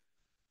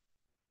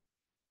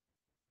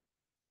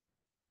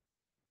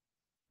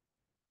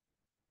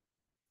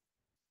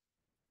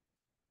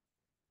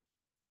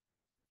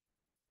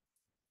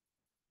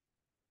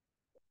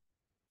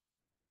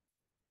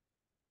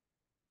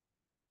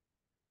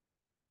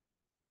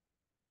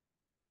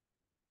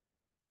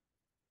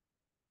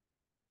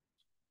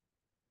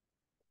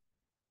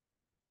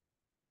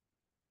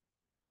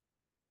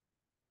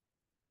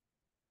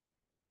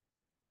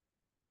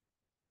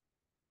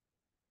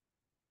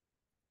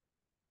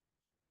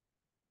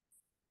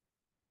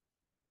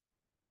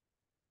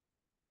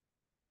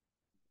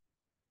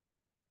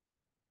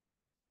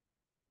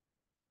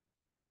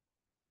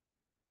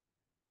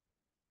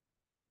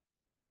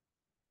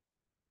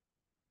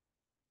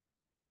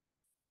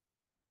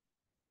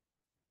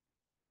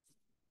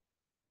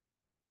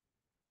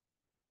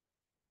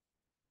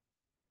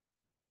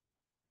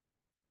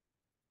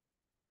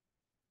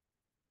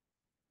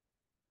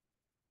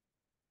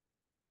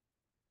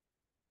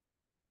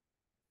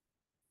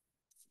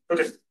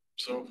 Okay.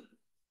 So go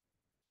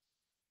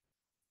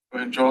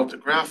ahead and draw up the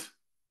graph.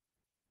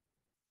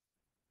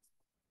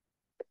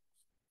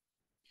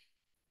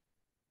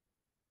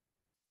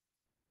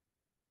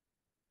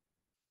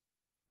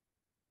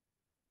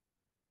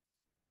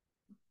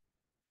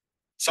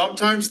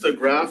 Sometimes the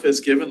graph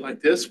is given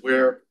like this,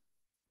 where it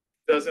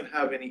doesn't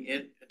have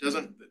it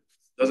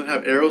doesn't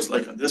have arrows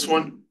like on this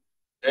one,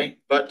 okay?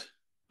 But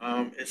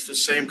it's the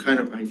same kind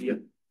of idea.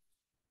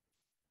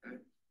 Okay?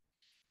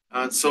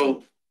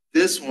 So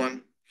this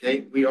one,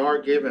 okay, we are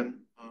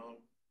given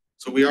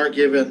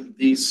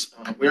the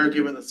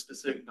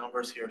specific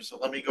numbers here. So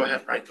let me go ahead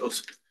and write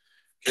those.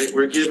 Okay,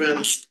 we're given,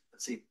 let's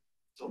see,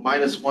 so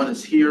 -1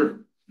 is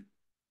here.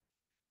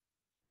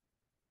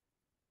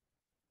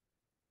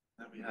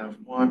 Then we have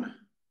 1.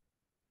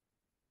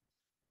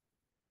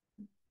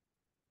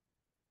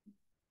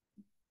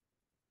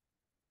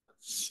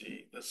 Let's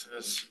see, this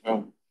is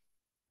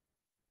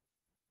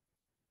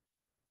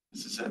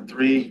at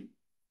 3.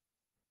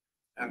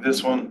 And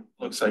this one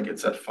looks like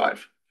it's at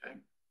 5. Okay.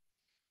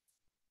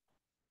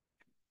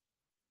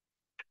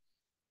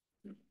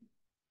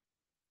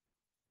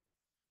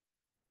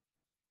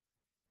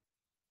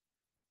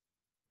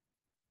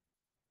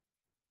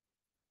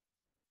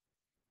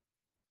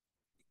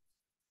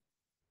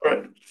 All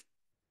right.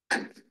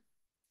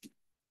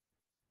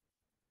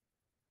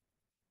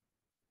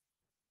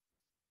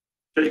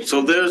 Okay,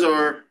 so there's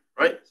our,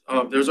 right?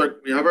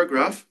 We have our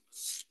graph.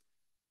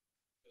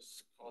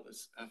 Let's call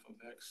this f of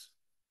x.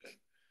 Okay.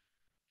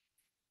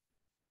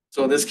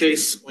 So in this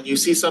case, when you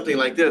see something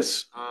like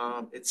this,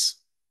 it's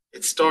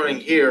starting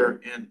here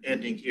and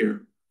ending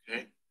here.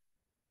 Okay.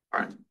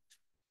 All right.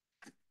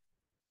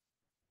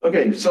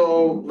 Okay,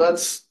 so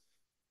let's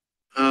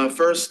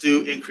first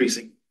do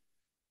increasing.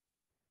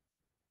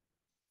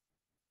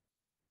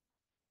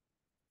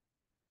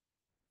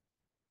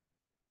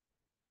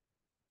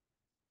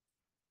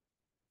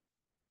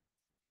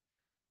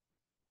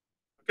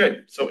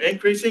 Okay, so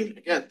increasing,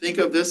 again, think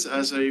of this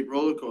as a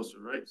roller coaster,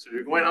 right? So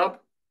you're going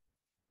up,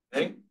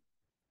 okay?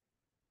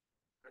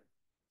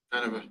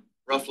 Kind of a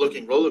rough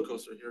looking roller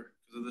coaster here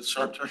because of this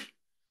sharp turn.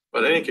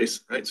 But in any case,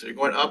 right? So you're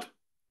going up,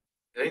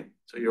 okay?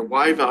 So your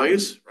y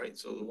values, right?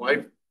 So the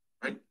y,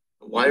 right?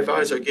 The y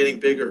values are getting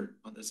bigger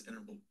on this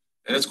interval.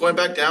 And it's going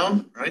back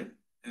down, right?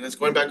 And it's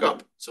going back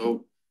up.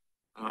 So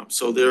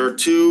there are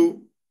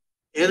two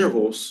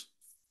intervals,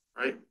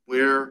 right,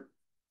 where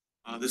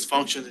this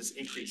function is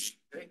increasing.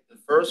 Okay, the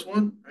first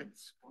one, right,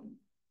 it's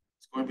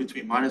going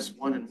between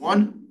 -1 and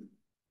 1.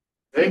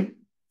 Okay.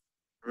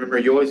 Remember,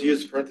 you always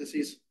use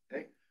parentheses.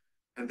 Okay.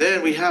 And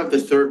then we have the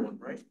third one,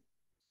 right?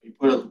 We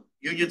put a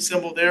union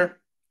symbol there.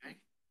 Okay.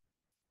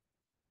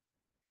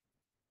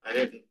 I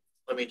didn't.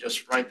 Let me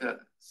just write that.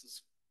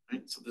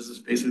 Right? So this is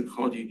basically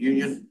called a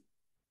union.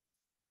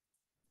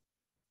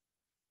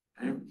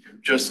 Okay.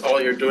 Just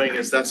all you're doing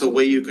is that's a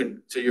way you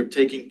can. So you're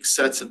taking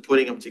sets and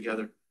putting them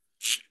together.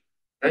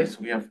 Okay. So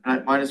we have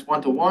minus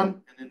 1 to 1,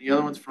 and then the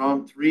other one's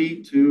from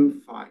 3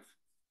 to 5.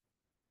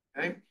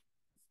 Okay.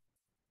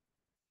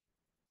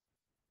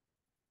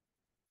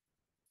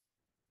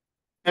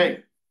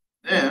 Okay.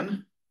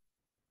 Then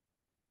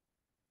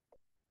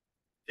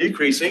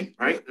decreasing,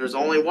 right? There's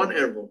only one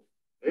interval.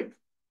 Okay.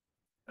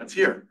 That's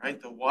here,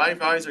 right? The y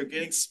values are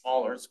getting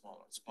smaller,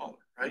 smaller, smaller,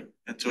 right?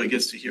 Until it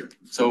gets to here.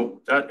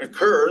 So that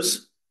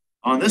occurs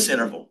on this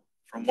interval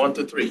from 1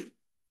 to 3.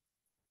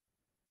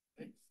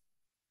 Okay.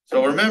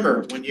 So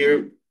remember,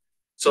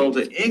 so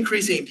the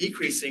increasing,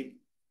 decreasing,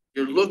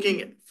 you're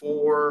looking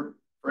for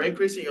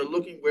increasing, you're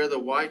looking where the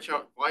y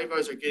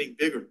values are getting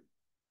bigger,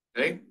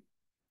 okay?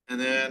 And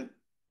then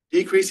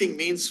decreasing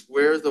means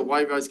where the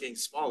y value is getting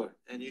smaller.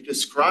 And you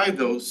describe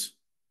those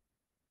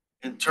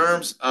in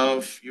terms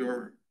of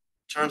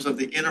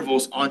the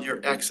intervals on your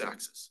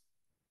x-axis.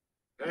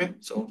 Okay,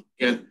 so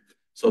again,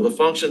 so the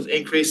function's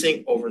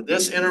increasing over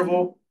this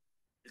interval,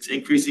 it's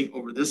increasing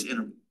over this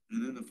interval,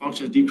 and then the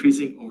function is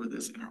decreasing over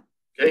this interval.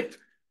 Okay,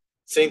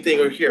 same thing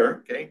over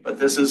here. Okay, but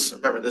this is,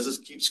 remember, this is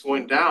keeps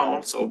going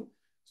down, so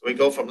we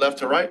go from left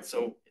to right,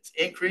 so it's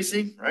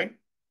increasing, right,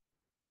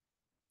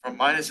 from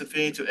minus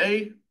infinity to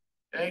a.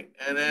 Okay,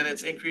 and then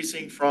it's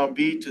increasing from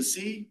b to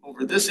c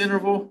over this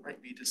interval,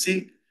 right, b to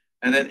c,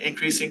 and then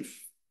increasing,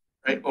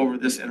 right, over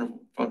this interval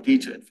from d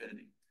to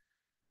infinity,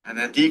 and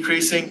then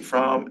decreasing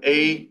from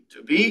a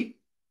to b.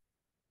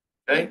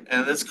 Okay,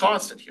 and it's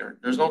constant here.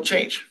 There's no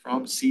change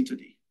from C to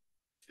D.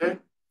 Okay,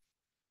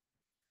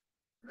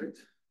 right.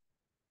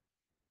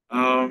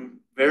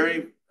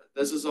 Very.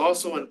 This is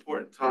also an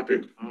important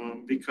topic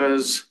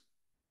because,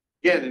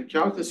 again, in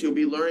calculus you'll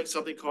be learning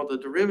something called the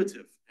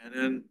derivative, and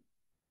then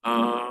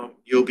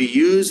you'll be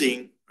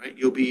using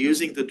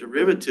the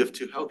derivative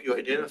to help you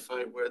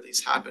identify where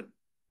these happen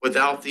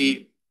without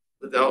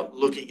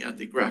looking at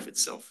the graph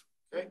itself.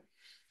 Okay.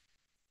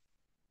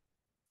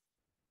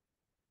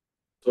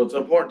 So it's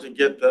important to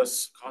get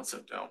this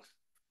concept down.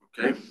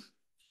 Okay.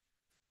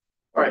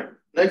 All right.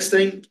 Next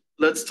thing,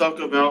 let's talk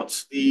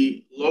about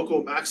the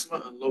local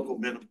maxima and local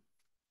minima.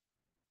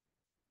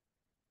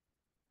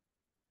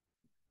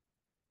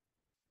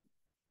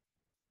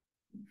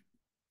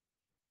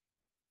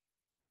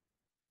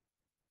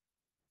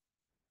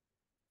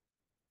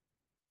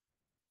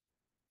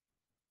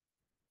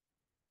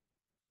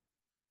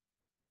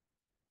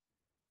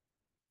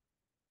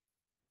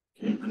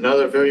 Okay.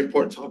 Another very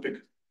important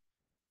topic.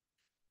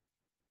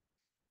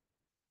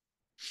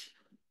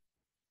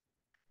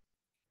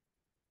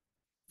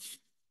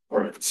 All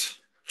right.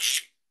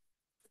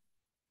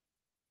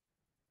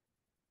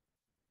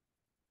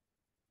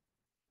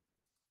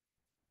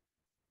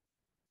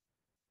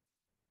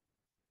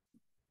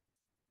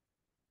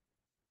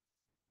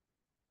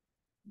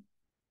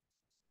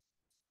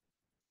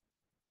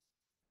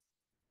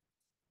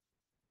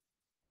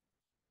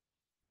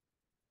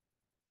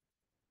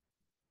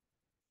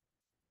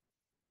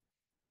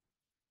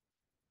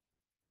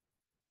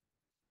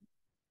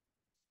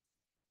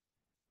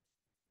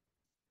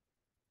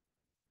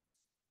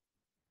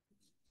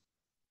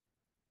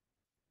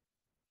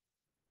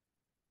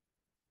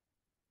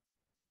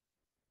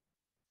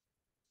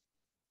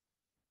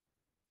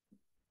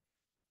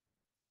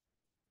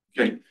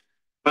 Okay.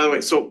 By the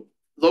way, so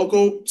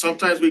local,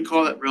 sometimes we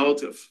call it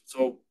relative.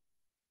 So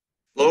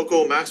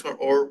local maxima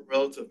or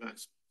relative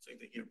maxima. Same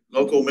thing here.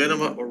 Local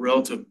minima or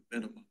relative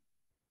minima.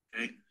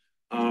 Okay.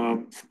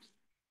 Um,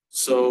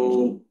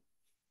 so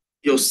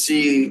you'll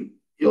see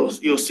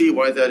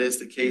why that is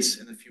the case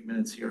in a few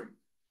minutes here.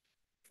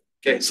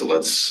 Okay,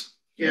 so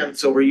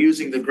so we're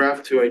using the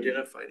graph to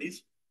identify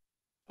these.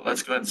 So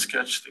let's go ahead and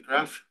sketch the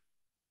graph.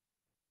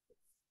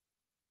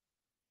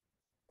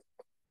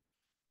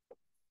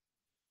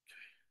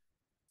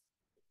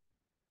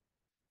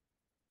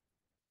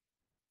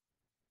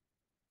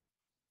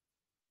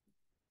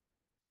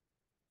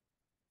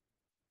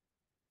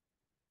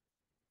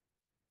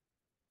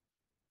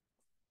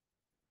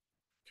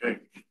 Okay.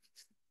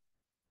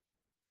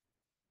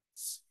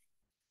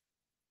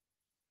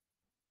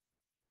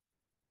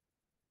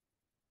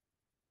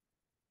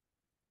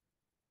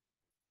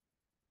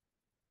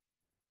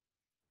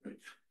 Right.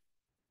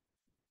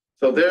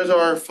 So there's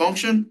our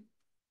function.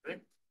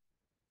 Right?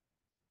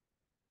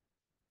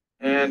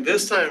 And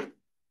this time,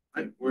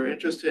 right, we're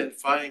interested in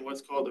finding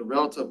what's called the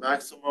relative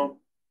maximum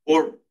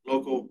or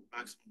local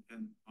maximum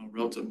and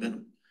relative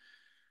minimum.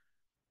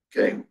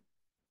 Okay.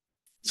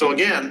 So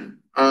again,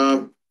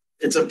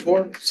 it's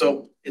important.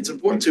 So it's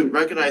important to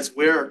recognize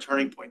where our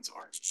turning points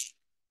are.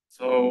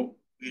 So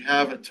we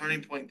have a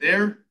turning point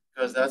there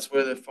because that's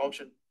where the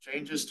function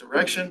changes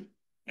direction,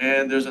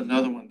 and there's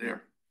another one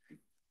there.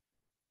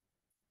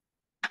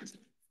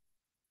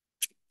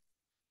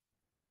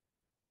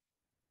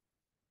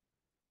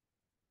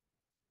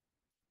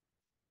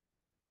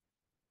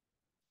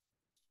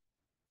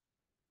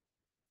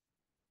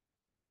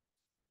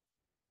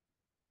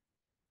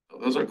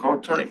 those are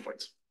called turning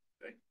points.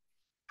 Okay.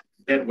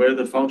 And where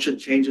the function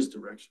changes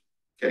direction.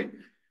 Okay.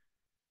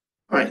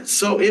 All right.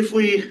 So if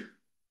we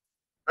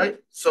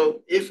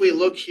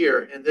look here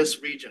in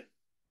this region,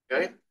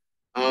 okay,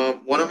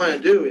 what I'm going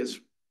to do is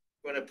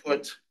I'm going to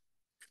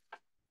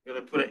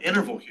put an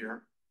interval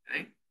here.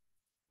 Okay.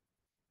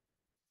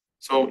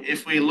 So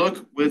if we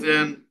look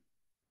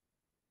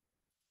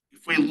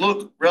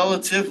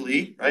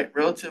relatively, right,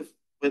 relative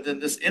within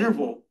this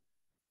interval,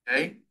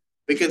 okay,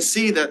 we can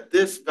see that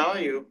this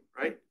value,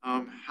 right,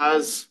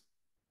 has,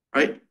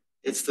 right,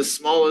 it's the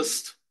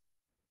smallest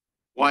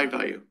y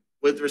value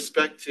with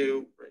respect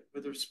to, right,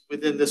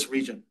 within this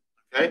region,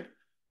 okay?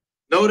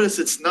 Notice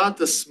it's not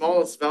the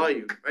smallest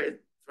value, right?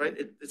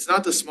 It's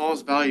not the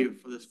smallest value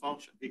for this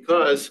function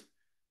because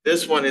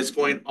this one is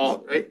going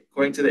all, right?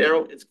 According to the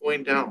arrow, it's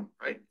going down,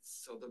 right?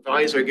 So the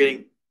values are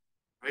getting,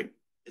 right?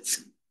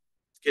 It's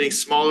getting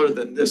smaller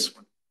than this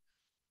one,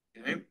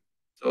 okay?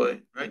 So,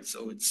 right,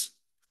 so it's,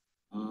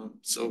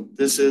 so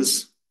this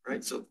is,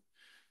 right, so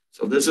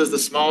this is the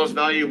smallest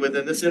value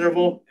within this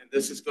interval, and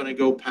this is going to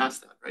go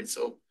past that, right?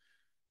 So,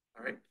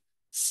 all right,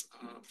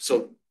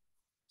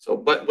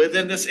 but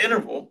within this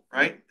interval,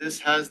 right, this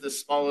has the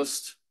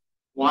smallest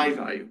y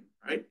value,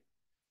 right?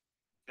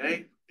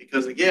 Okay,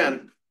 because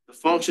again, the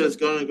function is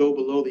going to go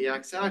below the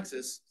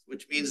x-axis,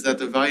 which means that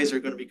the values are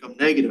going to become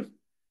negative,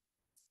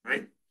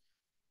 right?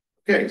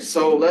 Okay,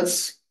 so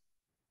let's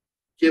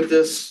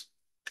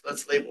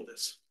label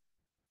this.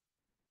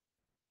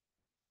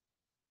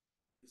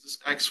 This is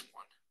x1,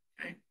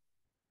 okay?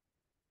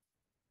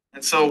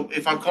 And so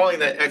if I'm calling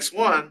that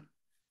x1,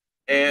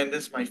 and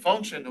this is my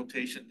function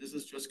notation, this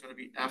is just going to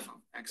be f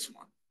of x1,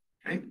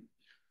 okay?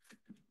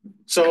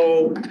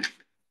 So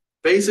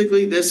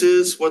basically, this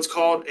is what's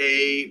called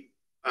a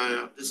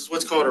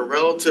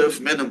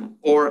relative minimum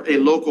or a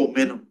local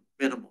minimum,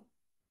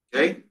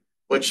 okay?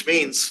 Which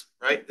means,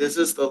 right, this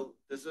is the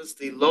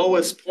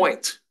lowest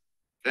point,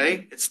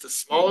 okay? It's the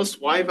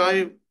smallest y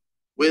value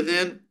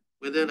within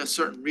a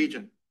certain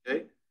region,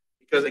 okay?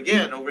 Because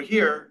again, over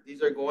here,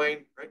 these are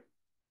going, right?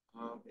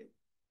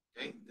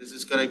 Okay, this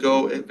is going to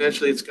go,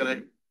 eventually it's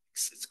going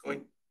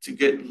to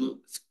get, the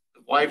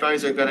y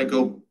values are going to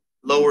go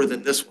lower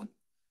than this one,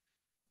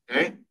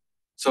 okay?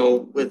 So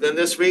within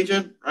this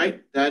region,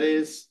 right, that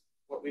is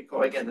what we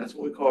call, again, that's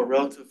what we call a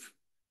relative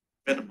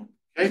minimum,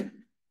 okay?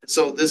 And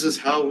so this is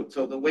how,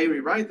 so the way we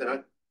write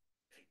that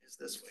is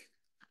this way.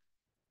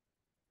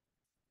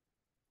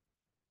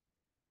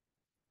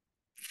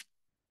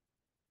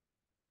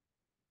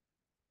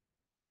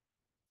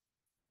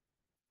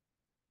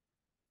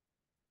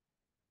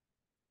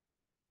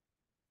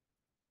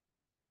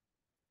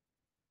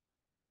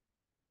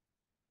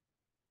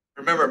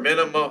 Remember,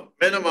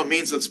 minimum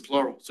means it's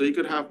plural. So you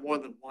could have more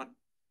than one.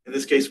 In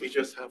this case, we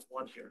just have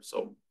one here.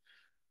 So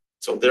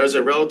there's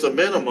a relative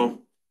minimum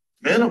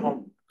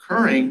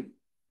occurring,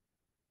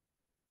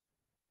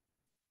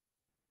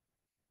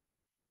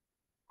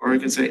 or you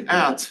can say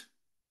at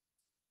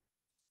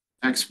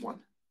x1,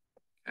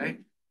 okay?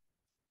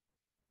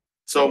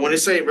 So when you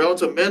say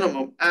relative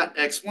minimum at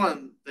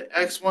x1, the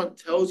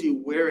x1 tells you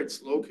where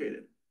it's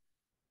located,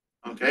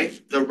 okay?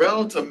 The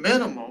relative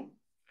minimum,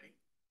 okay,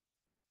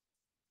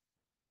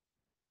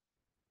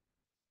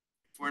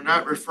 if we're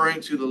not referring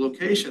to the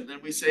location,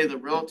 then we say the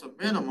relative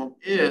minimum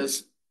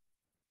is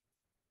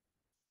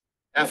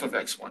f of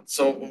x1.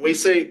 So when we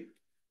say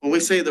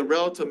the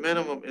relative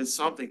minimum is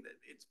something,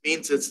 it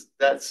means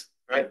that's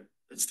right.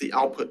 It's the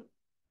output.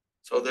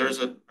 So there's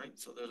a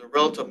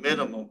relative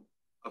minimum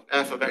of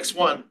f of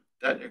x1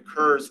 that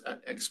occurs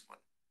at x1.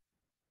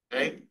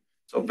 Okay.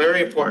 So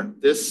very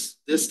important. This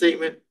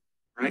statement,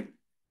 right,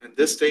 and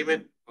this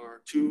statement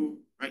are two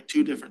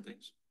different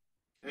things.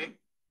 Okay.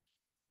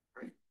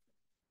 Right.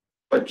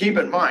 But keep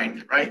in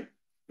mind, right,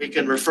 we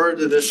can refer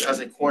to this as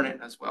a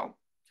coordinate as well.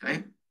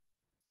 Okay.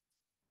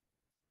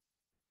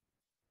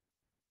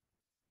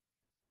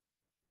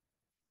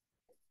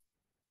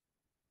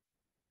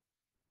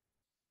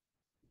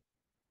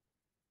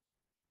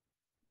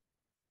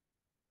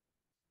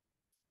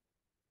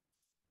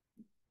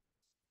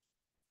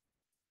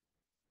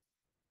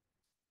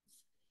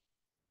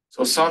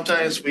 So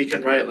sometimes we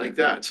can write it like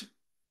that.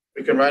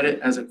 We can write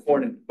it as a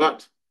coordinate.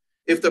 But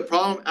if the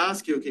problem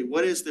asks you, okay,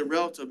 what is the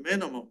relative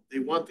minimum? They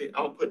want the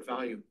output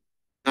value,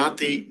 not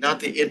the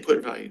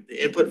input value.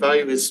 The input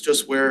value is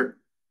just where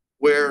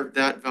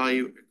that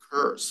value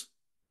occurs.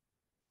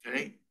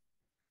 Okay.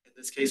 In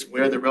this case,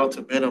 where the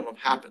relative minimum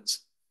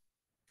happens.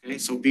 Okay.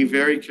 So be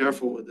very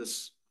careful with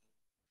this.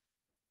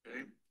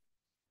 Okay.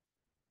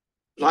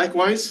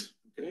 Likewise,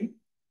 okay.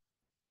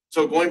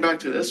 So going back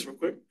to this real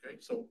quick. Okay.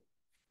 So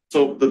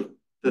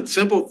the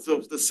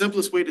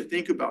simplest way to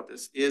think about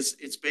this is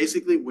it's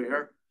basically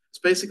where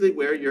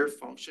your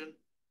function,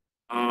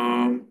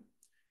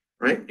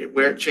 right,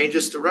 where it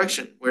changes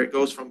direction, where it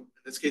goes from, in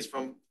this case,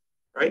 from,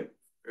 right,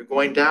 you're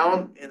going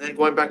down and then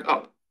going back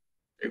up.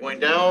 You're going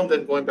down,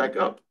 then going back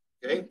up.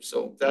 Okay,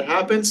 so that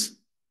happens.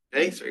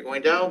 Okay, so you're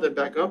going down, then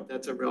back up.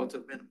 That's a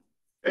relative minimum.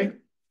 Okay.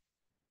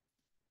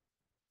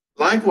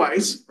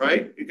 likewise,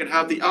 right, you can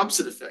have the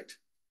opposite effect.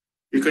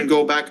 You can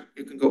go back,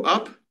 you can go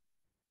up,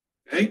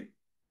 okay,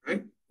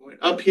 right, going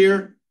up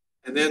here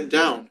and then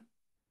down,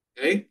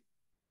 okay,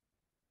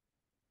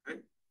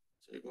 right.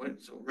 So you're going,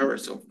 so remember,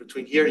 so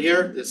between here and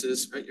here, this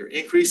is, right, you're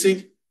increasing,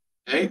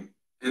 okay,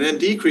 and then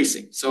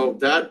decreasing. So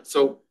that,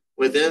 so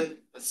within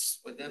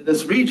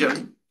this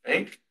region,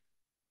 okay,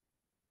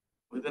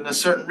 within a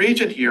certain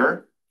region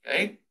here,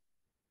 okay,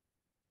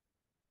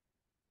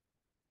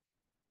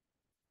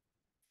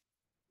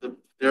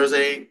 there's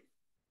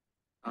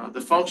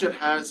the function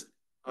has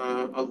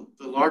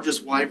the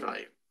largest y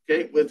value,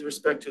 okay, with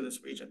respect to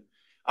this region.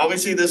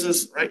 Obviously, this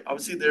is right.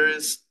 Obviously,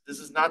 this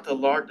is not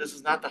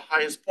the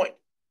highest point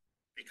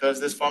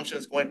because this function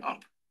is going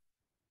up.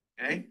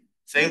 Okay,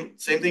 same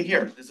thing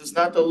here. This is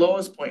not the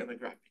lowest point in the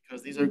graph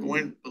because these are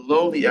going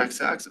below the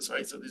x-axis,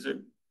 right? So these are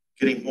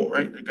getting more,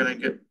 right? They're going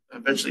to get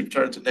eventually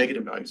turn into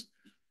negative values.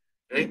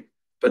 Okay,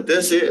 but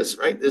this is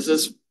right. This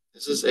is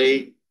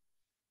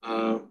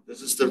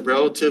the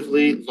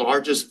relatively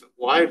largest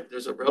y.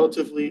 There's a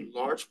relatively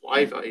large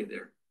y value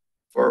there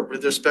for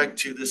with respect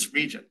to this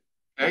region.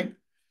 Okay.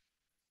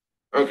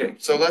 Okay.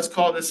 So let's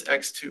call this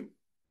x2.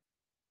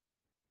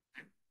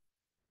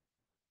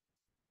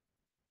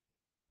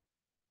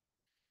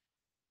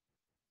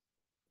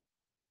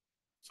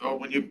 So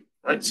when you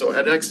right, so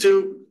at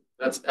x2,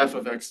 that's f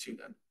of x2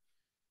 then.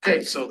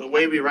 Okay. So the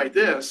way we write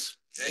this,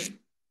 okay,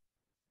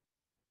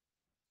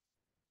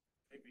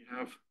 we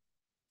have.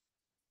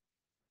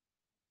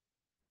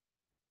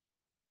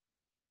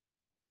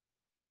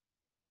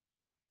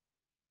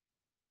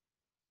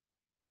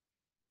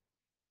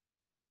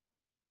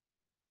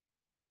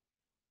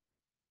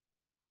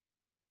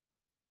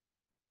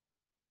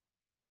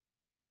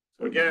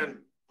 So again,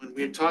 when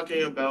we're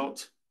talking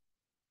about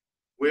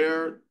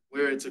where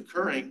it's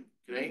occurring,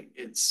 okay,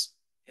 it's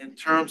in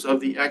terms of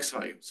the x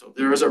value. So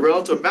there is a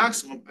relative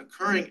maximum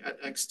occurring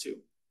at x2,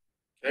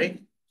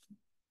 okay?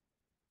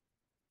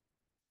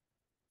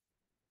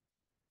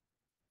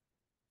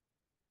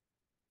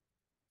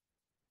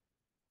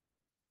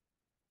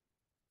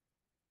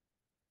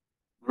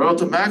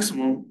 Relative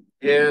maximum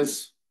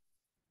is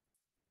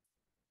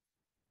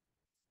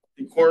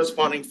the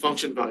corresponding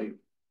function value.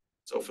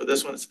 So for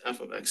this one, it's f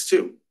of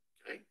x2,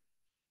 okay?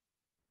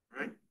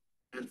 Right?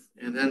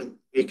 And then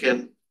we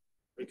can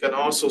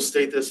also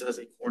state this as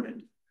a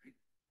coordinate.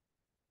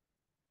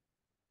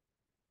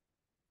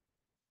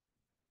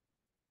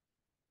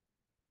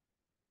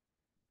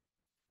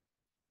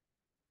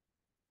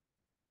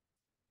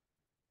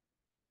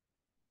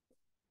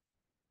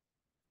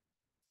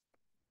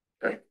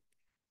 Okay.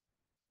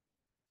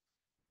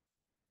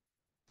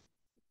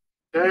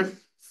 Okay.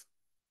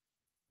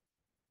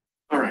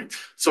 All right.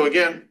 So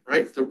again,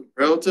 right, the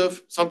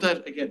relative,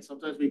 sometimes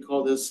we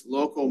call this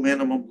local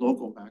minimum,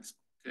 local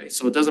maximum. Okay.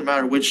 So it doesn't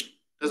matter which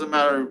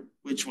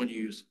one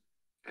you use.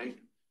 Okay.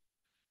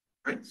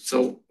 Right.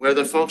 So where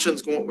the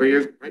function's going, where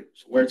you're right,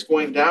 so where it's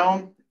going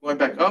down, going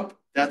back up,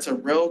 that's a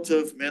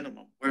relative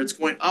minimum. Where it's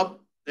going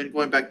up, then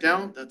going back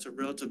down, that's a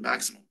relative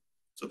maximum.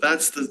 So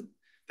that's the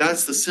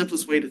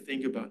simplest way to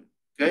think about it.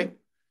 Okay.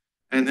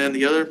 And then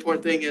the other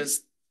important thing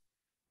is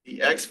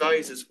the x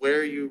values is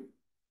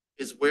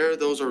where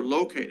those are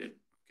located.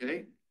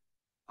 Okay.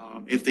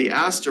 If they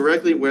ask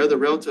directly where the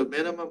relative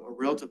minimum or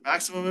relative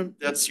maximum,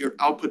 that's your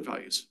output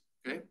values.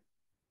 Okay.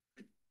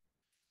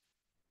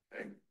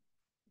 Okay.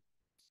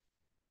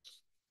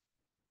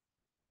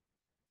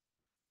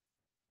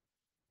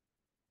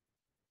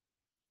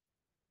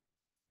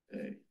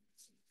 Okay.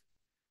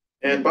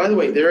 And by the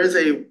way, there is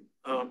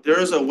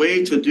a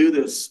way to do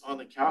this on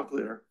the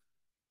calculator,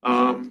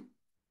 um,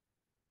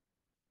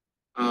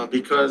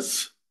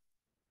 because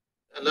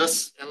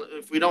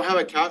if we don't have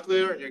a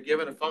calculator and you're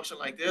given a function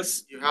like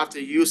this, you have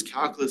to use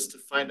calculus to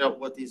find out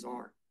what these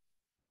are.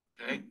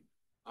 Okay,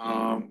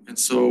 and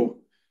so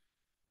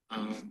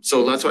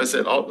that's why I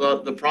said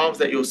all the problems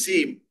that you'll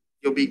see,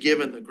 you'll be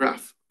given the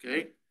graph.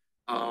 Okay,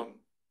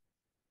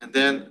 and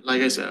then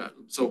like I said,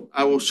 so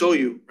I will show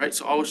you, right?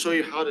 So I will show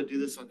you how to do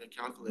this on the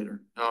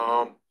calculator.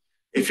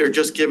 If you're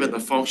just given the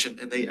function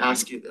and they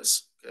ask you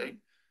this, okay?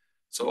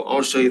 So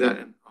I'll show you that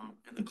in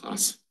the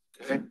class,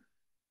 okay?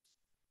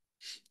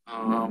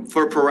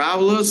 For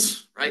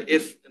parabolas, right?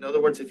 In other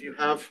words, if you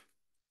have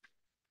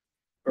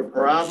for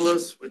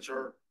parabolas, which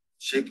are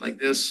shaped like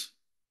this,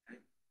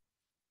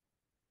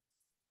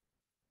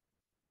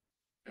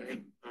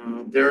 okay?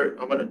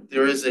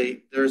 There is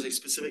a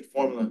specific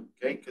formula,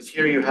 okay? Because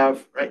here you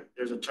have, right?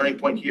 There's a turning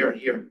point here and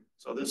here.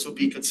 So this will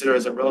be considered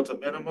as a relative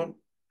minimum,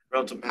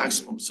 relative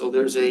maximum. So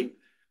there's a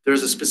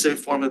specific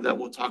formula that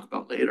we'll talk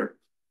about later,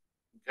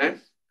 okay?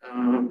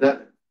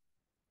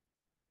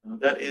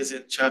 That is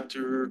in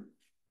chapter,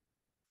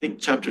 I think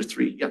chapter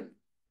 3. Yeah,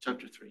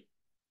 chapter 3.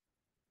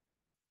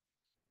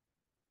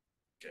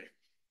 Okay.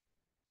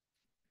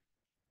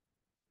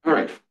 All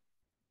right.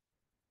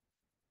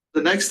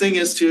 The next thing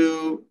is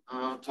to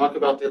talk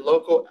about the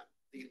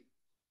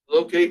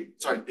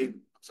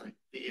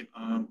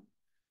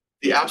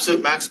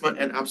absolute maximum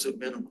and absolute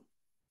minimum.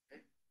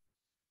 Okay.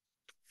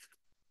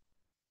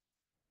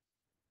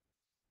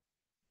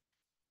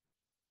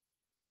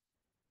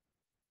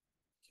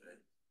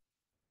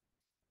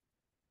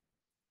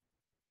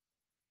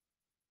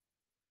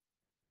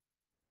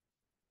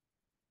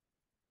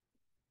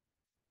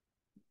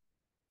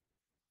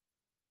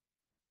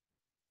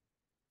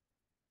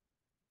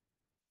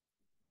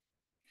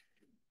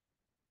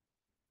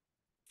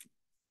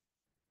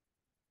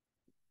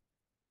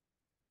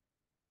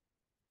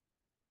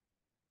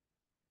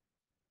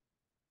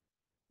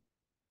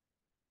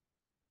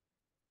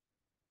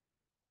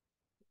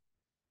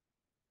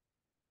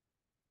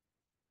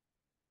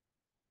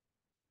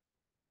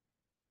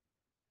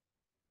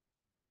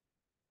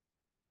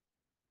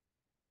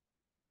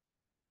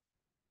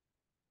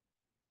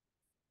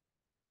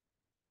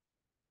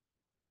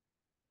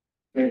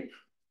 Okay.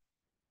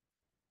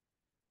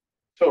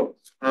 So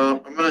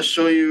I'm going to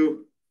show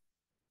you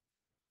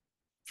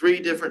three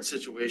different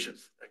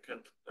situations that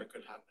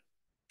could happen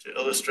to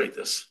illustrate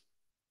this.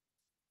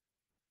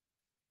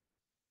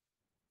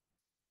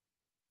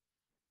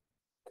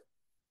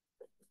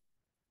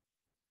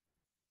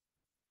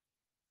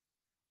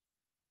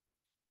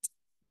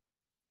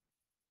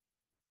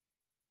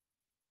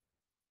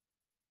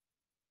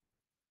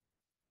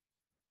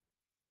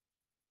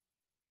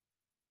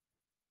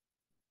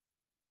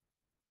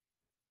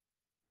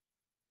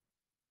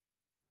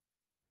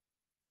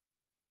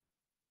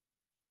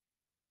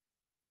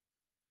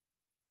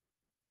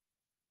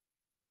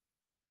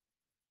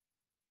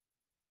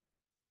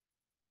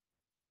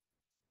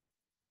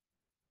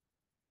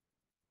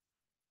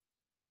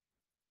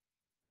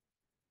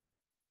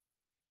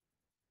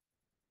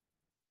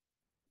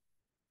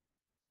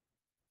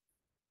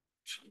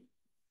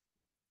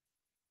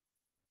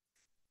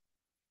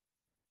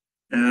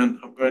 And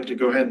I'm going to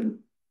go ahead and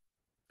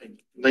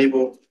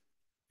label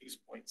these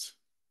points.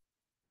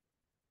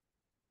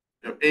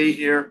 We have A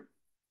here,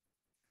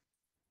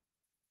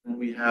 and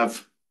we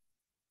have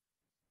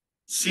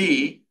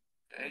C.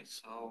 Okay,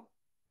 so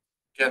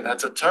again,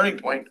 that's a turning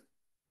point.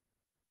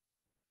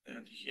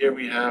 And here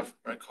we have,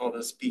 I call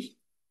this B.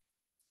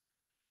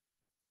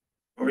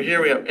 Over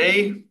here we have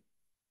A, we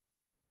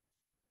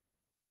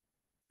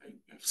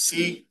have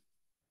C,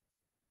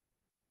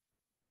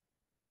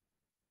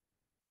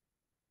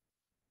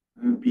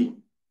 and B.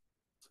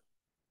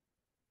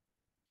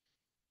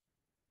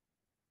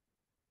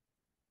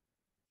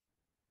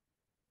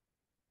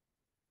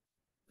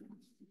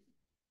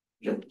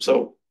 Okay,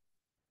 so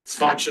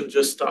function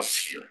just stops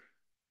here.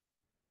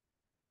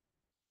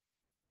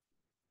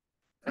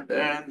 And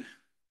then, let's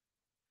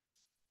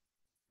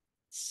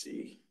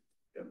see,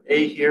 we have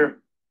A here,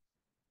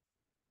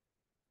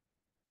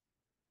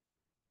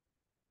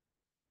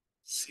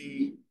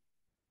 C,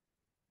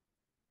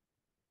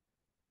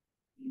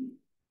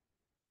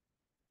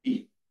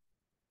 E.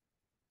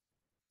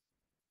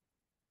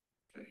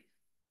 Okay.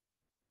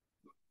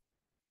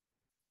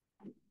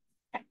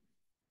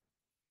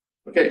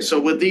 Okay,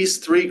 so with these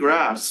three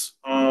graphs,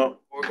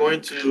 we're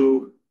going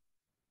to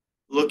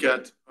look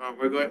at,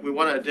 we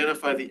want to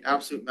identify the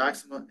absolute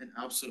maximum and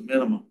absolute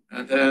minimum.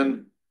 And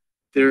then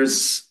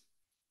there's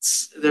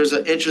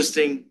an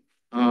interesting,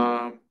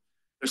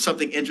 there's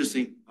something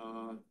interesting,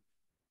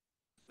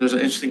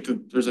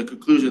 there's a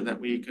conclusion that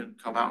we can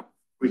come out,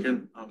 we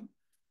can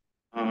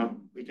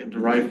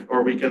derive,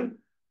 or we can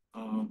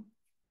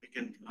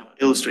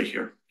illustrate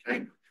here,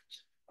 okay?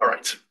 All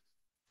right.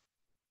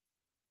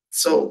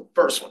 So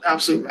first one,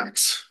 absolute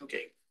max.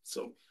 Okay,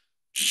 so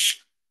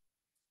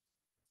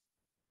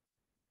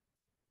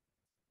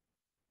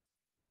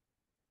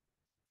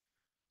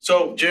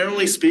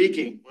generally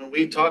speaking, when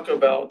we talk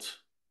about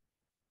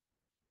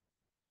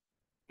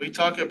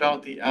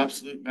the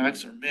absolute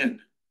max or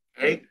min,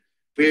 okay?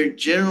 We're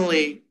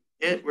generally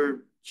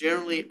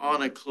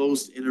on a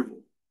closed interval,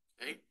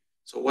 okay?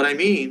 So what I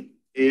mean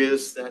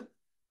is that,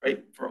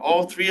 right, for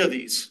all three of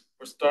these,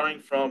 we're starting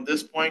from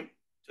this point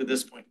to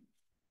this point.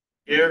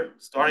 Here,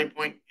 starting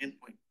point, end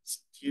point.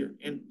 Here,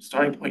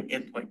 starting point,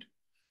 end point.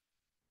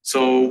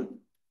 So,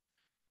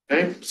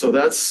 okay, so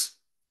that's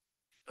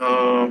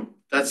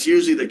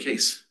usually the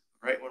case,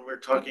 right? When we're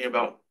talking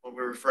about when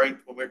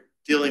we're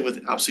dealing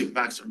with absolute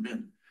max or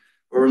min,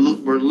 we're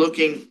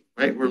looking,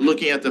 right? We're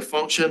looking at the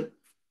function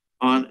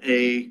on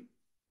a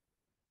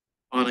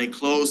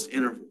closed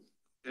interval,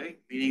 okay?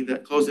 Meaning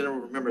that closed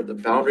interval. Remember, the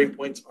boundary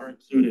points are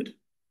included,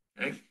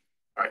 okay?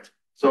 All right.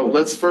 So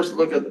let's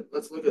look at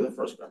the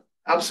first graph,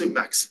 absolute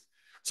max.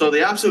 So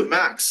the absolute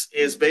max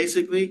is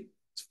basically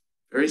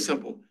very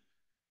simple.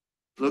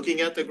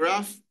 Looking at the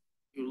graph,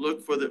 you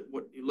look for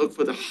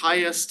the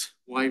highest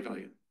y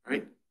value,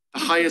 right? The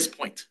highest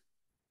point.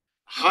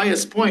 The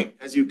highest point,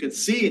 as you can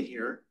see in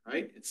here,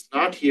 right? It's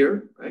not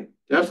here, right?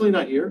 Definitely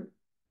not here.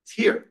 It's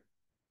here.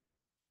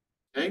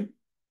 Okay.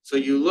 So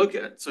you look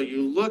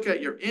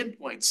at your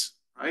endpoints,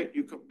 right?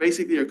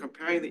 Basically you're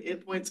comparing the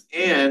endpoints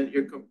and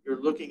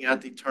you're looking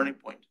at the turning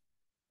point.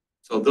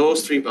 So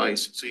those three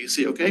values. So you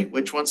see, okay,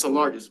 which one's the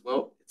largest?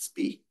 Well, it's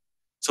B.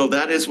 So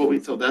that's what we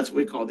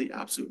call the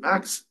absolute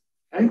max.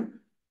 Okay.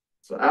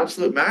 So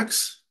absolute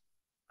max,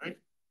 right?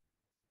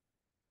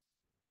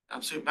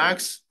 Absolute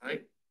max,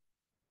 right,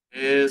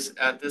 is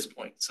at this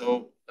point.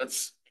 So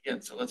let's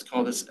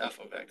call this f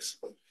of x.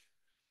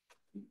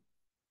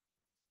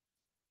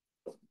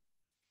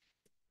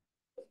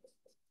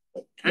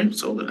 Okay,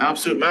 so the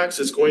absolute max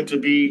is going to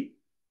be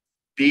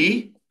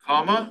b,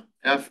 comma,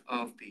 f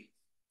of b.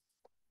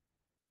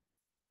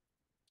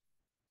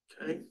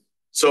 Okay,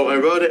 so I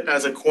wrote it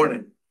as a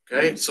coordinate.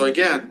 Okay, so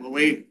again,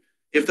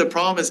 if the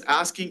problem is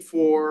asking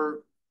for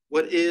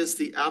what is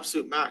the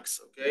absolute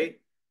max, okay,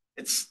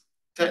 it's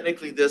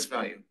technically this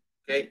value,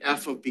 okay,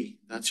 f of b.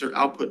 That's your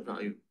output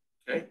value,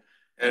 okay?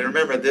 And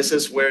remember, this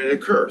is where it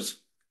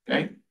occurs,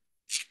 okay?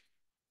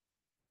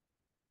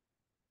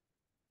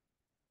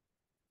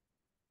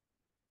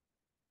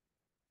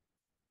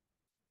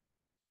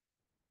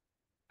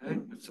 Okay,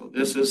 So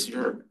this is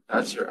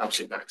that's your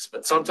absolute max.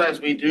 But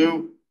sometimes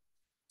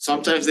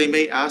sometimes they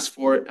may ask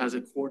for it as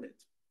a coordinate.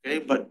 Okay,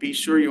 but be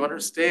sure you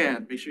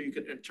understand, make sure you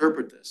can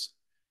interpret this.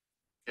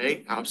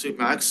 Okay, absolute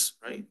max,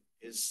 right,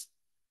 is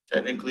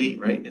technically,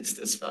 right, it's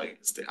this value,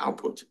 it's the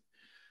output.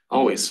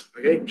 Always,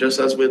 okay, just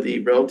as with the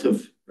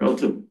relative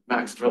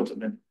max, relative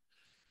min.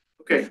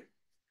 Okay.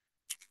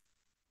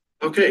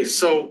 Okay,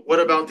 so what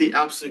about the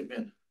absolute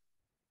min?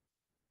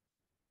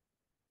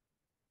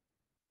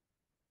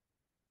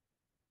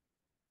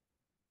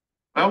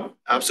 Well,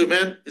 absolute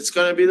min, it's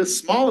going to be the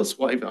smallest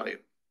y value,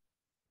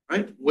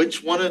 right?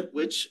 Which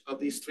of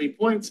these 3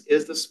 points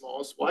is the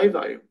smallest y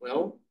value?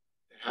 Well,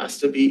 it has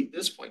to be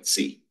this point,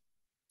 C.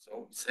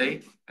 So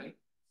say, okay,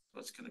 so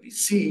it's going to be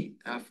C,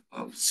 f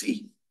of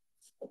C.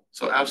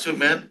 So absolute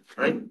min,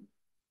 right,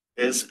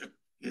 is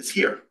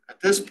here at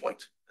this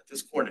point, at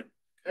this coordinate,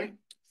 okay?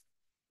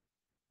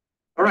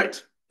 All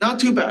right, not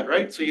too bad,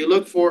 right? So you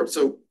look for,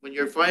 so when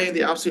you're finding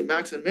the absolute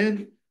max and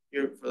min,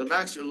 for the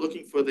max, you're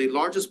looking for the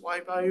largest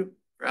y value.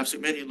 For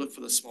absolute min, you look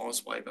for the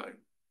smallest y value.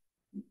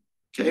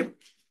 Okay,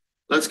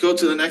 let's go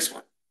to the next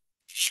one.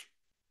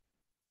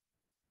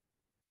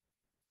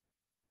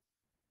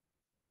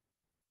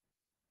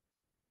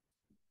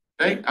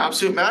 Okay,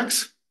 absolute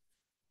max.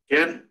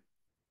 Again,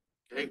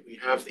 okay, we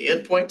have the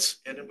endpoints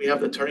and then we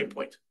have the turning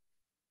point.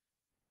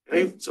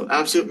 Okay, so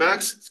absolute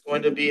max is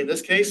going to be, in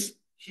this case,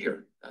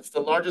 here. That's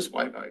the largest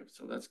y value.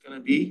 So that's going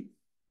to be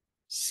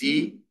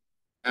C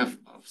f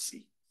of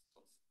C.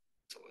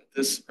 So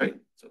this, right?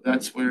 So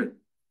that's where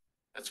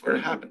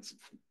it happens.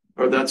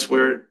 Or that's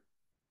where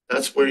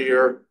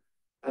your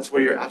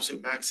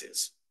absolute max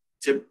is.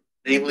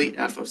 Namely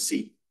f of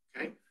C.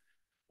 Okay.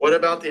 What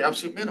about the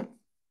absolute minimum?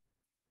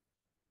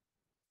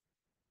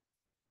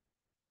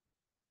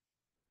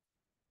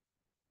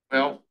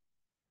 Well,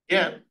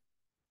 again,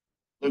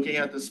 looking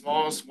at the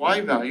smallest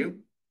y value,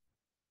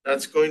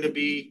 that's going to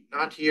be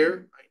not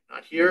here, right?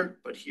 Not here,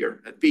 but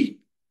here at B.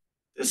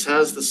 This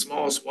has the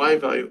smallest y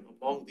value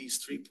among these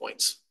 3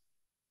 points.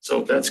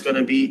 So that's going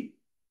to be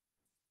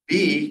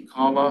B,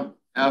 comma,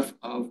 f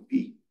of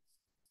B.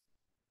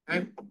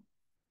 Okay.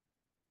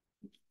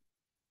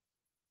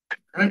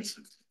 All right.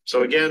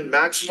 So again,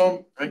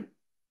 maximum, right?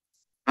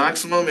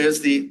 Maximum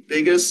is the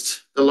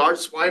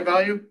largest y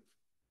value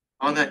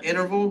on that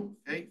interval.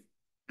 Okay.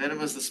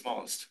 Minimum is the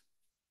smallest.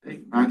 Okay.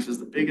 Max is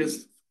the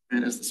biggest,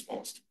 min is the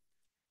smallest.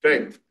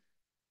 Okay.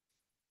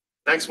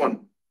 Next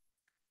one.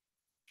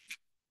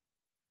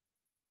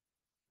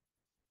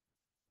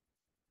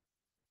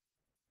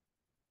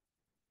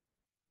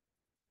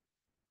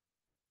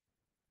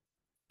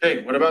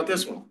 Okay, what about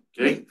this one?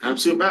 Okay,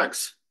 absolute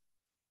max.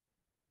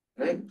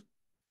 Okay.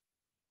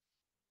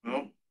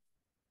 Well,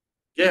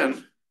 again,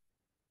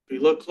 if we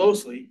look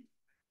closely,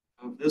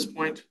 of this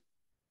point,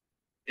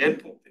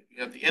 endpoint, we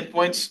have the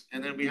endpoints,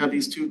 and then we have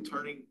these two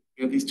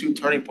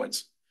turning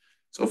points.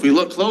 So if we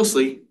look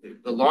closely,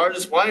 the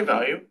largest y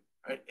value,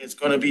 right, is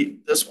going to be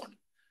this one.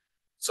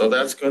 So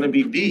that's going to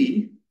be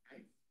B,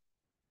 right?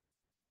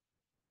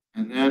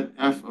 And then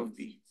f of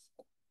B.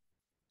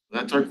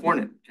 That's our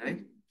coordinate,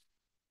 okay?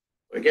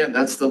 Again,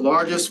 that's the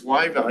largest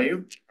y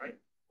value, right?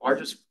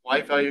 Largest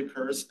y value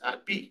occurs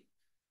at B.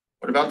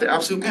 What about the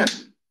absolute min?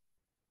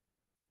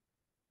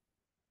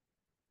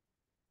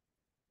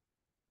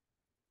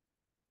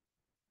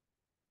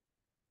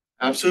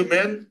 Absolute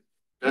min,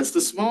 that's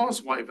the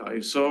smallest y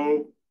value.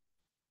 So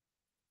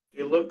if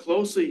you look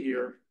closely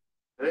here,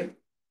 okay,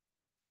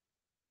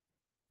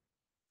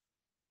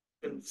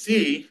 you can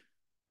see,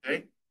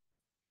 okay,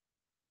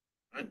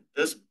 right,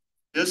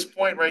 this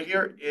point right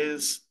here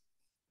is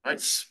right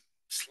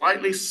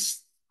slightly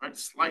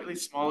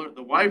smaller.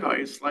 The y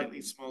value is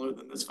slightly smaller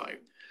than this value.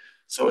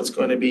 So it's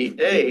going to be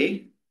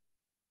A,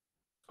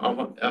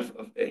 comma, f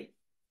of A.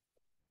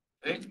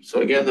 Okay,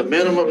 so again, the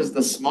minimum is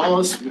the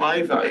smallest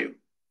y value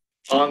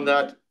on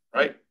that,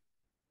 right,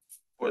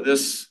 for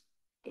this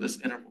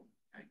interval.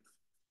 Okay.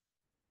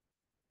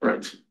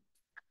 Right.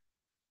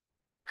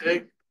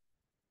 Okay.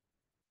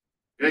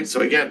 Okay,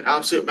 so again,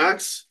 absolute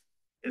max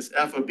is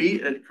f of B,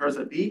 it occurs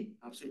at B.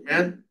 Absolute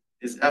min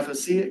is f of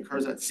C, it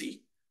occurs at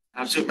C.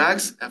 Absolute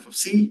max, f of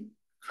C,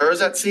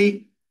 occurs at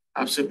C.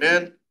 Absolute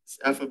min is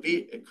f of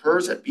B, it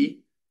occurs at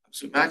B.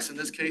 Absolute max in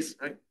this case,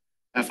 right?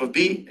 F of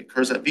B, it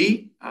occurs at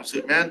B.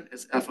 Absolute min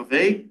is f of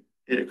A,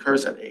 it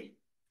occurs at A.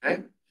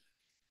 Okay.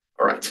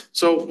 All right.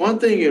 So one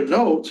thing you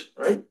note,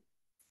 right?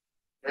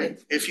 Okay,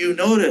 if you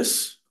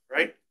notice,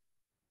 right,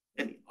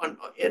 in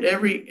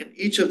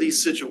each of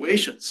these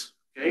situations,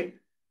 okay,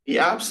 the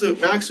absolute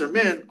max or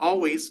min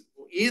always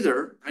will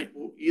either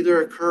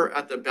occur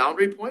at the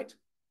boundary point,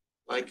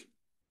 like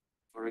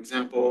for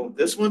example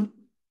this one,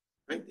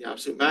 right? The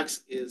absolute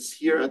max is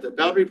here at the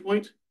boundary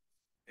point,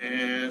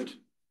 and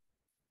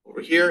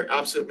over here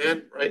absolute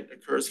min, right,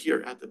 occurs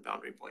here at the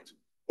boundary point,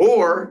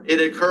 or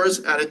it occurs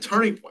at a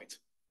turning point,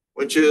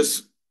 which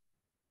is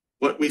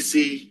what we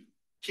see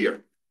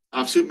here.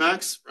 Absolute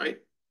max, right?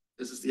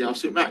 This is the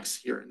absolute max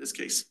here in this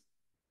case.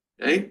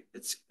 Okay,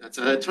 that's at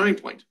a turning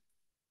point.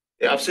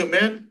 The absolute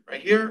min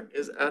right here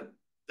is at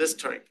this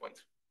turning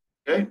point.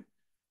 Okay,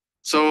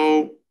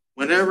 so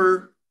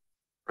whenever,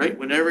 right,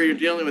 whenever you're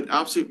dealing with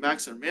absolute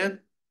max and min,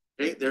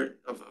 okay, there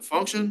of a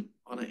function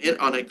on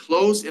a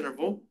closed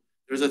interval,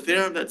 there's a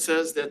theorem that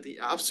says that the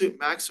absolute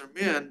max or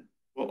min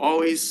will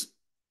always,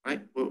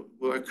 right,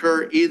 will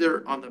occur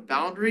either on the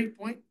boundary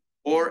point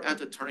or at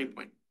the turning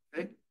point.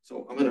 Okay,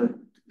 so I'm gonna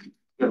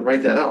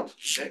write that out.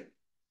 Okay,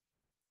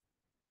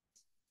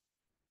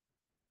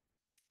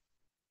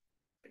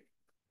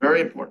 very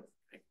important.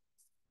 Okay.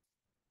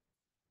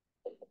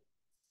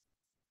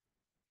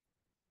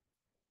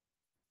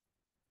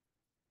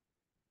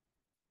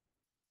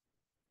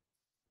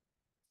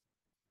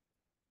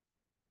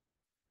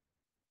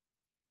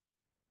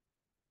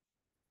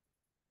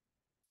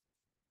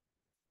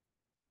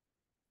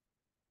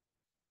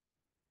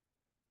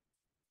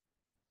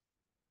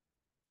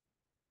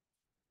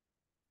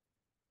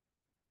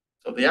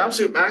 So the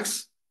absolute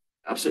max,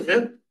 absolute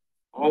min,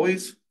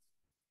 always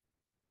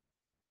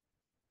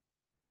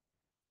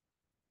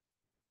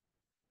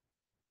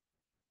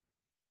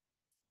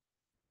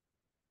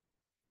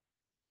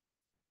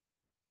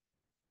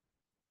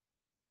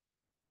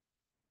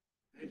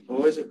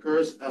always occur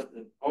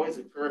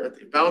at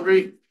the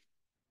boundary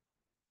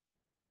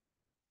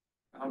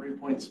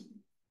points.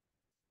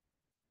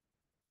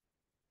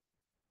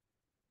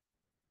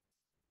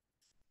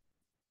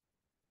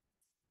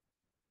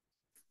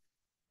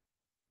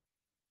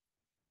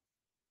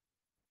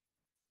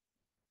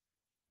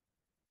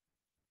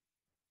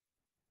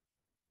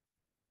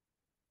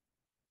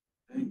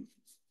 Okay.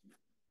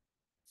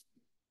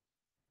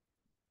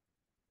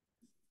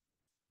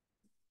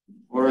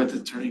 Or at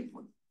the turning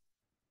point.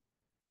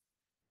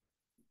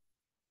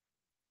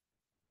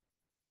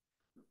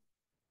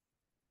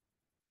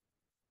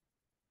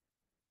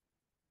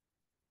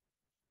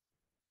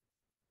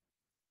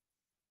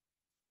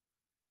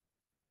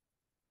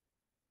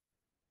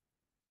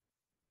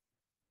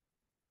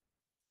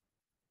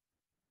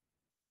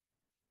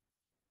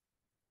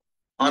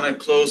 On a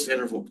closed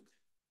interval.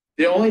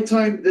 The only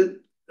time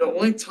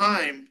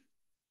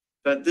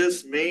that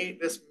this may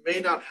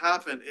not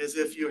happen is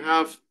if you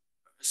have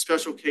a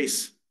special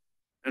case,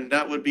 and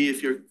that would be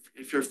if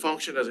your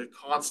function is a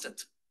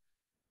constant.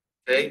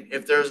 Okay,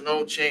 if there's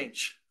no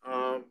change,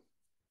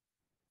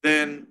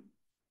 then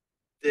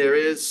there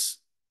is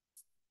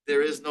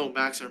there is no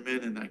max or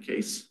min in that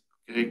case.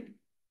 Okay,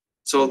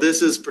 so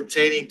this is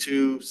pertaining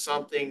to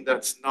something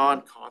that's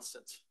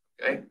non-constant.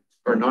 Okay,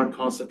 or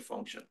non-constant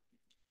function.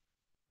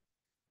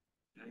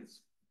 Okay.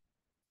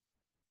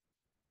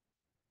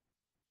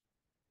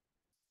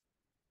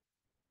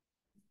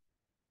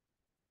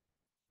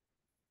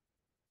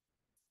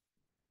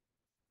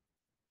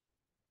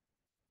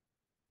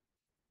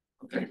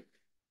 Okay.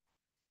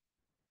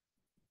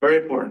 Very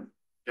important.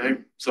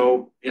 Okay.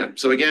 So yeah.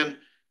 So again,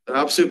 the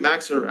absolute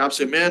max or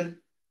absolute min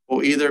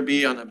will either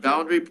be on a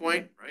boundary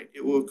point, right?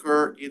 It will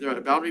occur either at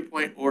a boundary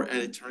point or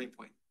at a turning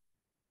point.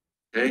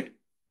 Okay.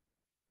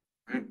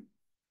 Right.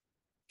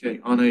 Okay.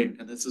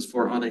 And this is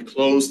for on a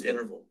closed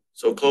interval.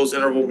 So closed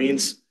interval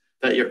means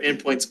that your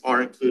endpoints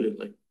are included.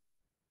 Like,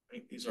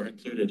 right? These are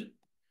included.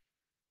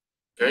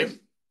 Okay.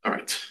 All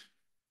right.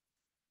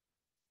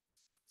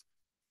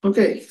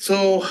 Okay.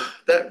 So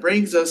that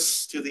brings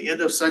us to the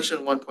end of section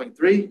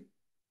 1.3.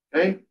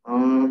 Okay.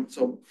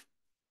 So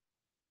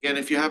again,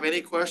 if you have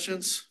any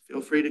questions,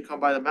 feel free to come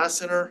by the Math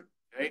Center.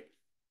 Okay.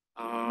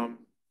 Um,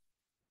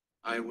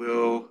 I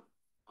will,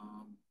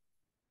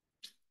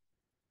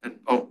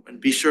 and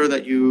be sure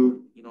that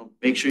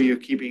make sure you're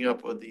keeping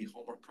up with the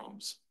homework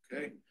problems.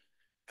 Okay.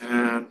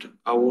 And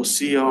I will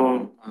see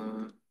y'all,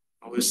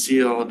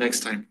 next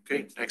time.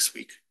 Okay. Next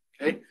week.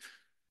 Okay.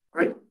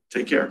 All right.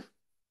 Take care.